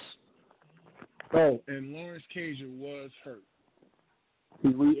for us? Oh, and Lawrence Cager was hurt. He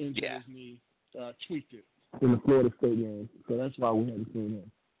re-injured his knee, tweaked it in the Florida State game. So that's why we haven't seen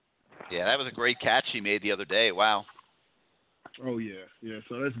him. Yeah, that was a great catch he made the other day. Wow. Oh, yeah. Yeah,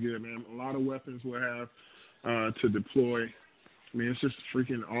 so that's good, man. A lot of weapons we'll have to deploy. I mean, it's just a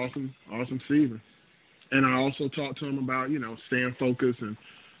freaking awesome season. And I also talked to him about, staying focused and,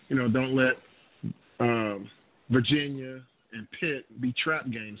 don't let Virginia and Pitt be trap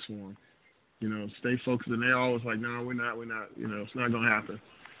games for him. Stay focused. And they're always like, no, we're not. It's not going to happen.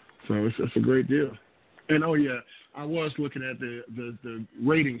 So it's a great deal. And, oh, yeah, I was looking at the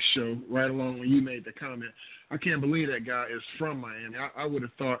ratings show right along when you made the comment. I can't believe that guy is from Miami. I would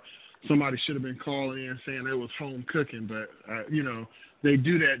have thought somebody should have been calling in saying it was home cooking. But, they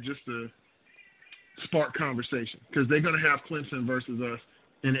do that just to spark conversation because they're going to have Clemson versus us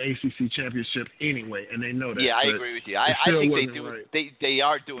in the ACC championship anyway, and they know that. Yeah, I agree with you. I think they do. Right. They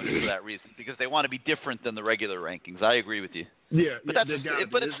are doing it for that reason because they want to be different than the regular rankings. I agree with you. Yeah, but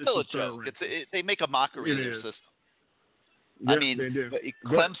it's still a joke. They make a mockery of their system. Yes, I mean, they do.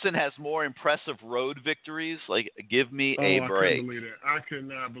 Clemson has more impressive road victories. Like, give me a break. I couldn't believe that. I could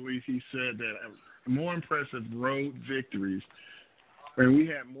not believe he said that. More impressive road victories, and we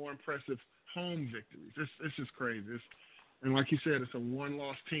had more impressive home victories. It's just crazy. And like you said, it's a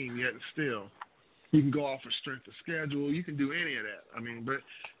one-loss team, yet still, you can go off of strength of schedule. You can do any of that. I mean, but,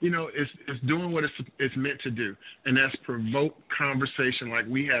 it's doing what it's meant to do, and that's provoke conversation like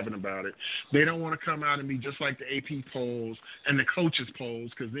we having about it. They don't want to come out and be just like the AP polls and the coaches polls,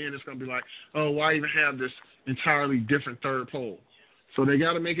 because then it's going to be like, oh, why even have this entirely different third poll? So they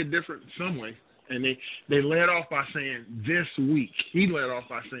got to make it different some way. And they led off by saying this week. He led off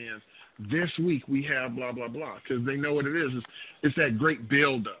by saying this week we have blah, blah, blah, because they know what it is. It's that great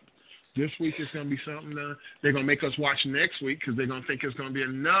build-up. This week is going to be something they're going to make us watch next week because they're going to think it's going to be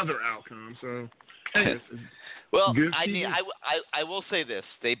another outcome. So, hey, well, I will say this.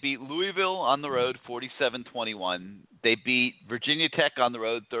 They beat Louisville on the road 47-21. They beat Virginia Tech on the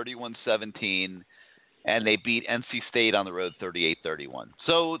road 31-17. And they beat NC State on the road 38-31.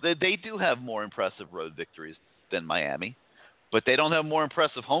 So they do have more impressive road victories than Miami. But they don't have more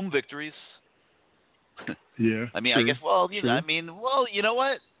impressive home victories. Yeah. I mean, true. I guess, you know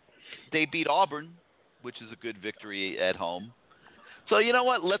what? They beat Auburn, which is a good victory at home. So, you know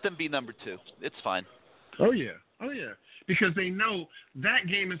what? Let them be number 2. It's fine. Oh, yeah. Because they know that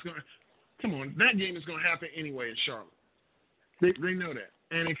game is going to happen anyway in Charlotte. They know that.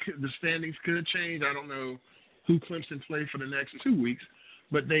 And the standings could change. I don't know who Clemson play for the next 2 weeks,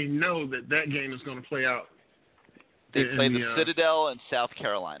 but they know that game is going to play out. They play the Citadel and South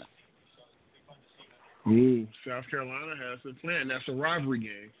Carolina. Ooh, South Carolina has a plan. That's a rivalry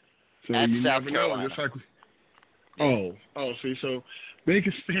game. So At you South never Carolina. know. See, so they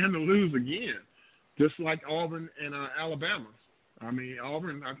can stand to lose again, just like Auburn and Alabama. I mean,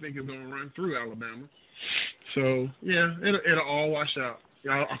 Auburn, I think, is going to run through Alabama. So, yeah, it'll all wash out.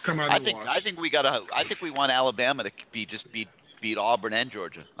 I'll come out and watch. I think we want Alabama to beat Auburn and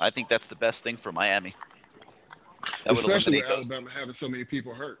Georgia. I think that's the best thing for Miami. That would Especially eliminate with Alabama having so many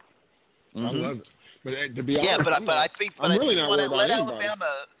people hurt. Mm-hmm. I love it. But to be honest, I think I'm really not worried about anybody.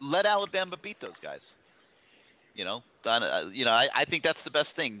 Let Alabama beat those guys. I think that's the best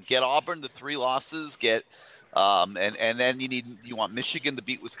thing. Get Auburn to 3 losses. And then you want Michigan to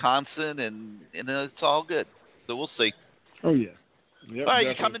beat Wisconsin, and it's all good. So we'll see. Oh yeah. Yep, all right,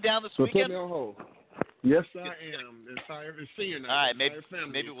 you coming down this weekend? Put me on hold. Yes, I am. It's senior night. All right,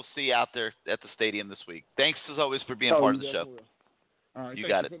 maybe we'll see you out there at the stadium this week. Thanks as always for being part of the show. All right, you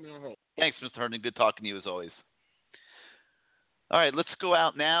got it. Put me on hold. Thanks, Mr. Herndon. Good talking to you as always. All right, let's go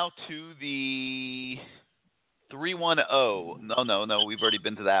out now to the 310. No, we've already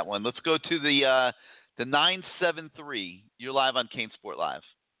been to that one. Let's go to the 973. You're live on CaneSport Live.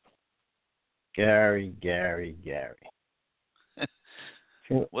 Gary.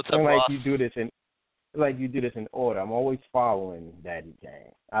 What's up, Ross? You do this in order. I'm always following Daddy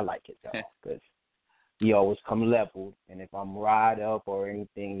Kane. I like it though, because he always come leveled, and if I'm riled up or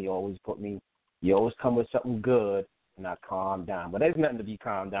anything, he always come with something good, and I calm down. But there's nothing to be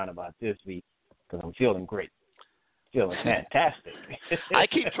calmed down about this week, because I'm feeling great. Feeling fantastic. I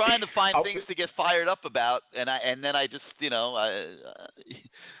keep trying to find things to get fired up about, and then I just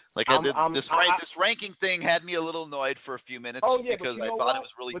this ranking thing had me a little annoyed for a few minutes because I thought it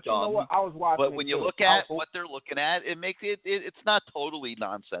was really dumb. You know what? I was watching. But when you look at what they're looking at, it makes it's not totally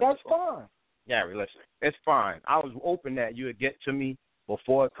nonsensical. That's fine. Gary, listen, it's fine. I was hoping that you would get to me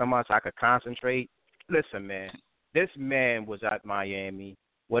before it come out so I could concentrate. Listen, man, this man was at Miami.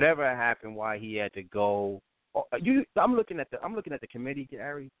 Whatever happened, why he had to go. I'm looking at the committee,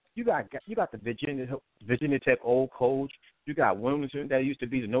 Gary. You got the Virginia Tech old coach. You got Wilmington that used to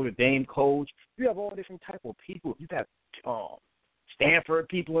be the Notre Dame coach. You have all different type of people. You got Stanford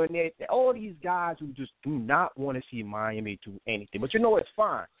people in there. All these guys who just do not want to see Miami do anything. But it's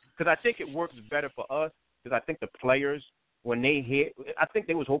fine because I think it works better for us because I think the players when they hit, I think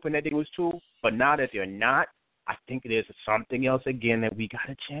they was hoping that they was too, but now that they're not, I think it is something else again that we got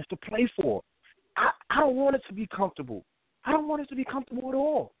a chance to play for. I don't want us to be comfortable. I don't want us to be comfortable at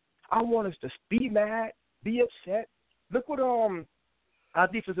all. I want us to be mad, be upset. Look what our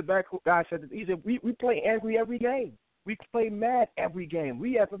defensive back guy said. He said, we play angry every game. We play mad every game.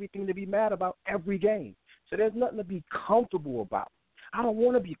 We have everything to be mad about every game. So there's nothing to be comfortable about. I don't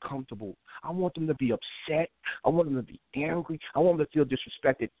want to be comfortable. I want them to be upset. I want them to be angry. I want them to feel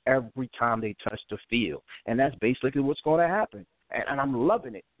disrespected every time they touch the field. And that's basically what's going to happen. And I'm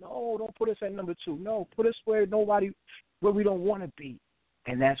loving it. No, don't put us at number 2. No, put us where we don't want to be.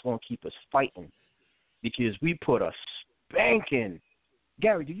 And that's going to keep us fighting because we put a spanking.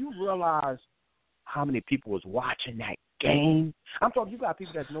 Gary, do you realize how many people was watching that game. I'm talking, you got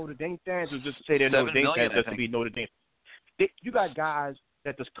people that's Notre Dame fans who just say they're Notre Dame fans just to be Notre Dame. You got guys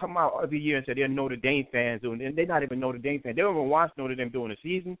that just come out every year and say they're Notre Dame fans, and they're not even Notre Dame fans. They don't even watch Notre Dame during the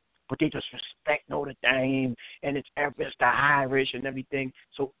season, but they just respect Notre Dame, and it's the Irish and everything.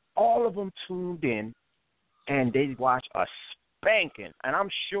 So all of them tuned in, and they watched a spanking, and I'm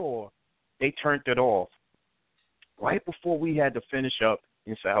sure they turned it off right before we had to finish up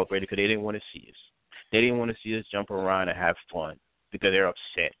and celebrate because they didn't want to see us. They didn't want to see us jump around and have fun because they're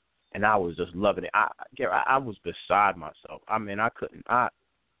upset. And I was just loving it. I was beside myself. I mean, I couldn't. I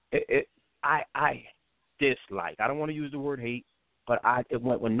dislike. I don't want to use the word hate, but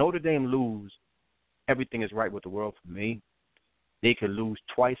when Notre Dame lose, everything is right with the world for me. They could lose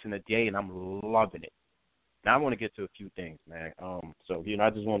twice in a day, and I'm loving it. Now I want to get to a few things, man. So I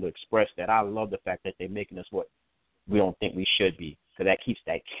just wanted to express that I love the fact that they're making us what we don't think we should be, because that keeps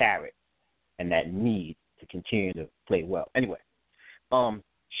that carrot and that need to continue to play well. Anyway,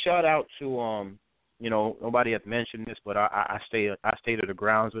 shout out to nobody had mentioned this, but I stayed to the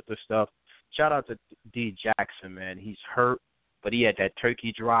grounds with this stuff. Shout out to D. Jackson, man. He's hurt, but he had that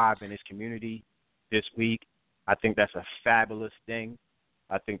turkey drive in his community this week. I think that's a fabulous thing.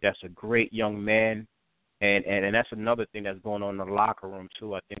 I think that's a great young man, and that's another thing that's going on in the locker room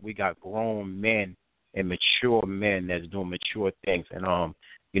too. I think we got grown men and mature men that's doing mature things, and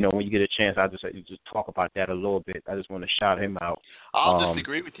when you get a chance, I just talk about that a little bit. I just want to shout him out. I'll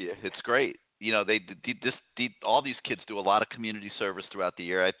disagree with you. It's great. All these kids do a lot of community service throughout the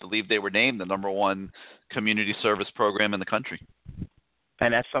year. I believe they were named the #1 community service program in the country.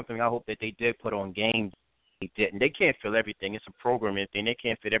 And that's something I hope that they did put on games. They didn't. They can't fill everything. It's a programming thing. They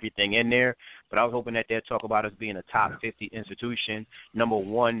can't fit everything in there. But I was hoping that they'd talk about us being a top 50 institution,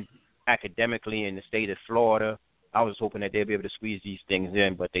 #1 academically in the state of Florida. I was hoping that they'd be able to squeeze these things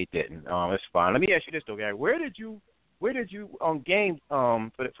in, but they didn't. It's fine. Let me ask you this though, Gary. Where did you on game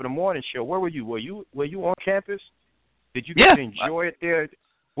for the morning show? Where were you? Were you on campus? Did you get to enjoy it there?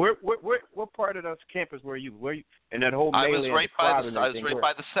 What part of the campus were you? Were you in that whole melee? I was right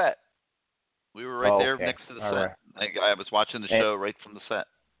by the set. We were right there next to the set. Right. I was watching the show right from the set.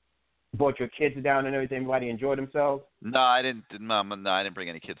 Brought your kids down and everything. Everybody enjoyed themselves? No, I didn't. No, I didn't bring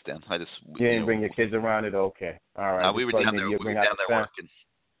any kids down. You didn't bring your kids around it? Okay. All right. We were down there. We were down there working.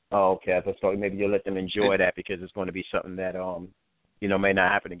 Oh, okay. I thought maybe you'll let them enjoy that because it's going to be something that may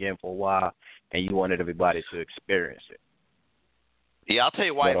not happen again for a while, and you wanted everybody to experience it. Yeah, I'll tell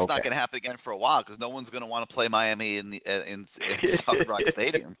you why it's not going to happen again for a while, because no one's going to want to play Miami in South Rock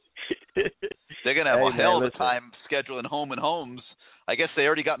Stadium. They're going to have a hell of a time scheduling home and homes. I guess they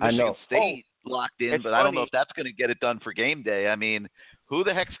already got Michigan State locked in, but I don't know if that's going to get it done for game day. I mean, who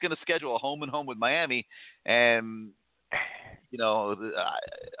the heck's going to schedule a home and home with Miami? And, I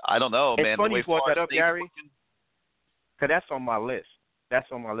don't know, man. It's funny you brought that up, Gary, because that's on my list. That's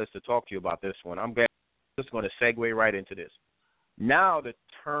on my list to talk to you about this one. I'm just going to segue right into this. Now the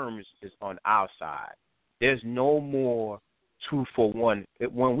terms is on our side. There's no more 2-for-1.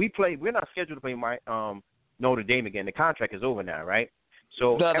 When we play, we're not scheduled to play Notre Dame again. The contract is over now, right?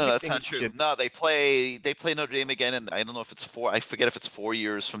 So no, that's not true. No, they play Notre Dame again, and I don't know if it's I forget if it's 4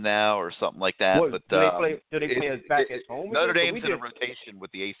 years from now or something like that. But do they play us back at home? Notre Dame's in a rotation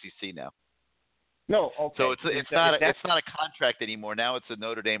with the ACC now. No, okay. So it's not a contract anymore. Now it's a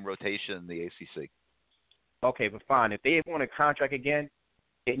Notre Dame rotation in the ACC. Okay, but fine. If they want a contract again,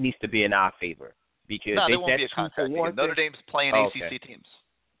 it needs to be in our favor because there won't be a contract again. Notre Dame's playing ACC teams.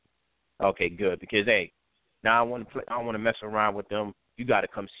 Okay, good. Because now I want to mess around with them. You got to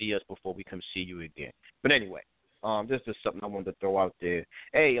come see us before we come see you again. But anyway, this is something I wanted to throw out there.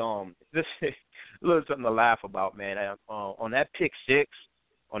 Hey, this is a little something to laugh about, man. On that pick six,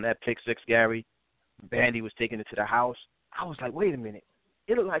 Gary, Bandy was taking it to the house. I was like, wait a minute.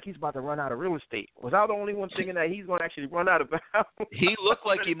 It looked like he's about to run out of real estate. Was I the only one thinking that he's going to actually run out of bounds? He looked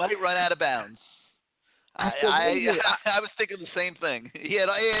like he might run out of bounds. I was thinking the same thing.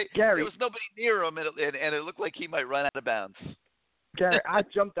 Gary, there was nobody near him, and it looked like he might run out of bounds. Gary, I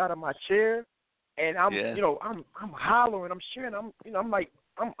jumped out of my chair, and I'm hollering, I'm cheering, I'm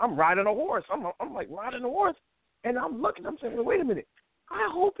riding a horse. I'm like riding a horse, and I'm looking, I'm saying, wait a minute. I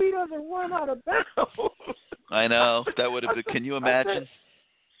hope he doesn't run out of bounds. I know. That would have been, can you imagine?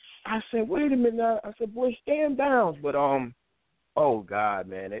 I said, wait a minute. I said, boy, stand down. But, oh, God,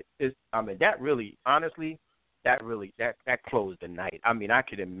 man. That really, honestly, that closed the night. I mean, I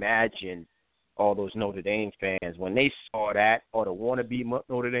could imagine all those Notre Dame fans, when they saw that, or the wannabe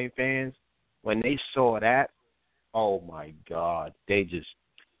Notre Dame fans, when they saw that, oh, my God.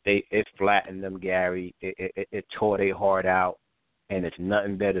 It flattened them, Gary. It tore their heart out. and it's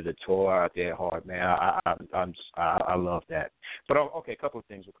nothing better to tour out there hard, man. I love that. But okay, a couple of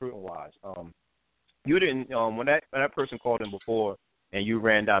things recruiting wise. You didn't when that person called in before, and you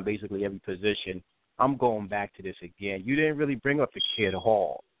ran down basically every position. I'm going back to this again. You didn't really bring up the kid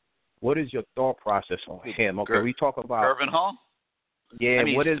Hall. What is your thought process on him? Okay, we talk about Irvin Hall. Yeah, I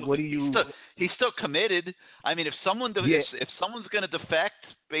mean, He's still committed. I mean, if someone's going to defect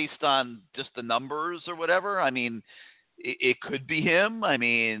based on just the numbers or whatever, I mean, it could be him. I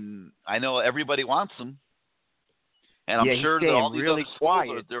mean, I know everybody wants him, and I'm sure that all these really other schools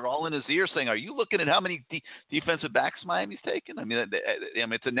quiet. they're all in his ear saying, "Are you looking at how many defensive backs Miami's taken?" I mean,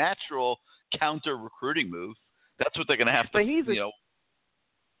 it's a natural counter recruiting move. That's what they're going to have to,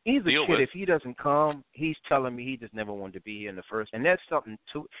 He's a deal kid. with. If he doesn't come, he's telling me he just never wanted to be here in the first. And there's something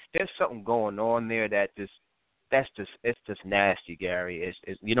going on there it's just nasty, Gary.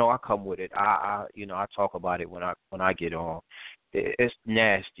 It's I come with it. I talk about it when I get on. It's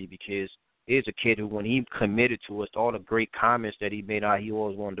nasty because here's a kid who, when he committed to us, all the great comments that he made out, he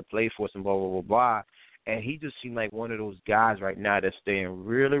always wanted to play for us and blah blah blah blah. And he just seemed like one of those guys right now that's staying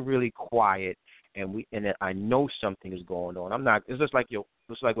really really quiet. And I know something is going on. It's just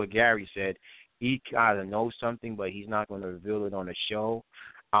like what Gary said. He kind of knows something, but he's not going to reveal it on the show.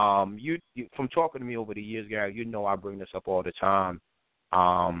 You from talking to me over the years, Gary, I bring this up all the time.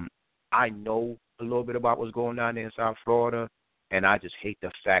 I know a little bit about what's going on in South Florida, and I just hate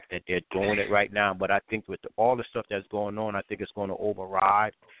the fact that they're doing it right now. But I think with all the stuff that's going on, I think it's going to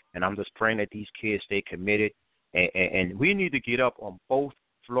override. And I'm just praying that these kids stay committed. And we need to get up on both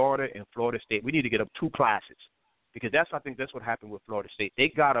Florida and Florida State. We need to get up 2 classes because I think that's what happened with Florida State. They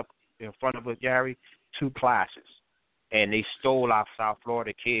got up in front of us, Gary, 2 classes, and they stole our South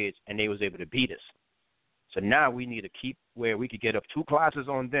Florida kids, and they was able to beat us. So now we need to keep where we could get up 2 classes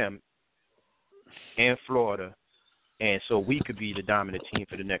on them in Florida, and so we could be the dominant team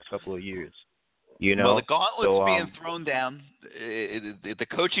for the next couple of years. Well, the gauntlet's being thrown down. The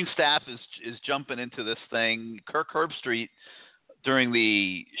coaching staff is jumping into this thing. Kirk Herbstreit, during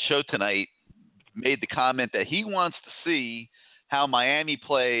the show tonight, made the comment that he wants to see how Miami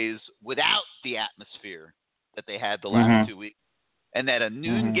plays without the atmosphere that they had the last 2 weeks, and that a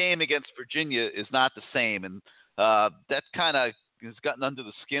noon game against Virginia is not the same. And that kind of has gotten under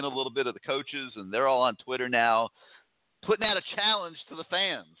the skin a little bit of the coaches, and they're all on Twitter now putting out a challenge to the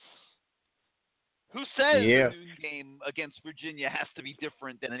fans. Who says a noon game against Virginia has to be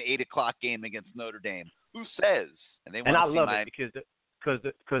different than an 8 o'clock game against Notre Dame? Who says? And I love it because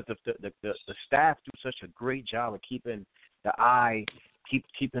the staff do such a great job of keeping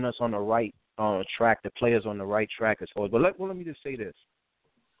keeping us on the right track, the players on the right track as far as. But let me just say this.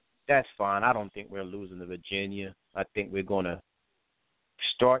 That's fine. I don't think we're losing to Virginia. I think we're going to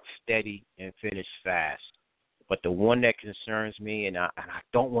start steady and finish fast. But the one that concerns me, and I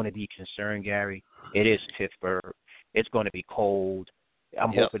don't want to be concerned, Gary, it is Pittsburgh. It's going to be cold.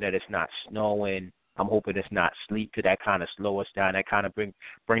 I'm hoping that it's not snowing. I'm hoping it's not sleet, because that kind of slow us down. That kind of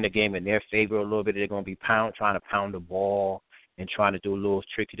bring the game in their favor a little bit. They're going to be trying to pound the ball and trying to do a little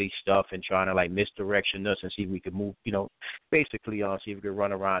tricky stuff and trying to misdirection us and see if we can move, basically see if we can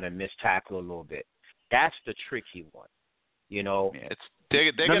run around and miss tackle a little bit. That's the tricky one, They're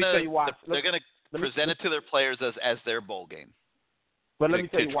going to present it to their players as their bowl game. But let me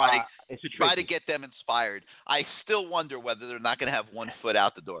tell you why. To try to get them inspired. I still wonder whether they're not going to have one foot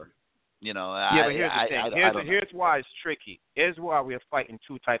out the door. But here's the thing. Here's why it's tricky. Here's why we're fighting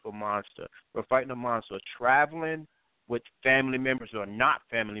 2 type of monster. We're fighting a monster traveling with family members or not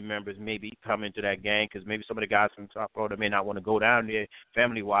family members maybe coming to that game, because maybe some of the guys from South Florida may not want to go down there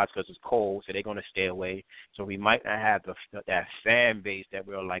family-wise because it's cold, so they're going to stay away. So we might not have that fan base that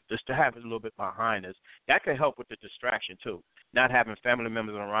we're just to have it a little bit behind us. That could help with the distraction too. Not having family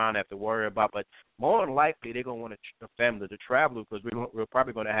members around have to worry about, but more than likely they're going to want the family to travel, because we're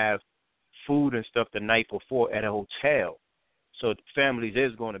probably going to have food and stuff the night before at a hotel. So the families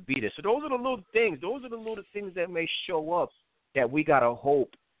is going to be there. So those are the little things. Those are the little things that may show up that we got to hope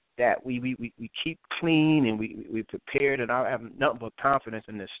that we keep clean and we prepared. And I have nothing but confidence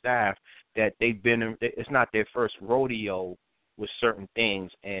in the staff that it's not their first rodeo with certain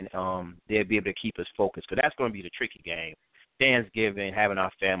things, and they'll be able to keep us focused, because that's going to be the tricky game. Thanksgiving, having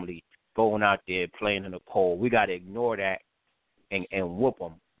our family going out there playing in the cold. We got to ignore that and whoop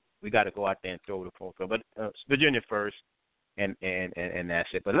them. We got to go out there and throw the phone. But Virginia first. And that's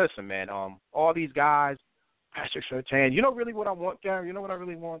it. But listen, man, all these guys, Patrick Surtain, really what I want, Gary? You know what I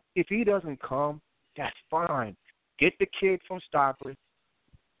really want? If he doesn't come, that's fine. Get the kid from Stockbridge,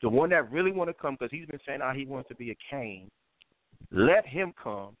 the one that really want to come, because he's been saying how he wants to be a Cane. Let him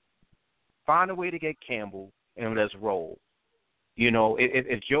come. Find a way to get Campbell, and let's roll. You know,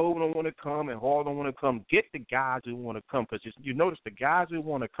 if Joe don't want to come and Hall don't want to come, get the guys who want to come. Because you notice the guys who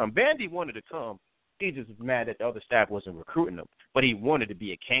want to come. Vandy wanted to come. He just was mad that the other staff wasn't recruiting him. But he wanted to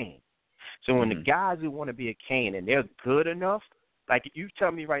be a Cane. So when the guys who want to be a Cane and they're good enough, like you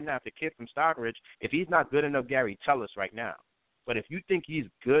tell me right now, if the kid from Stockbridge, if he's not good enough, Gary, tell us right now. But if you think he's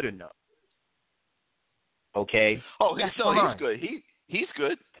good enough, okay. Oh, he's good. He's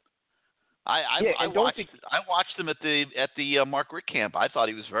good. I watched him at the Mark Richt camp. I thought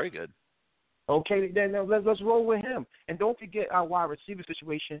he was very good. Okay, then let's roll with him. And don't forget our wide receiver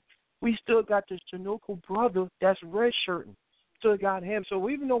situation. We still got this Chinook brother that's redshirting. Still got him. So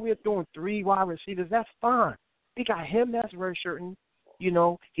even though we're doing 3 wide receivers, that's fine. We got him that's redshirting. You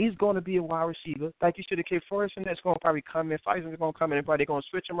know, he's going to be a wide receiver. Like you said, the kid Ferguson that's going to probably come in. Fison's going to come in and probably they're going to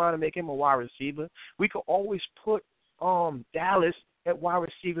switch him around and make him a wide receiver. We could always put Dallas at wide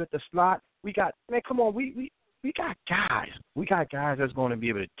receiver at the slot. We got, man, come on, we got guys. We got guys that's going to be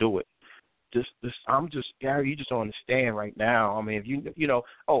able to do it. Gary, you just don't understand right now. I mean, if you know.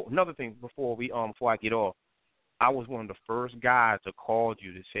 Oh, another thing before I get off, I was one of the first guys that called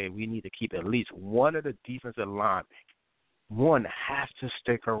you to say we need to keep at least one of the defensive linemen. One has to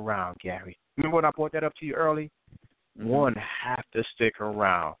stick around, Gary. Remember when I brought that up to you early? One has to stick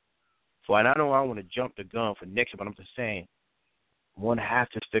around. So and I know I want to jump the gun for next year, but I'm just saying. One has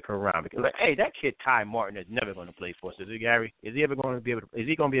to stick around because, like, hey, that kid Ty Martin is never going to play for us, is he, Gary? Is he ever going to be able to? Is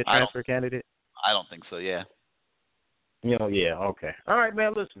he going to be a transfer candidate? I don't think so. Yeah. You know, yeah, okay. All right,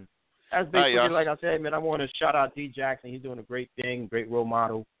 man. Listen, that's basically like I said, man. I want to shout out D Jackson. He's doing a great thing, great role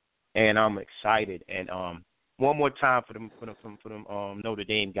model, and I'm excited. And one more time for them Notre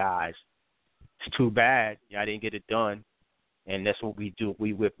Dame guys. It's too bad I didn't get it done, and that's what we do.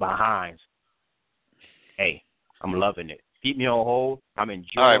 We whip behinds. Hey, I'm loving it. Keep me on hold. I'm enjoying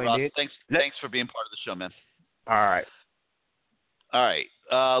All right, Ross, it. Thanks for being part of the show, man. All right.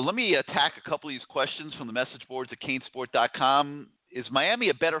 Let me attack a couple of these questions from the message boards at CaneSport.com. Is Miami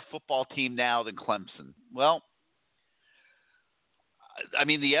a better football team now than Clemson? Well, I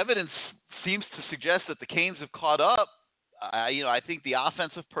mean, the evidence seems to suggest that the Canes have caught up. I think the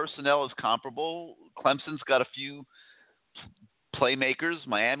offensive personnel is comparable. Clemson's got a few playmakers.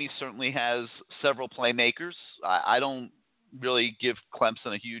 Miami certainly has several playmakers. I don't really give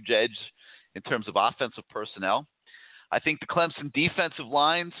Clemson a huge edge in terms of offensive personnel. I think the Clemson defensive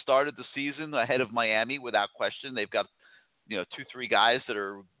line started the season ahead of Miami without question. They've got 2-3 guys that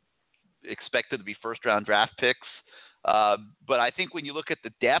are expected to be first-round draft picks. But I think when you look at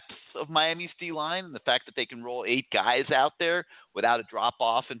the depth of Miami's D-line and the fact that they can roll 8 guys out there without a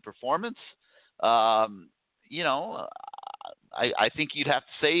drop-off in performance, I think you'd have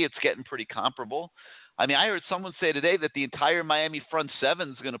to say it's getting pretty comparable. I mean, I heard someone say today that the entire Miami front seven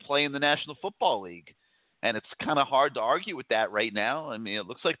is going to play in the National Football League. And it's kind of hard to argue with that right now. I mean, it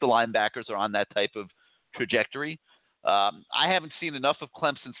looks like the linebackers are on that type of trajectory. I haven't seen enough of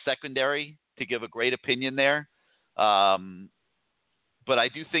Clemson's secondary to give a great opinion there. But I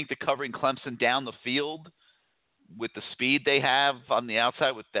do think that covering Clemson down the field with the speed they have on the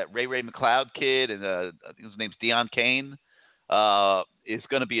outside with that Ray McLeod kid and I think his name's Deion Kane is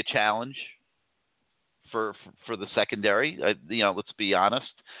going to be a challenge for the secondary. Let's be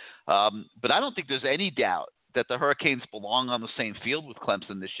honest. But I don't think there's any doubt that the Hurricanes belong on the same field with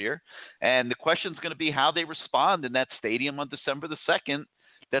Clemson this year. And the question is going to be how they respond in that stadium on December the 2nd.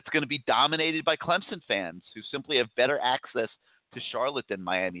 That's going to be dominated by Clemson fans who simply have better access to Charlotte than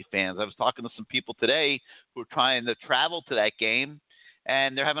Miami fans. I was talking to some people today who are trying to travel to that game,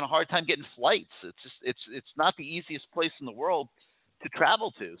 and they're having a hard time getting flights. It's not the easiest place in the world to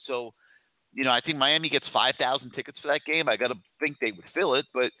travel to. So, I think Miami gets 5,000 tickets for that game. I got to think they would fill it,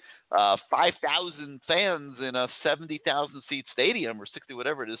 but 5,000 fans in a 70,000 seat stadium or 60,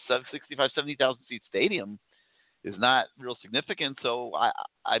 whatever it is, 65, 70,000 seat stadium is not real significant. So,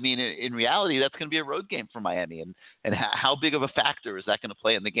 I mean, in reality, that's going to be a road game for Miami. And how big of a factor is that going to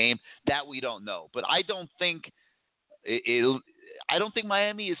play in the game? That we don't know. But I don't think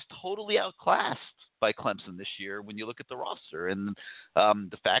Miami is totally outclassed by Clemson this year when you look at the roster. And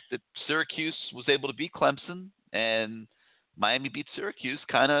the fact that Syracuse was able to beat Clemson and Miami beat Syracuse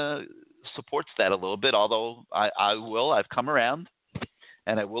kind of supports that a little bit, although I've come around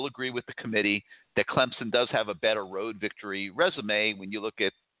and I will agree with the committee that Clemson does have a better road victory resume when you look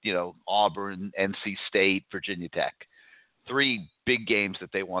at, Auburn, NC State, Virginia Tech. 3 big games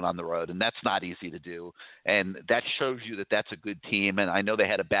that they won on the road, and that's not easy to do. And that shows you that that's a good team. And I know they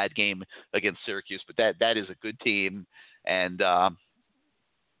had a bad game against Syracuse, but that is a good team. And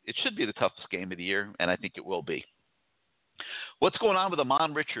it should be the toughest game of the year, and I think it will be. What's going on with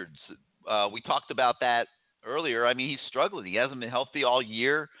Amon Richards? We talked about that earlier, I mean, he's struggling. He hasn't been healthy all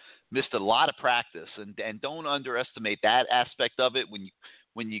year, missed a lot of practice, and don't underestimate that aspect of it.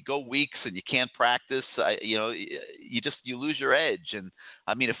 When you go weeks and you can't practice, you lose your edge. And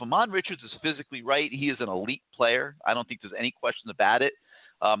I mean, if Amon Richards is physically right, he is an elite player. I don't think there's any question about it.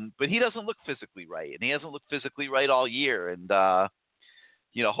 But he doesn't look physically right, and he hasn't looked physically right all year. And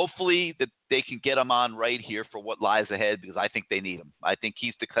hopefully that they can get him on right here for what lies ahead, because I think they need him. I think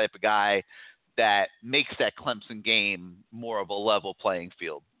he's the type of guy that makes that Clemson game more of a level playing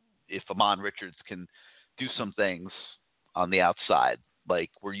field. If Amon Richards can do some things on the outside, like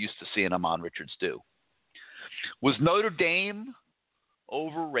we're used to seeing Amon Richards do. Was Notre Dame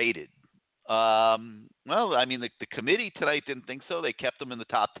overrated? Well, I mean, the committee tonight didn't think so. They kept them in the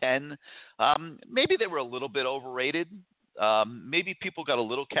top 10. Maybe they were a little bit overrated. Maybe people got a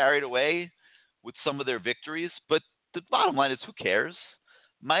little carried away with some of their victories. But the bottom line is, who cares?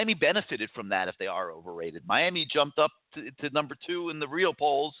 Miami benefited from that if they are overrated. Miami jumped up to number 2 in the real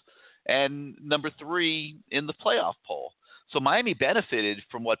polls and number 3 in the playoff poll. So Miami benefited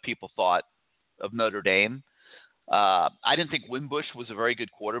from what people thought of Notre Dame. I didn't think Wimbush was a very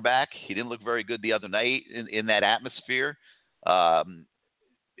good quarterback. He didn't look very good the other night in that atmosphere.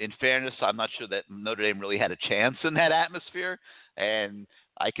 In fairness, I'm not sure that Notre Dame really had a chance in that atmosphere. And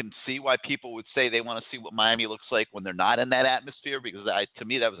I can see why people would say they want to see what Miami looks like when they're not in that atmosphere, because to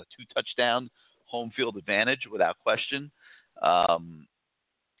me, that was a 2-touchdown home field advantage without question.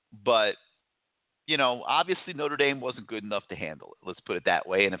 But, obviously Notre Dame wasn't good enough to handle it. Let's put it that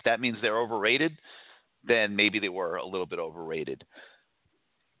way. And if that means they're overrated, then maybe they were a little bit overrated.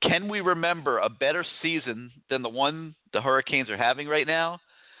 Can we remember a better season than the one the Hurricanes are having right now?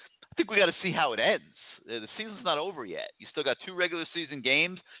 I think we got to see how it ends. The season's not over yet. You still got 2 regular season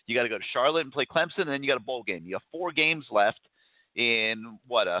games. You got to go to Charlotte and play Clemson, and then you got a bowl game. You have 4 games left in,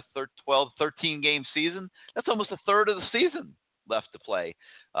 a 13-game season? That's almost a third of the season left to play.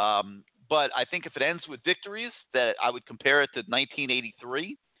 But I think if it ends with victories, that I would compare it to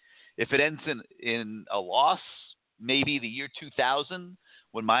 1983. If it ends in a loss, maybe the year 2000,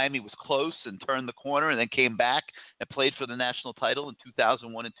 when Miami was close and turned the corner and then came back and played for the national title in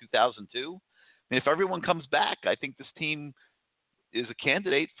 2001 and 2002. And if everyone comes back, I think this team is a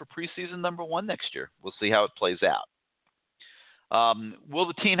candidate for preseason number 1 next year. We'll see how it plays out. Will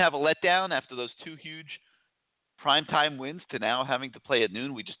the team have a letdown after those 2 huge primetime wins to now having to play at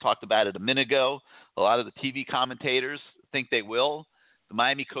noon? We just talked about it a minute ago. A lot of the TV commentators think they will. The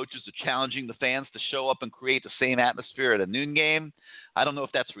Miami coaches are challenging the fans to show up and create the same atmosphere at a noon game. I don't know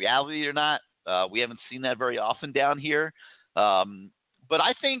if that's reality or not. We haven't seen that very often down here. But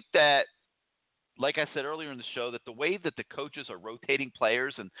I think that, like I said earlier in the show, that the way that the coaches are rotating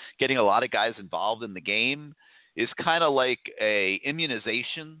players and getting a lot of guys involved in the game is kind of like a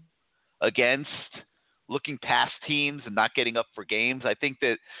immunization against looking past teams and not getting up for games. I think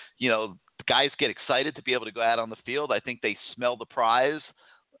that, guys get excited to be able to go out on the field. I think they smell the prize.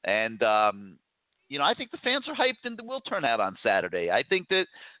 And, I think the fans are hyped and will turn out on Saturday. I think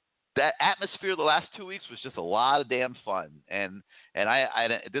that atmosphere the last 2 weeks was just a lot of damn fun. And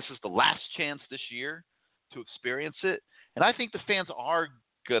this is the last chance this year to experience it. And I think the fans are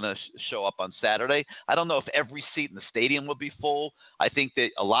going to show up on Saturday. I don't know if every seat in the stadium will be full. I think that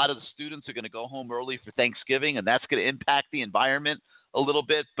a lot of the students are going to go home early for Thanksgiving, and that's going to impact the environment a little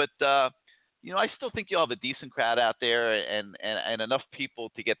bit. But, I still think you'll have a decent crowd out there and enough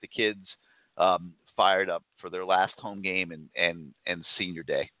people to get the kids fired up for their last home game and senior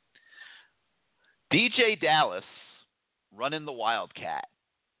day. DJ Dallas running the Wildcat.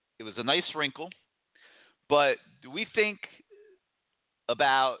 It was a nice wrinkle, but do we think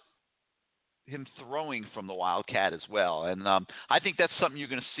about him throwing from the Wildcat as well? And I think that's something you're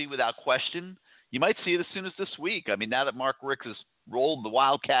going to see without question. You might see it as soon as this week. I mean, now that Mark Richt has rolled the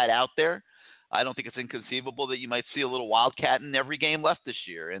Wildcat out there, I don't think it's inconceivable that you might see a little Wildcat in every game left this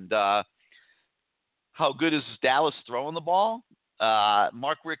year. And how good is Dallas throwing the ball?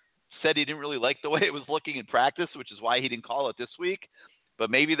 Mark Richt said he didn't really like the way it was looking in practice, which is why he didn't call it this week. But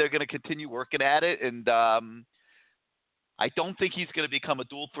maybe they're going to continue working at it. And I don't think he's going to become a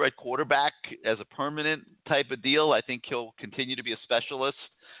dual-threat quarterback as a permanent type of deal. I think he'll continue to be a specialist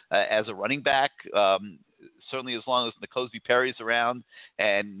as a running back, certainly as long as N'Kosi Perry's around,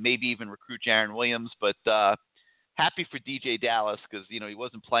 and maybe even recruit Jaron Williams. But happy for DJ Dallas because, he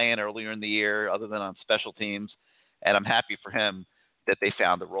wasn't playing earlier in the year other than on special teams, and I'm happy for him that they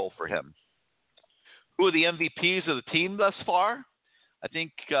found a role for him. Who are the MVPs of the team thus far? I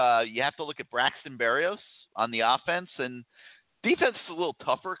think you have to look at Braxton Berrios on the offense, and defense is a little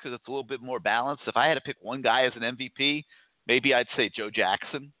tougher because it's a little bit more balanced. If I had to pick one guy as an MVP, maybe I'd say Joe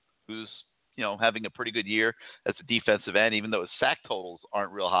Jackson, who's, having a pretty good year as a defensive end, even though his sack totals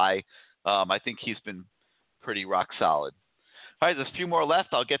aren't real high. I think he's been pretty rock solid. All right, there's a few more left.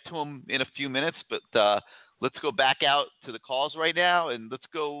 I'll get to them in a few minutes, but let's go back out to the calls right now, and let's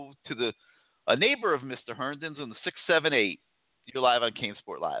go to a neighbor of Mr. Herndon's on the 678. You're live on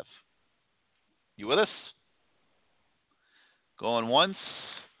CaneSport Live. You with us? Going once,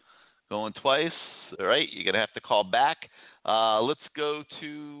 going twice. All right, you're going to have to call back. Let's go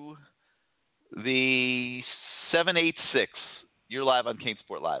to the 786. You're live on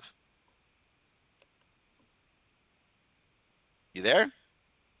CaneSport Live. You there?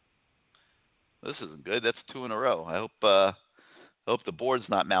 This isn't good. That's 2 in a row. I hope the board's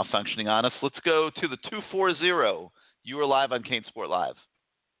not malfunctioning on us. Let's go to the 240. You are live on CaneSport Live.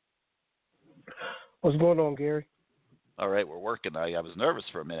 What's going on, Gary? All right, we're working. I was nervous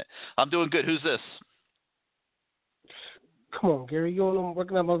for a minute. I'm doing good. Who's this? Come on, Gary. You don't know I'm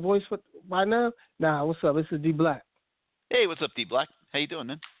working on my voice by now? Nah, what's up? This is D Black. Hey, what's up, D Black? How you doing,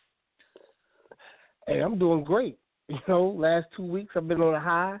 man? Hey, I'm doing great. Last 2 weeks I've been on a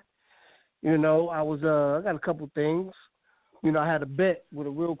high. I got a couple things. I had a bet with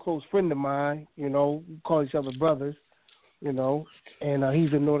a real close friend of mine. We call each other brothers. And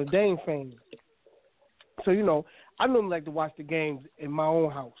he's a Notre Dame fan. So I normally like to watch the games in my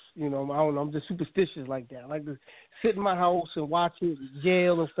own house. I don't know. I'm just superstitious like that. I like to sit in my house and watch it,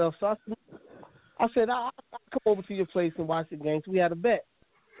 yell and stuff. So I said, I'll come over to your place and watch the games. We had a bet.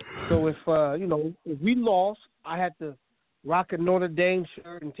 So if we lost, I had to rock a Notre Dame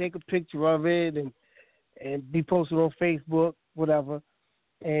shirt and take a picture of it and be posted on Facebook, whatever.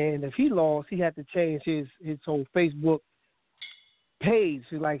 And if he lost, he had to change his whole Facebook page,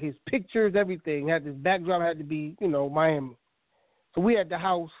 like his pictures, everything. His backdrop had to be, Miami. So we at the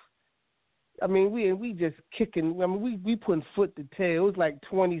house. I mean, we just kicking. I mean, we putting foot to tail. It was like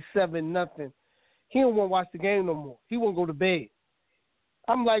 27-0. He don't want to watch the game no more. He want to go to bed.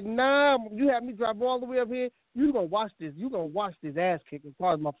 I'm like, nah, you have me drive all the way up here. You gonna watch this. You gonna watch this ass kick as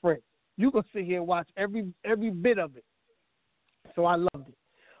far as my friend. You gonna sit here and watch every bit of it. So I loved it.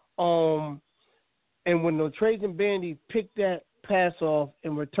 And when the Trajan Bandy picked that pass off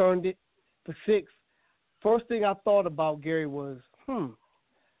and returned it for 6, first thing I thought about, Gary, was, I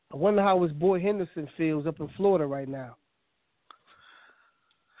wonder how his boy Henderson feels up in Florida right now.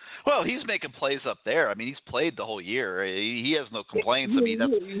 Well, he's making plays up there. I mean, he's played the whole year. He has no complaints. I mean,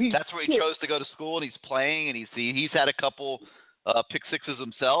 that's where he chose to go to school, and he's playing, and he's had a couple pick sixes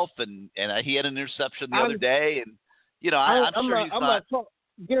himself, and he had an interception the other day, and I'm sure he's not.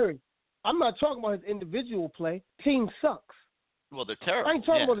 Gary, I'm not talking about his individual play. Team sucks. Well, they're terrible. I ain't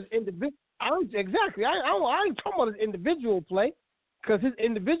talking about his individual. Exactly. I ain't talking about his individual play, because his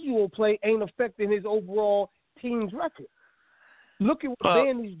individual play ain't affecting his overall team's record. Look at what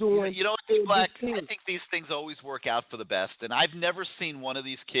Bandy's doing. You know what, Black? I think these things always work out for the best. And I've never seen one of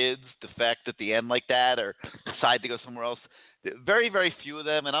these kids defect at the end like that or decide to go somewhere else. Very, very few of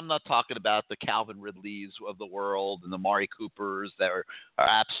them. And I'm not talking about the Calvin Ridleys of the world and the Mari Coopers that are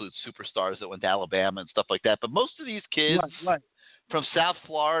absolute superstars that went to Alabama and stuff like that. But most of these kids from South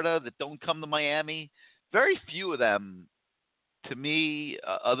Florida that don't come to Miami, very few of them, to me,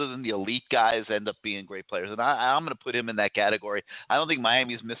 other than the elite guys, end up being great players. And I'm going to put him in that category. I don't think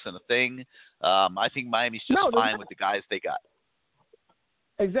Miami's missing a thing. I think Miami's just fine with the guys they got.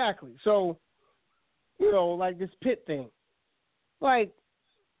 Exactly. So, like this Pitt thing. Like,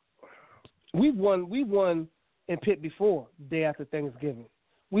 we won in Pitt before, day after Thanksgiving.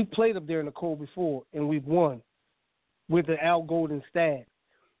 We played up there in the cold before, and we've won with the Al Golden staff.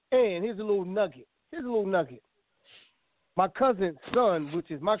 And here's a little nugget. My cousin's son, which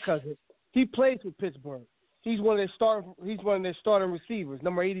is my cousin, he plays with Pittsburgh. He's one of their starting receivers,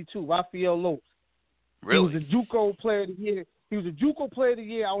 number 82, Raphael Lopes. Really? He was a JUCO player of the year. He was a JUCO player of the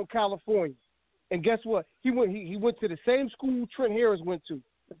year out in California. And guess what? He went to the same school Trent Harris went to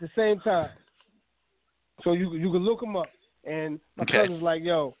at the same time. So you can look him up. And my cousin's like,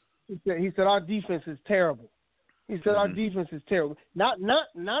 yo, he said our defense is terrible. He said our defense is terrible. Not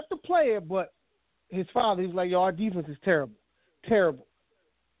the player, but his father. He's like, yo, our defense is terrible.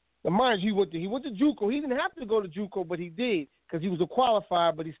 Now, mind you, he went to JUCO. He didn't have to go to JUCO, but he did because he was a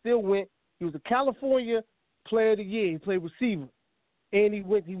qualifier. But he still went. He was a California player of the year. He played receiver, and he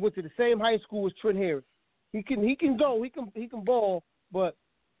went to the same high school as Trent Harris. He can go. He can ball. But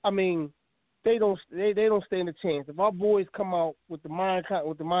I mean, they don't stand a chance. If our boys come out with the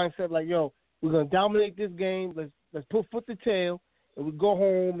mindset like, yo, we're gonna dominate this game. Let's put foot to tail. And we go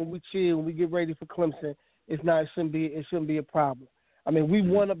home and we chill and we get ready for Clemson. It shouldn't be a problem. I mean, we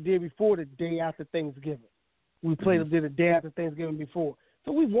won up there before the day after Thanksgiving. We played up there the day after Thanksgiving before.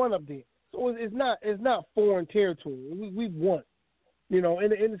 So we won up there. So it's not foreign territory. We've won, you know,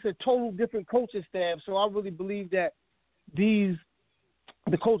 and it's a total different coaching staff. So I really believe that the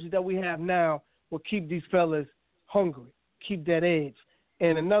coaches that we have now will keep these fellas hungry, keep that edge.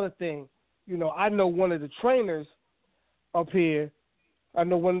 And another thing, you know, I know one of the trainers up here. I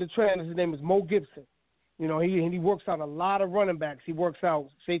know one of the trainers. His name is Mo Gibson. You know, he works out a lot of running backs. He works out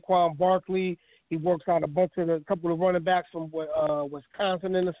Saquon Barkley. He works out a couple of running backs from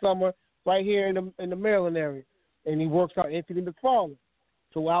Wisconsin in the summer, right here in the Maryland area. And he works out Anthony McFarland.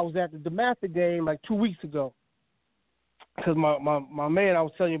 So I was at the DeMatha game like 2 weeks ago. Because my man I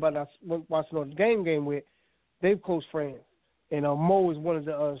was telling you about that I went watching on the game with, they're close friends. And Mo is one of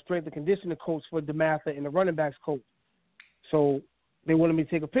the strength and conditioning coach for DeMatha and the running backs coach. So they wanted me to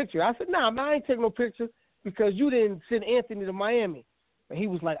take a picture. I said, nah, man, I ain't taking no picture because you didn't send Anthony to Miami. And he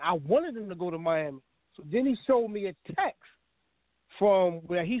was like, I wanted him to go to Miami. So then he showed me a text from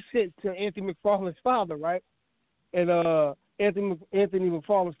where he sent to Anthony McFarland's father, right? And Anthony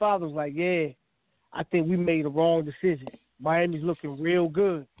McFarland's father was like, yeah, I think we made a wrong decision. Miami's looking real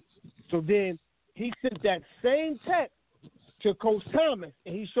good. So then he sent that same text to Coach Thomas,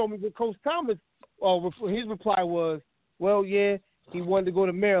 and he showed me what Coach Thomas, his reply was, well, yeah, he wanted to go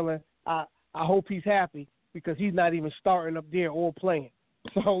to Maryland. I hope he's happy because he's not even starting up there or playing.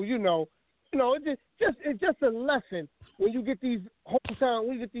 So, you know, it's just a lesson when you get these hometown,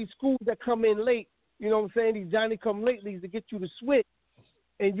 when you get these schools that come in late, you know what I'm saying, these Johnny-come-latelys to get you to switch,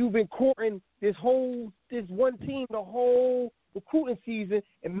 and you've been courting this one team the whole recruiting season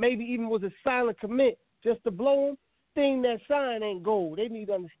and maybe even was a silent commit just to blow them, thing that sign ain't gold. They need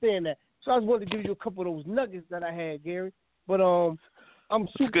to understand that. So I just wanted to give you a couple of those nuggets that I had, Gary. But I'm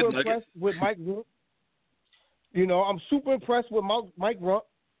super impressed with Mike Rump. You know, I'm super impressed with Mike Rump.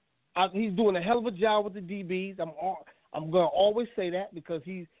 He's doing a hell of a job with the DBs. I'm going to always say that because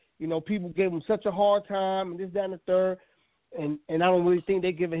he's, you know, people gave him such a hard time and this, that, and the third. And I don't really think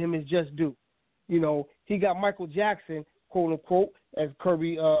they're giving him his just due. You know, he got Michael Jackson, quote unquote, as Kirk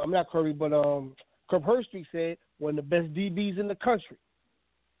Herbstreit said, one of the best DBs in the country.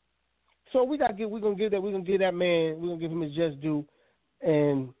 So we're gonna give him his just due.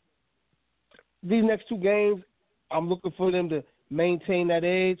 And these next two games, I'm looking for them to maintain that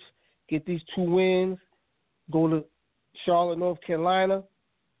edge, get these 2 wins, go to Charlotte, North Carolina,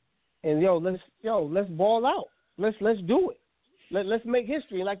 and let's ball out. Let's do it. Let's make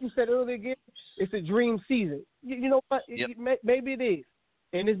history. And like you said earlier, again, it's a dream season. You know what? Maybe it is,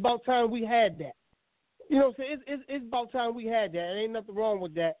 and it's about time we had that. You know what I'm saying? It's about time we had that. There ain't nothing wrong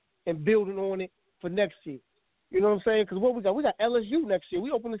with that and building on it for next year. You know what I'm saying? Because what we got? We got LSU next year.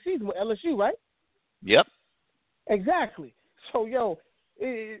 We open the season with LSU, right? Yep. Exactly. So,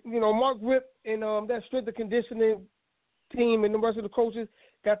 Mark Ripp and that strength and conditioning team and the rest of the coaches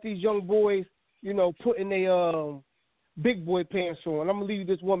got these young boys, you know, putting their big boy pants on. I'm going to leave you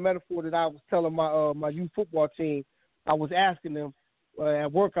this one metaphor that I was telling my youth football team. I was asking them at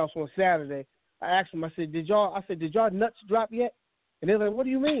workouts on Saturday. I asked them, I said, did y'all nuts drop yet? And they're like, what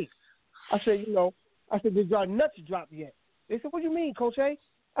do you mean? I said, did y'all nuts drop yet? They said, what do you mean, Coach A?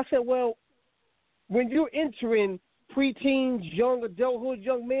 I said, well, when you're entering preteens, young adulthood,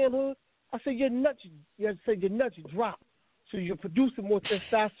 young manhood, I said, your nuts drop. So you're producing more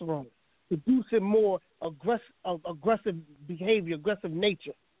testosterone, producing more aggressive behavior, aggressive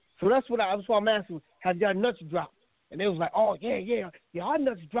nature. So that's why I'm asking, have y'all nuts dropped? And they was like, oh, yeah, our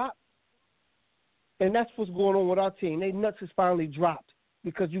nuts dropped. And that's what's going on with our team. They nuts has finally dropped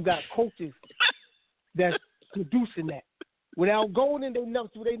because you got coaches that's producing that. Without going in, their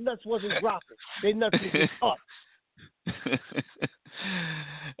nuts wasn't dropping. Their nuts was up.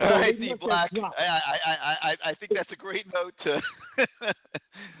 All right, D Black. I think that's a great note to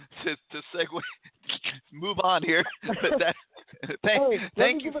segue. Move on here. But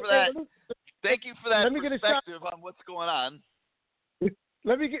thank you for that. Thank you for that perspective on what's going on.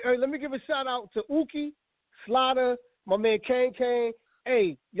 Let me give a shout out to Uki, Slaughter, my man Kane.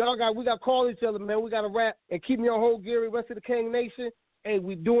 Hey, we got to call each other, man. We got to rap and keep me on hold, Gary. Rest of the Kane Nation. Hey,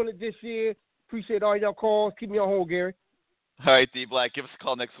 we doing it this year. Appreciate all y'all calls. Keep me on hold, Gary. All right, D Black. Give us a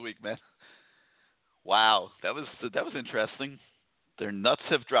call next week, man. Wow, that was interesting. Their nuts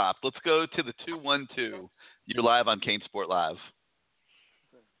have dropped. Let's go to the 212. You're live on CaneSport Live.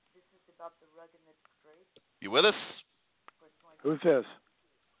 This is about the rug and the disgrace. You with us? Who's this?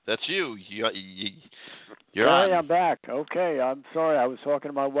 That's you. You're on. Hey, I'm back. Okay, I'm sorry. I was talking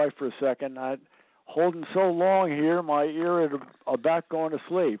to my wife for a second. Holding so long here, my ear is about going to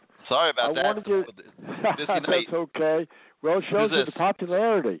sleep. Sorry about that. Busy night. That's okay. Well, it shows you the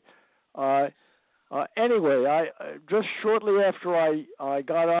popularity. Anyway, I just shortly after I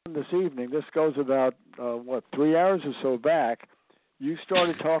got on this evening, this goes about 3 hours or so back, you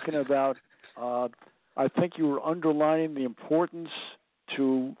started talking about. I think you were underlining the importance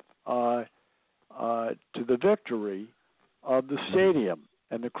to the victory of the stadium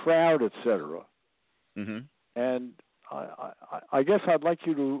and the crowd, etc. Mm-hmm. And I guess I'd like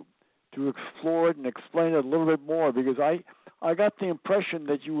you to explore it and explain it a little bit more, because I got the impression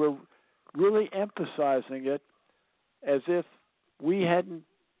that you were really emphasizing it as if we hadn't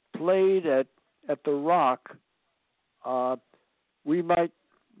played at the Rock. We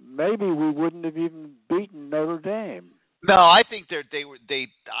wouldn't have even beaten Notre Dame. No, I think they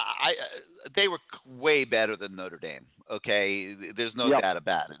were way better than Notre Dame. Okay, there's no doubt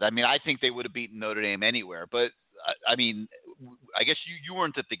about it. I mean, I think they would have beaten Notre Dame anywhere. But I mean, I guess you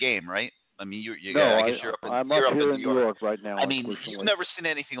weren't at the game, right? I mean, I guess you're up in, I'm you're up here in in New York right now. I mean, you've never seen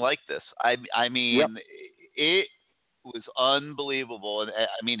anything like this. I mean, it was unbelievable. And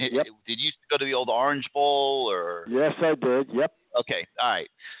I mean, did you go to the old Orange Bowl or? Yes, I did. Yep. Okay. All right.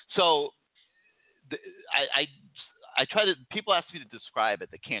 So I try to. People ask me to describe it.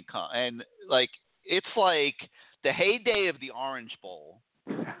 They can't come. And like it's like the heyday of the Orange Bowl,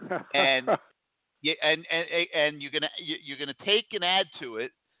 and and you're gonna take and add to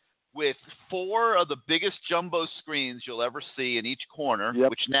it with 4 of the biggest jumbo screens you'll ever see in each corner,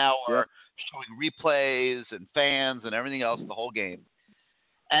 which now are showing replays and fans and everything else the whole game,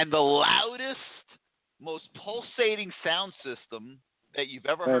 and the loudest, most pulsating sound system that you've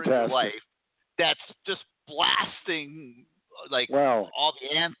ever heard in your life. That's just blasting like all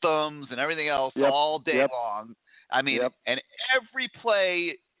the anthems and everything else all day long. I mean, and every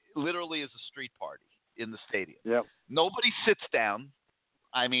play literally is a street party in the stadium. Nobody sits down.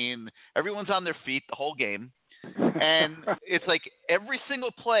 I mean, everyone's on their feet the whole game. And it's like every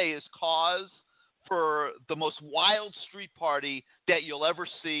single play is cause for the most wild street party that you'll ever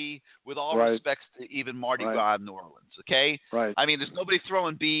see, with all respects to even Mardi Gras in New Orleans, okay? I mean, there's nobody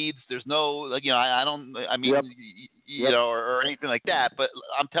throwing beads. There's no, or anything like that. But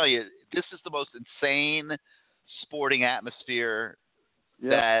I'm telling you, this is the most insane sporting atmosphere.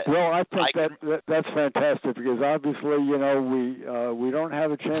 I think that's fantastic, because obviously, we don't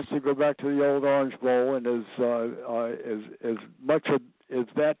have a chance to go back to the old Orange Bowl, and as much as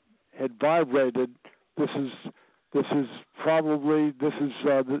that had vibrated, this is the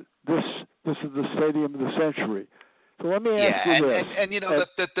stadium of the century. So let me ask you this. And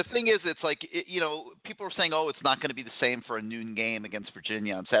the thing is, it's like, people are saying, it's not going to be the same for a noon game against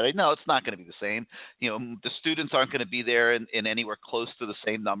Virginia on Saturday. No, it's not going to be the same. The students aren't going to be there in anywhere close to the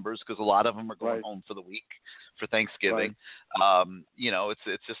same numbers, because a lot of them are going home for the week for Thanksgiving.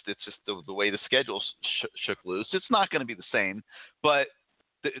 It's just the way the schedule shook loose. It's not going to be the same. But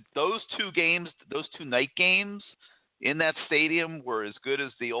those 2 games, those 2 night games in that stadium were as good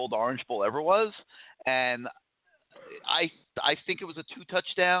as the old Orange Bowl ever was. And I think it was a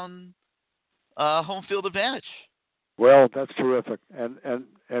 2-touchdown home field advantage. Well, that's terrific, and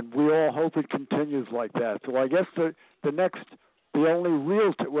we all hope it continues like that. So I guess the only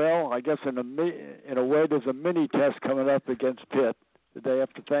real I guess in a way there's a mini test coming up against Pitt the day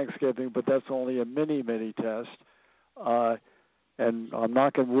after Thanksgiving, but that's only a mini test. And I'm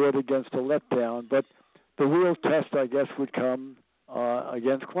knocking wood against a letdown, but the real test, I guess, would come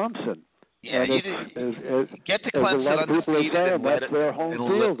against Clemson. Yeah, get to Clemson undefeated and let that's their home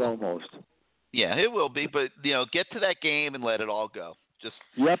field almost. Yeah, it will be, but get to that game and let it all go.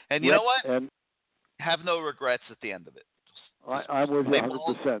 And you know what? And have no regrets at the end of it. I'm with you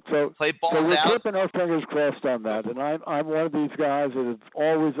 100%. So we're keeping our fingers crossed on that. And I'm one of these guys that have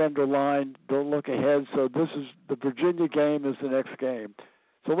always underlined, don't look ahead. So this is the Virginia game is the next game.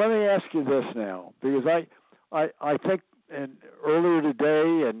 So let me ask you this now, because I think. And earlier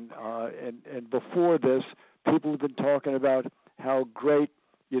today and before this, people have been talking about how great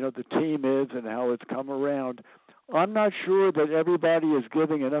the team is and how it's come around. I'm not sure that everybody is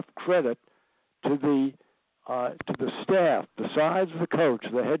giving enough credit to the staff, besides the coach.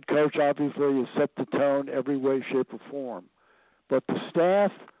 The head coach obviously has set the tone every way, shape, or form. But the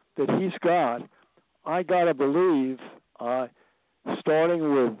staff that he's got, I gotta believe,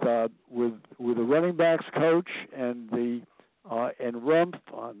 starting with the running backs coach and Rumpf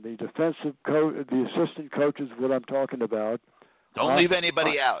on the defensive coach, the assistant coach is what I'm talking about. Don't leave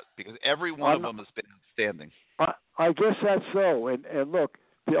anybody out, because every one of them has been outstanding. I guess that's so. And look,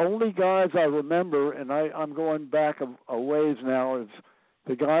 the only guys I remember, and I'm going back a ways now, is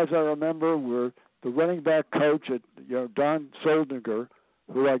the guys I remember were the running back coach at Don Soldninger,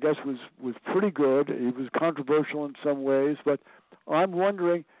 who I guess was pretty good. He was controversial in some ways, but I'm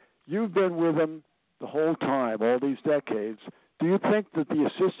wondering, you've been with him the whole time, all these decades, do you think that the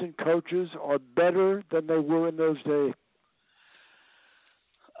assistant coaches are better than they were in those days?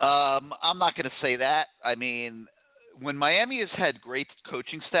 I'm not going to say that. I mean, when Miami has had great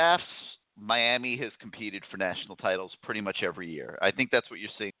coaching staffs, Miami has competed for national titles pretty much every year. I think that's what you're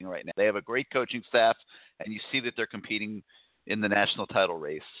seeing right now. They have a great coaching staff, and you see that they're competing in the national title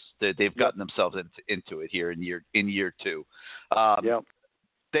race. They've gotten themselves into it here in year two.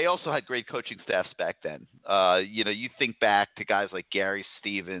 They also had great coaching staffs back then. You think back to guys like Gary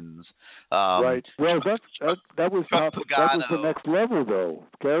Stevens. Right. Well, that was the next level, though.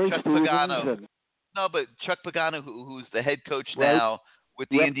 Gary Stevens. Pagano. No, but Chuck Pagano, who's the head coach now with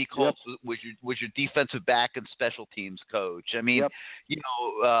the Indy Colts, was your defensive back and special teams coach. I mean,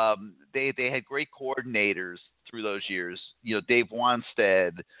 they had great coordinators through those years. Dave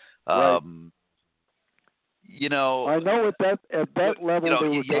Wanstead. I know at that level they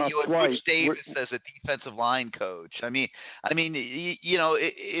were top you had flight. Rich Davis as a defensive line coach. I mean,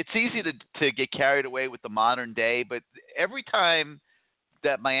 it's easy to get carried away with the modern day, but every time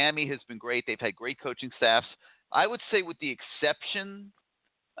that Miami has been great, they've had great coaching staffs. I would say, with the exception,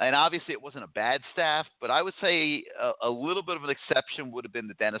 and obviously it wasn't a bad staff, but I would say a little bit of an exception would have been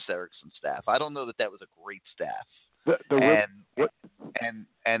the Dennis Erickson staff. I don't know that was a great staff. I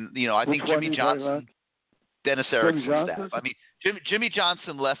think Jimmy Johnson. Dennis Erickson's staff. I mean, Jimmy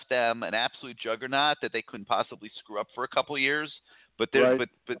Johnson left them an absolute juggernaut that they couldn't possibly screw up for a couple of years. But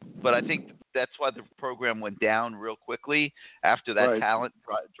I think that's why the program went down real quickly after that talent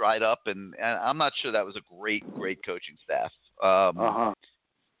dried up, and I'm not sure that was a great coaching staff. Well,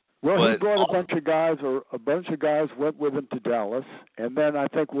 he brought a bunch of guys, or a bunch of guys went with him to Dallas, and then I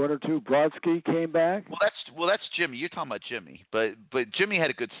think one or two. Brodsky came back. Well, that's Jimmy. You're talking about Jimmy, but Jimmy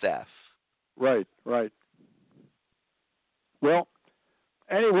had a good staff. Right. Well,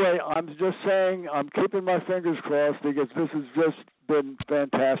 anyway, I'm just saying I'm keeping my fingers crossed because this has just been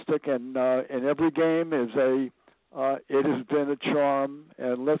fantastic, and every game it has been a charm,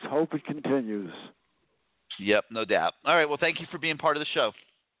 and let's hope it continues. Yep, no doubt. All right, well, thank you for being part of the show.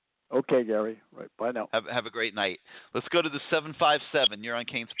 Okay, Gary. Right, bye now. Have a great night. Let's go to the 757. You're on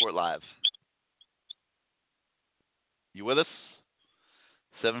CaneSport Live. You with us?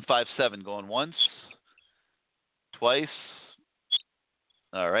 757 going once, twice.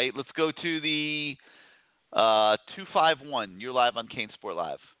 All right, let's go to the 251. You're live on CaneSport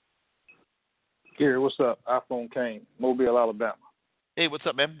Live. Gary, what's up? iPhone Kane, Mobile, Alabama. Hey, what's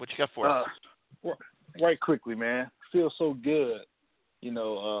up, man? What you got for us? Right quickly, man. Feels so good, being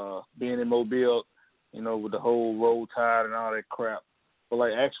in Mobile, with the whole Roll Tide and all that crap.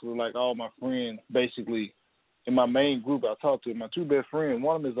 But, actually, all my friends, basically, in my main group I talked to, my two best friends,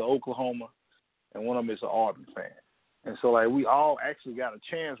 one of them is an Oklahoma and one of them is an Auburn fan. And so, we all actually got a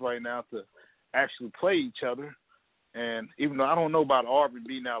chance right now to actually play each other. And even though I don't know about Auburn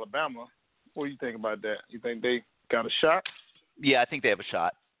beating Alabama, what do you think about that? You think they got a shot? Yeah, I think they have a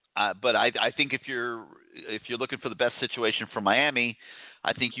shot. But I think if you're looking for the best situation for Miami,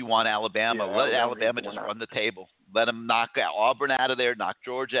 I think you want Alabama. Yeah, let Alabama just run the table. Let them knock Auburn out of there, knock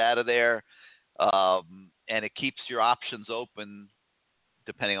Georgia out of there, and it keeps your options open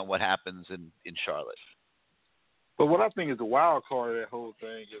depending on what happens in Charlotte. But what I think is the wild card of that whole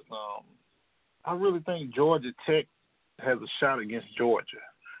thing is I really think Georgia Tech has a shot against Georgia.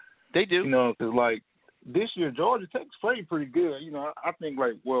 They do. Because, this year Georgia Tech's played pretty good. I think,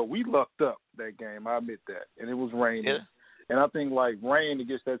 we lucked up that game. I admit that. And it was raining. Yeah. And I think, rain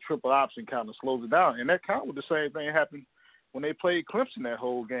against that triple option kind of slows it down. And that kind of the same thing happened when they played Clemson that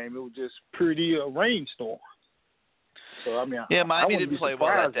whole game. It was just pretty rainstorm. So, Miami didn't play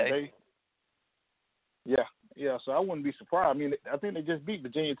well that day. Yeah, so I wouldn't be surprised. I think they just beat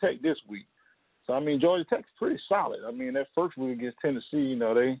Virginia Tech this week. So, Georgia Tech's pretty solid. That first week against Tennessee,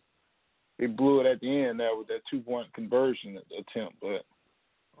 they blew it at the end there with that 2-point conversion attempt. But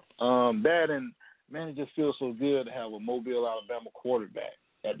it just feels so good to have a Mobile, Alabama quarterback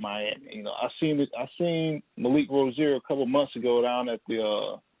at Miami. I seen Malik Rozier a couple months ago down at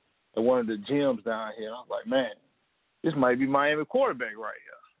at one of the gyms down here. I was like, man, this might be Miami quarterback right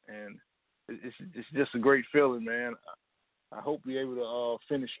here. And it's just a great feeling, man. I hope we're able to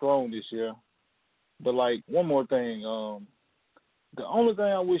finish strong this year. But, one more thing. The only thing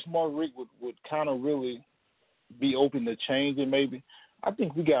I wish Mark Richt would kind of really be open to changing maybe, I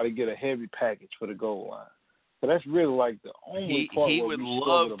think we got to get a heavy package for the goal line. So that's really, the only part he where would we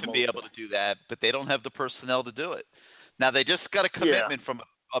love to be able to do that, but they don't have the personnel to do it. Now, they just got a commitment from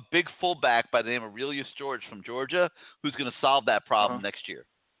a big fullback by the name of Aurelius George from Georgia who's going to solve that problem next year.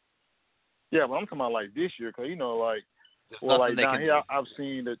 Yeah, but I'm talking about this year because, down here I've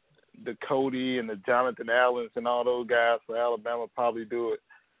seen that the Cody and the Jonathan Allens and all those guys for Alabama probably do it.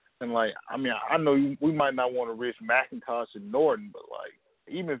 And like, I mean, I know we might not want to risk McIntosh and Norton, but like,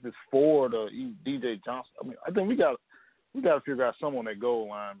 even if it's Ford or DJ Johnson, I mean, I think we got to figure out someone on that goal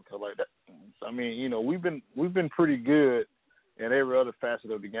line because like that. I mean, you know, we've been pretty good in every other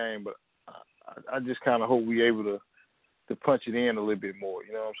facet of the game, but I just kind of hope we're able to punch it in a little bit more.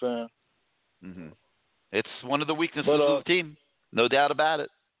 You know what I'm saying? Mm-hmm. It's one of the weaknesses of the team, no doubt about it.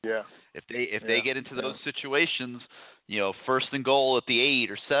 Yeah. If they get into those situations, you know, first and goal at the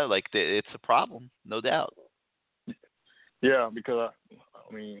 8 or 7, like it's a problem, no doubt. Yeah, because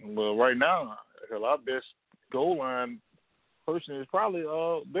I mean, well, right now, our best goal line person is probably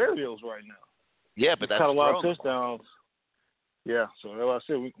Berrios right now. Yeah, but he's that's got a lot of thrown. touchdowns. Yeah, so like I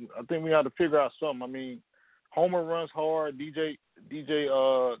said, I think we got to figure out something. I mean, Homer runs hard. DJ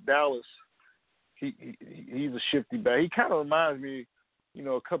Dallas, he's a shifty back. He kind of reminds me, you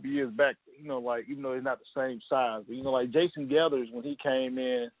know, a couple years back, you know, like even though he's not the same size, but you know, like Jason Gathers when he came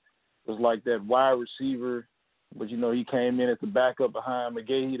in was like that wide receiver, but you know he came in as the backup behind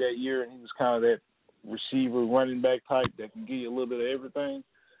McGahee that year, and he was kind of that receiver running back type that can give you a little bit of everything.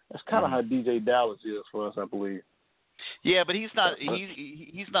 That's kind of how DJ Dallas is for us, I believe. Yeah, but he's not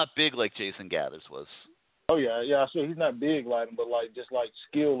big like Jason Gathers was. Oh yeah. I said he's not big like him, but like just like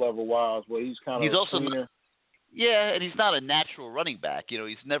skill level wise, where he's kind of he's also tweener. Yeah, and he's not a natural running back. You know,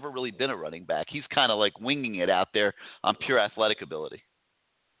 he's never really been a running back. He's kind of like winging it out there on pure athletic ability.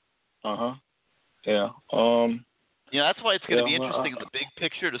 Yeah. You know, that's why it's going to be interesting in the big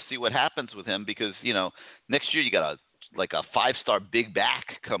picture to see what happens with him because, you know, next year you got a 5-star big back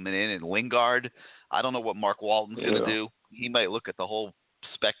coming in Lingard. I don't know what Mark Walton's going to do. He might look at the whole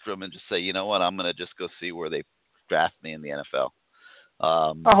spectrum and just say, you know what, I'm going to just go see where they draft me in the NFL.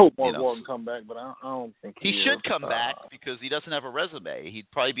 I hope Mark Walton come back, but I don't think he should come back because he doesn't have a resume. He'd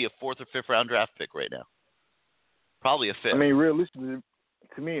probably be a 4th or 5th round draft pick right now. Probably a 5th. I mean, realistically,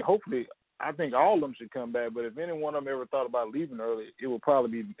 to me, hopefully, I think all of them should come back. But if any one of them ever thought about leaving early,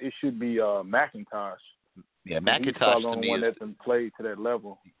 it should be McIntosh. Yeah, McIntosh He's probably the to only me one that's been played to that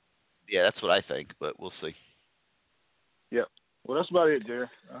level. Yeah, that's what I think, but we'll see. Yep. Well, that's about it, Jerry.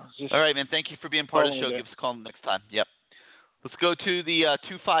 All right, man. Thank you for being part of the show. Give us a call next time. Yep. Let's go to the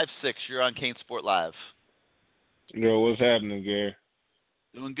 256. You're on CaneSport Live. Yo, what's happening, Gary?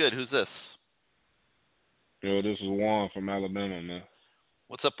 Doing good. Who's this? Yo, this is Juan from Alabama, man.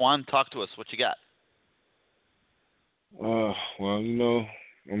 What's up, Juan? Talk to us. What you got? Well, you know,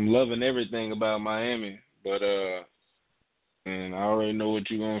 I'm loving everything about Miami, but and I already know what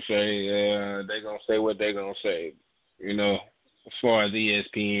you're gonna say. They're gonna say what they're gonna say. You know, as far as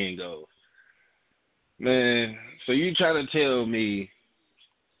ESPN goes. Man, so you trying to tell me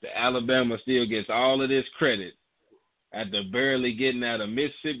that Alabama still gets all of this credit after barely getting out of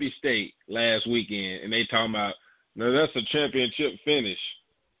Mississippi State last weekend, and they talking about, no, that's a championship finish.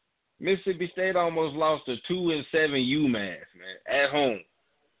 Mississippi State almost lost to 2-7 UMass, man, at home.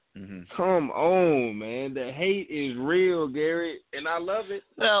 Mm-hmm. Come on, man. The hate is real, Gary, and I love it.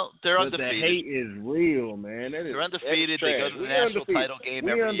 Well, they're but undefeated. The hate is real, man. They're undefeated. They go to the national title game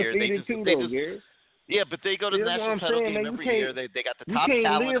every year. Gary. Yeah, but they go to the national title game every year. They got the top talent. You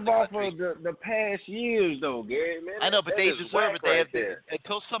can't live off of the past years, though, Gary. Man, I know, but they deserve it. They have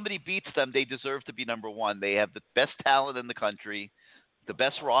until somebody beats them, they deserve to be number one. They have the best talent in the country, the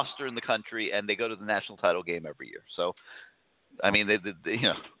best roster in the country, and they go to the national title game every year. So, I mean,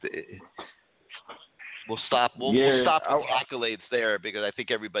 we'll stop. We'll stop with the accolades there because I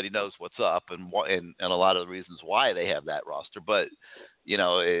think everybody knows what's up and a lot of the reasons why they have that roster. But you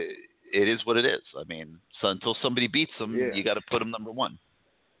know, it is what it is. I mean, so until somebody beats them, you got to put them number one.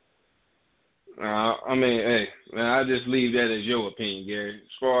 I mean, hey, man, I just leave that as your opinion, Gary.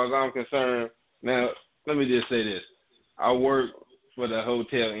 As far as I'm concerned, now let me just say this: I work for the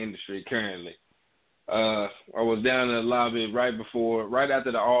hotel industry currently. I was down in the lobby right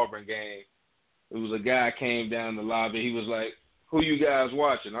after the Auburn game. It was a guy came down the lobby. He was like, "Who you guys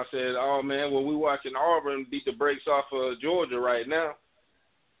watching?" I said, "Oh man, well we watching Auburn beat the brakes off of Georgia right now."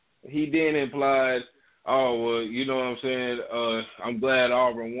 He then implied, "Oh well, you know what I'm saying? I'm glad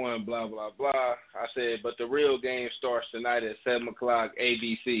Auburn won." Blah blah blah. I said, "But the real game starts tonight at 7:00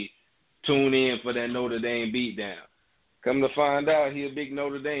 ABC. Tune in for that Notre Dame beatdown." Come to find out, he a big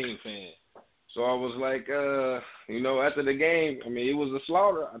Notre Dame fan. So I was like, after the game, I mean, it was a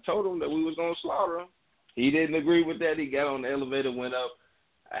slaughter. I told him that we was going to slaughter him. He didn't agree with that. He got on the elevator, went up.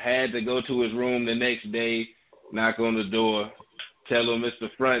 I had to go to his room the next day, knock on the door, tell him it's the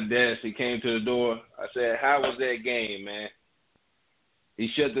front desk. He came to the door. I said, "How was that game, man?" He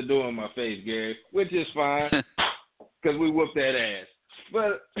shut the door in my face, Gary, which is fine because we whooped that ass.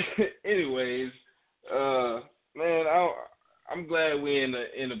 But anyways, man, I'm glad we're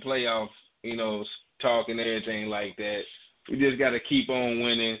in the playoffs, talk and everything like that. We just got to keep on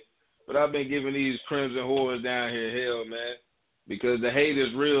winning. But I've been giving these Crimson Hordes down here hell, man, because the hate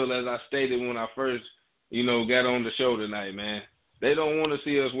is real, as I stated when I first, got on the show tonight, man. They don't want to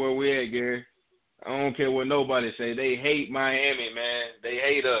see us where we're at, Gary. I don't care what nobody say. They hate Miami, man. They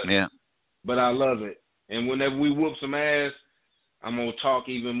hate us. Yeah. But I love it. And whenever we whoop some ass, I'm going to talk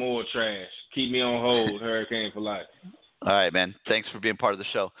even more trash. Keep me on hold, Hurricane for life. All right, man. Thanks for being part of the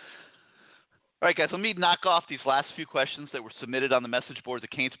show. All right, guys, let me knock off these last few questions that were submitted on the message boards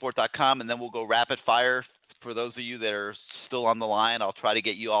at CaneSport.com, and then we'll go rapid fire. For those of you that are still on the line, I'll try to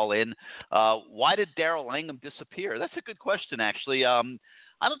get you all in. Why did Darrell Langham disappear? That's a good question, actually. I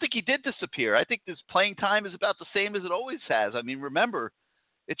don't think he did disappear. I think his playing time is about the same as it always has. I mean, remember,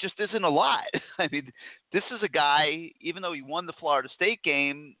 it just isn't a lot. I mean, this is a guy, even though he won the Florida State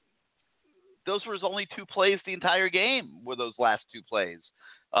game, those were his only 2 plays the entire game, were those last 2 plays.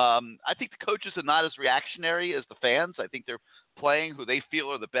 I think the coaches are not as reactionary as the fans. I think they're playing who they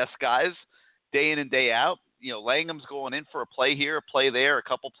feel are the best guys day in and day out. Langham's going in for a play here, a play there, a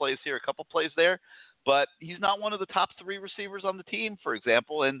couple plays here, a couple plays there. But he's not one of the top 3 receivers on the team, for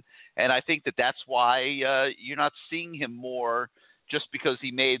example. And I think that's why you're not seeing him more just because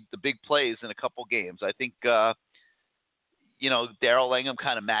he made the big plays in a couple games. I think, Darrell Langham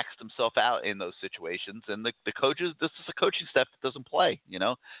kind of maxed himself out in those situations. And the coaches, this is a coaching staff that doesn't play.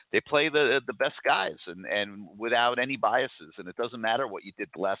 They play the best guys and without any biases. And it doesn't matter what you did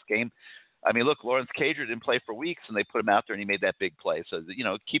the last game. I mean, look, Lawrence Cager didn't play for weeks, and they put him out there, and he made that big play. So,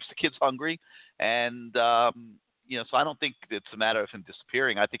 it keeps the kids hungry. And, so I don't think it's a matter of him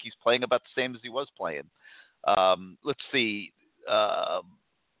disappearing. I think he's playing about the same as he was playing. Let's see.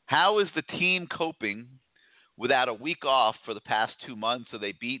 How is the team coping without a week off for the past 2 months? Are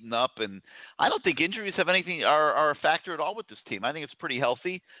they beaten up? And I don't think injuries are a factor at all with this team. I think it's pretty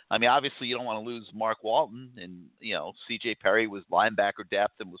healthy. I mean, obviously you don't want to lose Mark Walton, and C.J. Perry was linebacker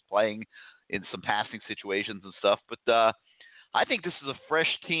depth and was playing in some passing situations and stuff. But I think this is a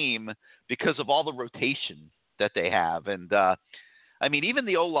fresh team because of all the rotation that they have. And I mean, even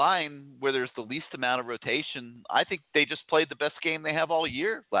the O-line, where there's the least amount of rotation, I think they just played the best game they have all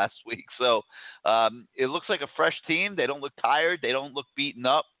year last week. So it looks like a fresh team. They don't look tired. They don't look beaten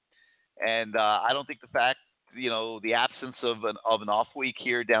up. And I don't think the fact, the absence of an off week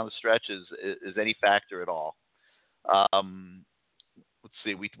here down the stretch is any factor at all. Let's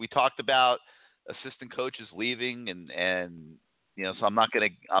see. We talked about assistant coaches leaving, and so I'm not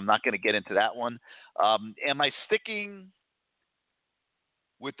gonna get into that one. Am I sticking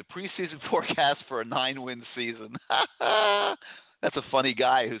with the preseason forecast for a 9-win season? That's a funny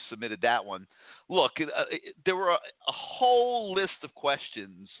guy who submitted that one. Look, there were a whole list of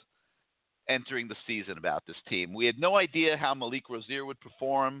questions entering the season about this team. We had no idea how Malik Rozier would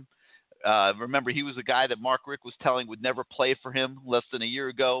perform. Remember, he was a guy that Mark Richt was telling would never play for him less than a year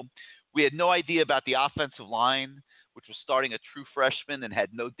ago. We had no idea about the offensive line, which was starting a true freshman and had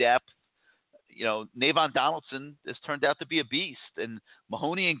no depth. Navon Donaldson has turned out to be a beast, and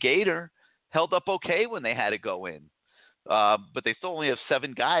Mahoney and Gator held up okay when they had to go in. But they still only have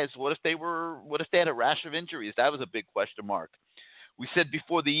 7 guys. What if they had a rash of injuries? That was a big question mark. We said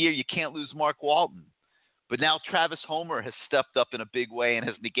before the year you can't lose Mark Walton, but now Travis Homer has stepped up in a big way and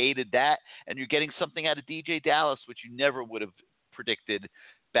has negated that, and you're getting something out of DJ Dallas, which you never would have predicted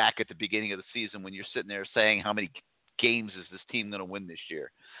back at the beginning of the season when you're sitting there saying how many games is this team going to win this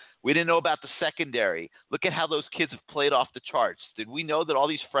year. We didn't know about the secondary. Look at how those kids have played off the charts. Did we know that all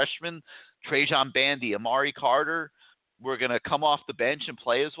these freshmen, Trajan Bandy, Amari Carter, were going to come off the bench and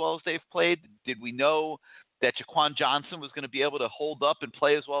play as well as they've played? Did we know that Jaquan Johnson was going to be able to hold up and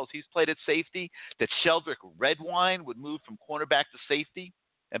play as well as he's played at safety? That Sheldrick Redwine would move from cornerback to safety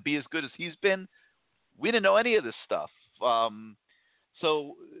and be as good as he's been? We didn't know any of this stuff.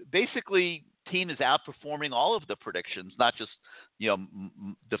 So basically, team is outperforming all of the predictions, not just I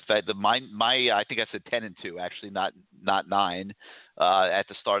think I said 10-2, actually not 9 at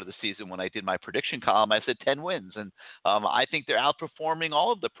the start of the season when I did my prediction column. I said 10 wins, and I think they're outperforming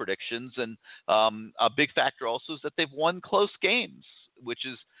all of the predictions. And a big factor also is that they've won close games, which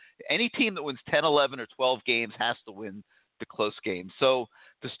is any team that wins 10, 11, or 12 games has to win the close games. So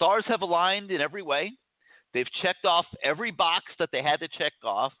the stars have aligned in every way. They've checked off every box that they had to check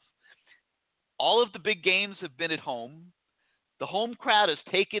off. All of the big games have been at home. The home crowd has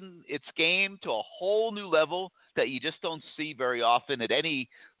taken its game to a whole new level that you just don't see very often at any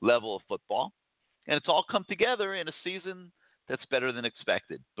level of football. And it's all come together in a season that's better than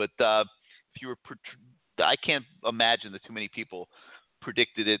expected. But I can't imagine that too many people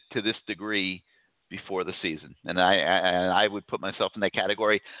predicted it to this degree before the season. And I would put myself in that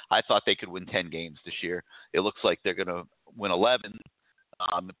category. I thought they could win 10 games this year. It looks like they're going to win 11,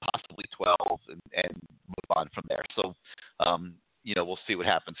 possibly 12, and move on from there. So, we'll see what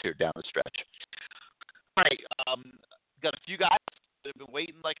happens here down the stretch. All right. Got a few guys that have been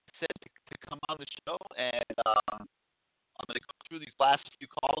waiting, like I said, to come on the show. And I'm going to go through these last few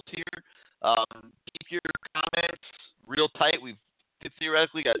calls here. Keep your comments real tight. We've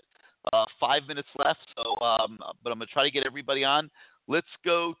theoretically got 5 minutes left, so but I'm going to try to get everybody on. Let's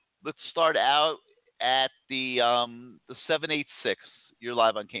start out at the 786. You're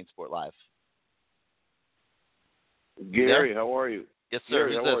live on CaneSport Live. Gary, how are you? Yes, sir.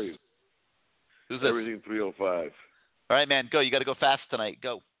 Gary, how are you? Who's this? Everything 305. All right, man, go. You got to go fast tonight.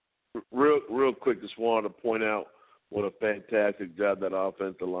 Go. Real quick, just wanted to point out what a fantastic job that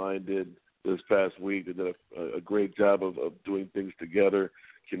offensive line did this past week. They did a great job of doing things together.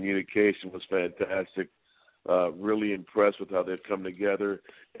 Communication was fantastic. Really impressed with how they've come together.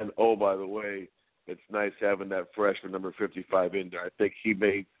 And, oh, by the way, it's nice having that freshman number 55 in there. I think he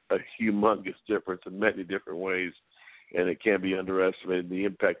made a humongous difference in many different ways, and it can't be underestimated the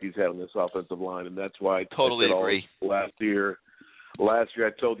impact he's had on this offensive line. And that's why I totally said agree. Last year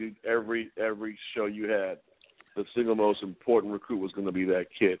I told you every show you had, the single most important recruit was going to be that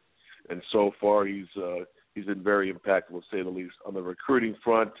kid. And so far he's been very impactful, to say the least. On the recruiting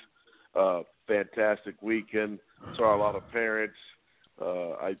front, fantastic weekend. Saw a lot of parents.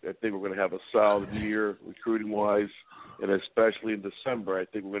 I think we're going to have a solid year recruiting-wise, and especially in December, I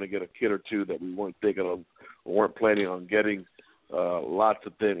think we're going to get a kid or two that we weren't thinking of, weren't planning on getting. Lots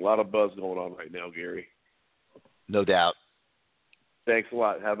of things, a lot of buzz going on right now, Gary. No doubt. Thanks a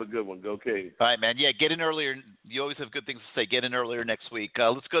lot. Have a good one. Go Canes. All right, man. Yeah, get in earlier. You always have good things to say. Get in earlier next week.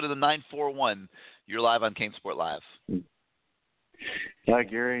 Let's go to the 941. You're live on CaneSport Live. Hi,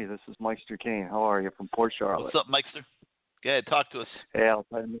 Gary. This is Meister Kane. How are you from Port Charlotte? What's up, Meister? Go ahead. Talk to us. Hey,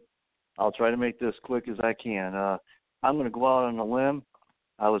 I'll try to make this quick as I can. I'm going to go out on a limb.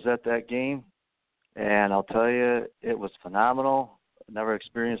 I was at that game, and I'll tell you, it was phenomenal. I've never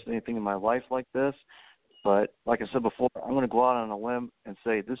experienced anything in my life like this. But like I said before, I'm going to go out on a limb and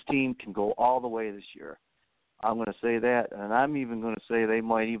say this team can go all the way this year. I'm going to say that, and I'm even going to say they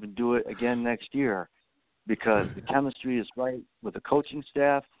might even do it again next year because the chemistry is right with the coaching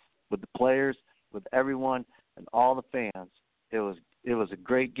staff, with the players, with everyone, and all the fans. It was a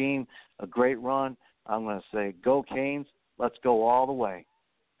great game, a great run. I'm going to say go Canes. Let's go all the way.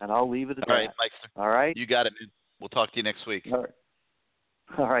 And I'll leave it at that. All right, Meister. All right? You got it, man. We'll talk to you next week. All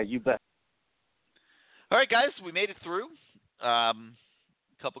right, you bet. All right, guys, we made it through. A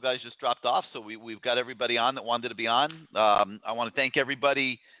couple guys just dropped off, so we've got everybody on that wanted to be on. I want to thank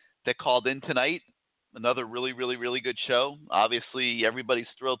everybody that called in tonight. Another really, really, really good show. Obviously, everybody's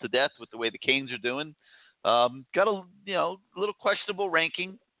thrilled to death with the way the Canes are doing. Got a little questionable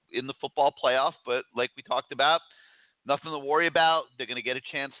ranking in the football playoff, but like we talked about, nothing to worry about. They're going to get a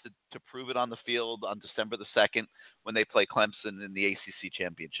chance to prove it on the field on December the 2nd when they play Clemson in the ACC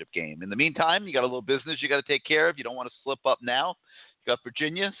championship game. In the meantime, you got a little business you got to take care of. You don't want to slip up now. You got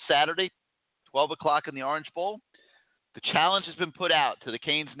Virginia Saturday, 12 o'clock in the Orange Bowl. The challenge has been put out to the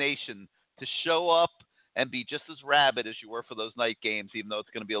Canes Nation to show up and be just as rabid as you were for those night games, even though it's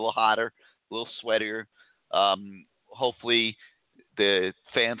going to be a little hotter, a little sweatier. Hopefully the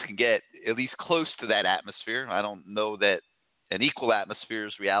fans can get at least close to that atmosphere. I don't know that an equal atmosphere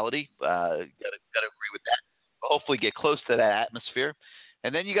is reality. Got to agree with that. But hopefully get close to that atmosphere.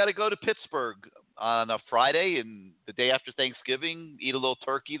 And then you got to go to Pittsburgh on a Friday and the day after Thanksgiving, eat a little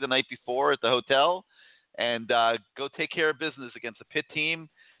turkey the night before at the hotel, and go take care of business against a Pitt team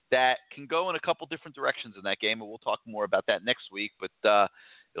that can go in a couple different directions in that game, and we'll talk more about that next week. But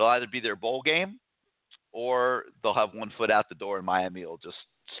it'll either be their bowl game or they'll have one foot out the door and Miami will just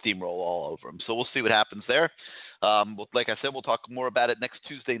steamroll all over them. So we'll see what happens there. Like I said, we'll talk more about it next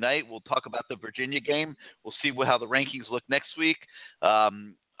Tuesday night. We'll talk about the Virginia game. We'll see how the rankings look next week.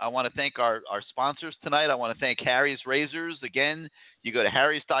 I want to thank our sponsors tonight. I want to thank Harry's Razors. Again, you go to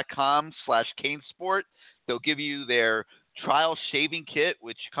harrys.com/CaneSport. They'll give you their trial shaving kit,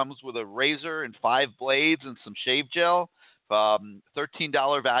 which comes with a razor and 5 blades and some shave gel.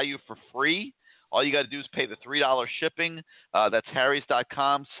 $13 value for free. All you got to do is pay the $3 shipping. That's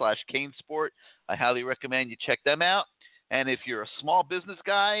harrys.com/CaneSport. I highly recommend you check them out. And if you're a small business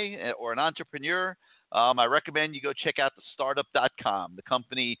guy or an entrepreneur, I recommend you go check out the startup.com, the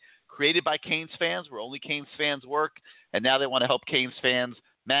company created by Canes fans, where only Canes fans work. And now they want to help Canes fans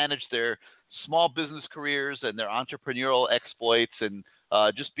manage their small business careers and their entrepreneurial exploits. And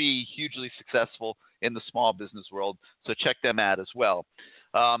just be hugely successful in the small business world. So check them out as well.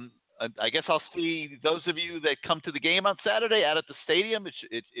 I guess I'll see those of you that come to the game on Saturday out at the stadium.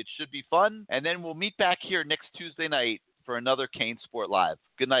 It should be fun. And then we'll meet back here next Tuesday night for another CaneSport Live.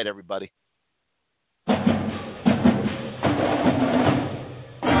 Good night, everybody.